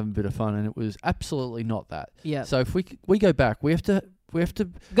kicking on and having a bit of fun, and it was absolutely not that. Yeah. So if we go back, we have to... Got to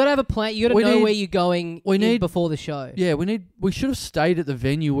have a plan. You got to know where you're going before the show. Yeah, we should have stayed at the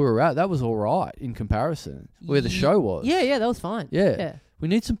venue we were at. That was all right in comparison where the show was. Yeah, that was fine. Yeah. We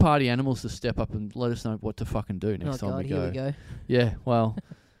need some party animals to step up and let us know what to fucking do next time we go. Here we go. Yeah, well,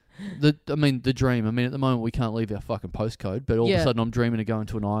 the dream. I mean, at the moment we can't leave our fucking postcode, but all of a sudden I'm dreaming of going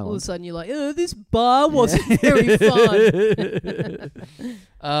to an island. All of a sudden you're like, this bar wasn't very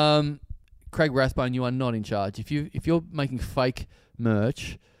fun. Craig Rathbone, you are not in charge. If you're making fake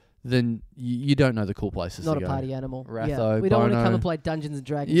merch, then you don't know the cool places Not to go. a party animal. Ratho, we don't want to Bono. come and play Dungeons and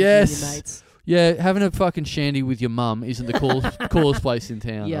Dragons Yes. with your mates. Yeah, having a fucking shandy with your mum isn't the coolest place in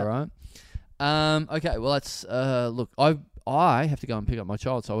town, all right? Okay, well, that's... look, I have to go and pick up my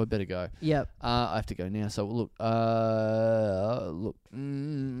child, so I better go. Yep. I have to go now, so look... I'll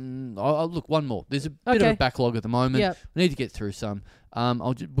look, one more. There's a bit of a backlog at the moment. Yep. We need to get through some.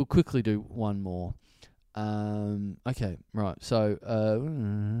 We'll quickly do one more. Okay, right. So,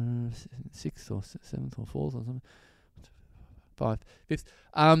 6th or 7th or 4th or something. 5th, 5th.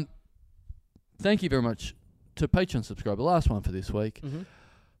 Thank you very much to Patreon subscriber. Last one for this week. Mm-hmm.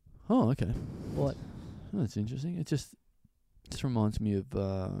 Oh, okay. What? Oh, that's interesting. It just reminds me of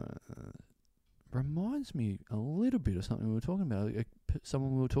a little bit of something we were talking about.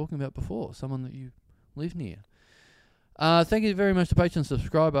 Someone we were talking about before. Someone that you live near. Thank you very much to Patreon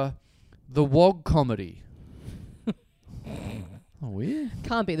subscriber. The Wog Comedy. Oh, weird.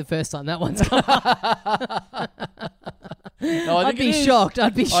 Can't be the first time that one's come up. No, I'd be shocked.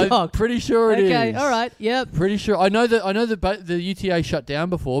 I'm pretty sure it is. Okay, all right, yep. Pretty sure. I know that the UTA shut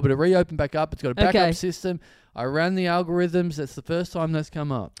down before, but it reopened back up. It's got a backup system. I ran the algorithms. That's the first time that's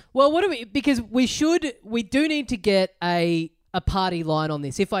come up. Well, because we do need to get a party line on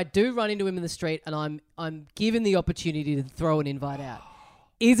this. If I do run into him in the street and I'm given the opportunity to throw an invite out,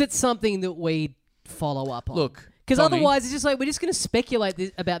 is it something that we follow up on? Look, because Tommy, otherwise it's just like we're just going to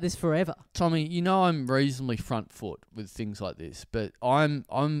speculate about this forever. Tommy, you know I'm reasonably front foot with things like this, but I'm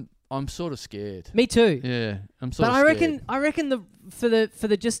sort of scared. Me too. Yeah, I'm sort of scared. But I reckon for the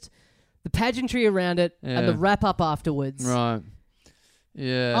pageantry around it and the wrap up afterwards. Right.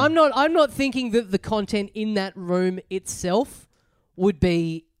 Yeah. I'm not thinking that the content in that room itself would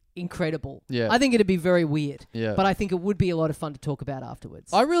be incredible. Yeah. I think it'd be very weird. Yeah. But I think it would be a lot of fun to talk about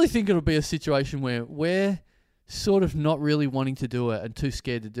afterwards. I really think it'll be a situation where we're sort of not really wanting to do it and too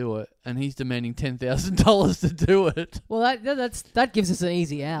scared to do it, and he's demanding $10,000 to do it. Well, that gives us an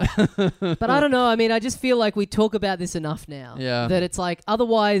easy out. But I don't know. I mean, I just feel like we talk about this enough now. Yeah. That it's like,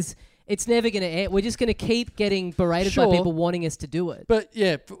 otherwise, it's never going to end. We're just going to keep getting berated by people wanting us to do it. But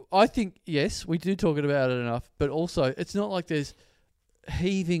yeah, I think, yes, we do talk about it enough, but also it's not like there's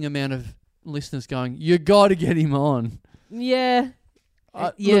heaving amount of listeners going, you got to get him on. Yeah.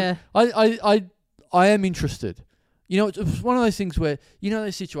 Look, I am interested. You know, it's one of those things where, you know,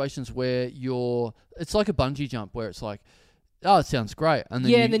 those situations where it's like a bungee jump where it's like, oh, it sounds great. And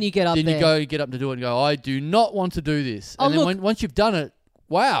then and then you get up there. Then you get up to do it and go, I do not want to do this. And then once you've done it,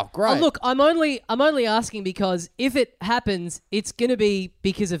 wow, great. Oh, look, I'm only asking because if it happens, it's going to be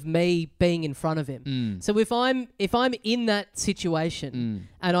because of me being in front of him. So if I'm in that situation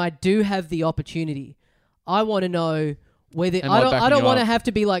and I do have the opportunity, I want to know whether I don't want to have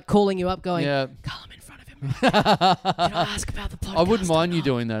to be like calling you up going, Carl, I'm in front of him Should I ask about the podcast? I wouldn't mind or you not?"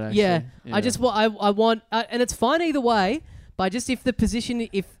 doing that. Actually. Yeah. I just I want, and it's fine either way. But just if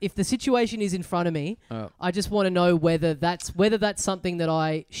the situation is in front of me, I just want to know whether that's something that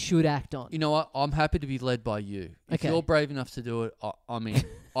I should act on. You know what? I'm happy to be led by you. If Okay. you're brave enough to do it, I'm in.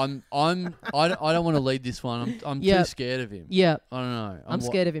 I don't want to lead this one. I'm too scared of him. Yeah. I don't know. I'm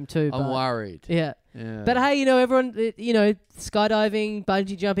scared of him too. I'm but worried. Yeah. Yeah. But hey, everyone, skydiving,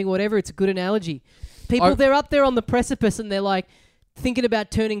 bungee jumping, whatever, it's a good analogy. People, they're up there on the precipice and they're like thinking about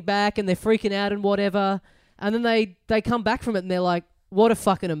turning back and they're freaking out and whatever. And then they come back from it and they're like, what a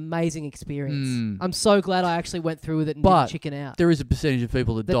fucking amazing experience. I'm so glad I actually went through with it and didn't chicken out. There is a percentage of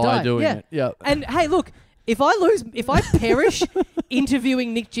people that die doing it. Yeah. And hey, look, if I perish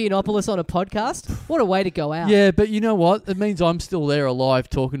interviewing Nick Giannopoulos on a podcast, what a way to go out. Yeah, but you know what? It means I'm still there alive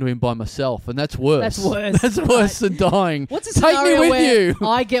talking to him by myself, and that's worse. That's worse. That's worse than dying. What's a Take scenario me with where you?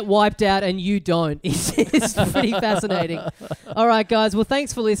 I get wiped out and you don't? It's pretty fascinating. All right, guys. Well,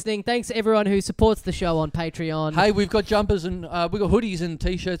 thanks for listening. Thanks to everyone who supports the show on Patreon. Hey, we've got jumpers and we've got hoodies and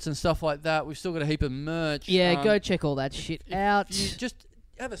t-shirts and stuff like that. We've still got a heap of merch. Yeah, go check all that shit out. You just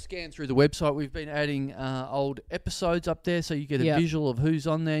have a scan through the website. We've been adding old episodes up there so you get a visual of who's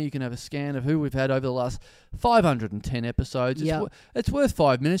on there. You can have a scan of who we've had over the last 510 episodes. It's worth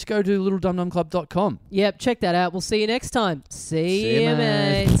 5 minutes. Go to littledumdumclub.com. Yep, check that out. We'll see you next time. See you,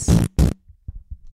 mates.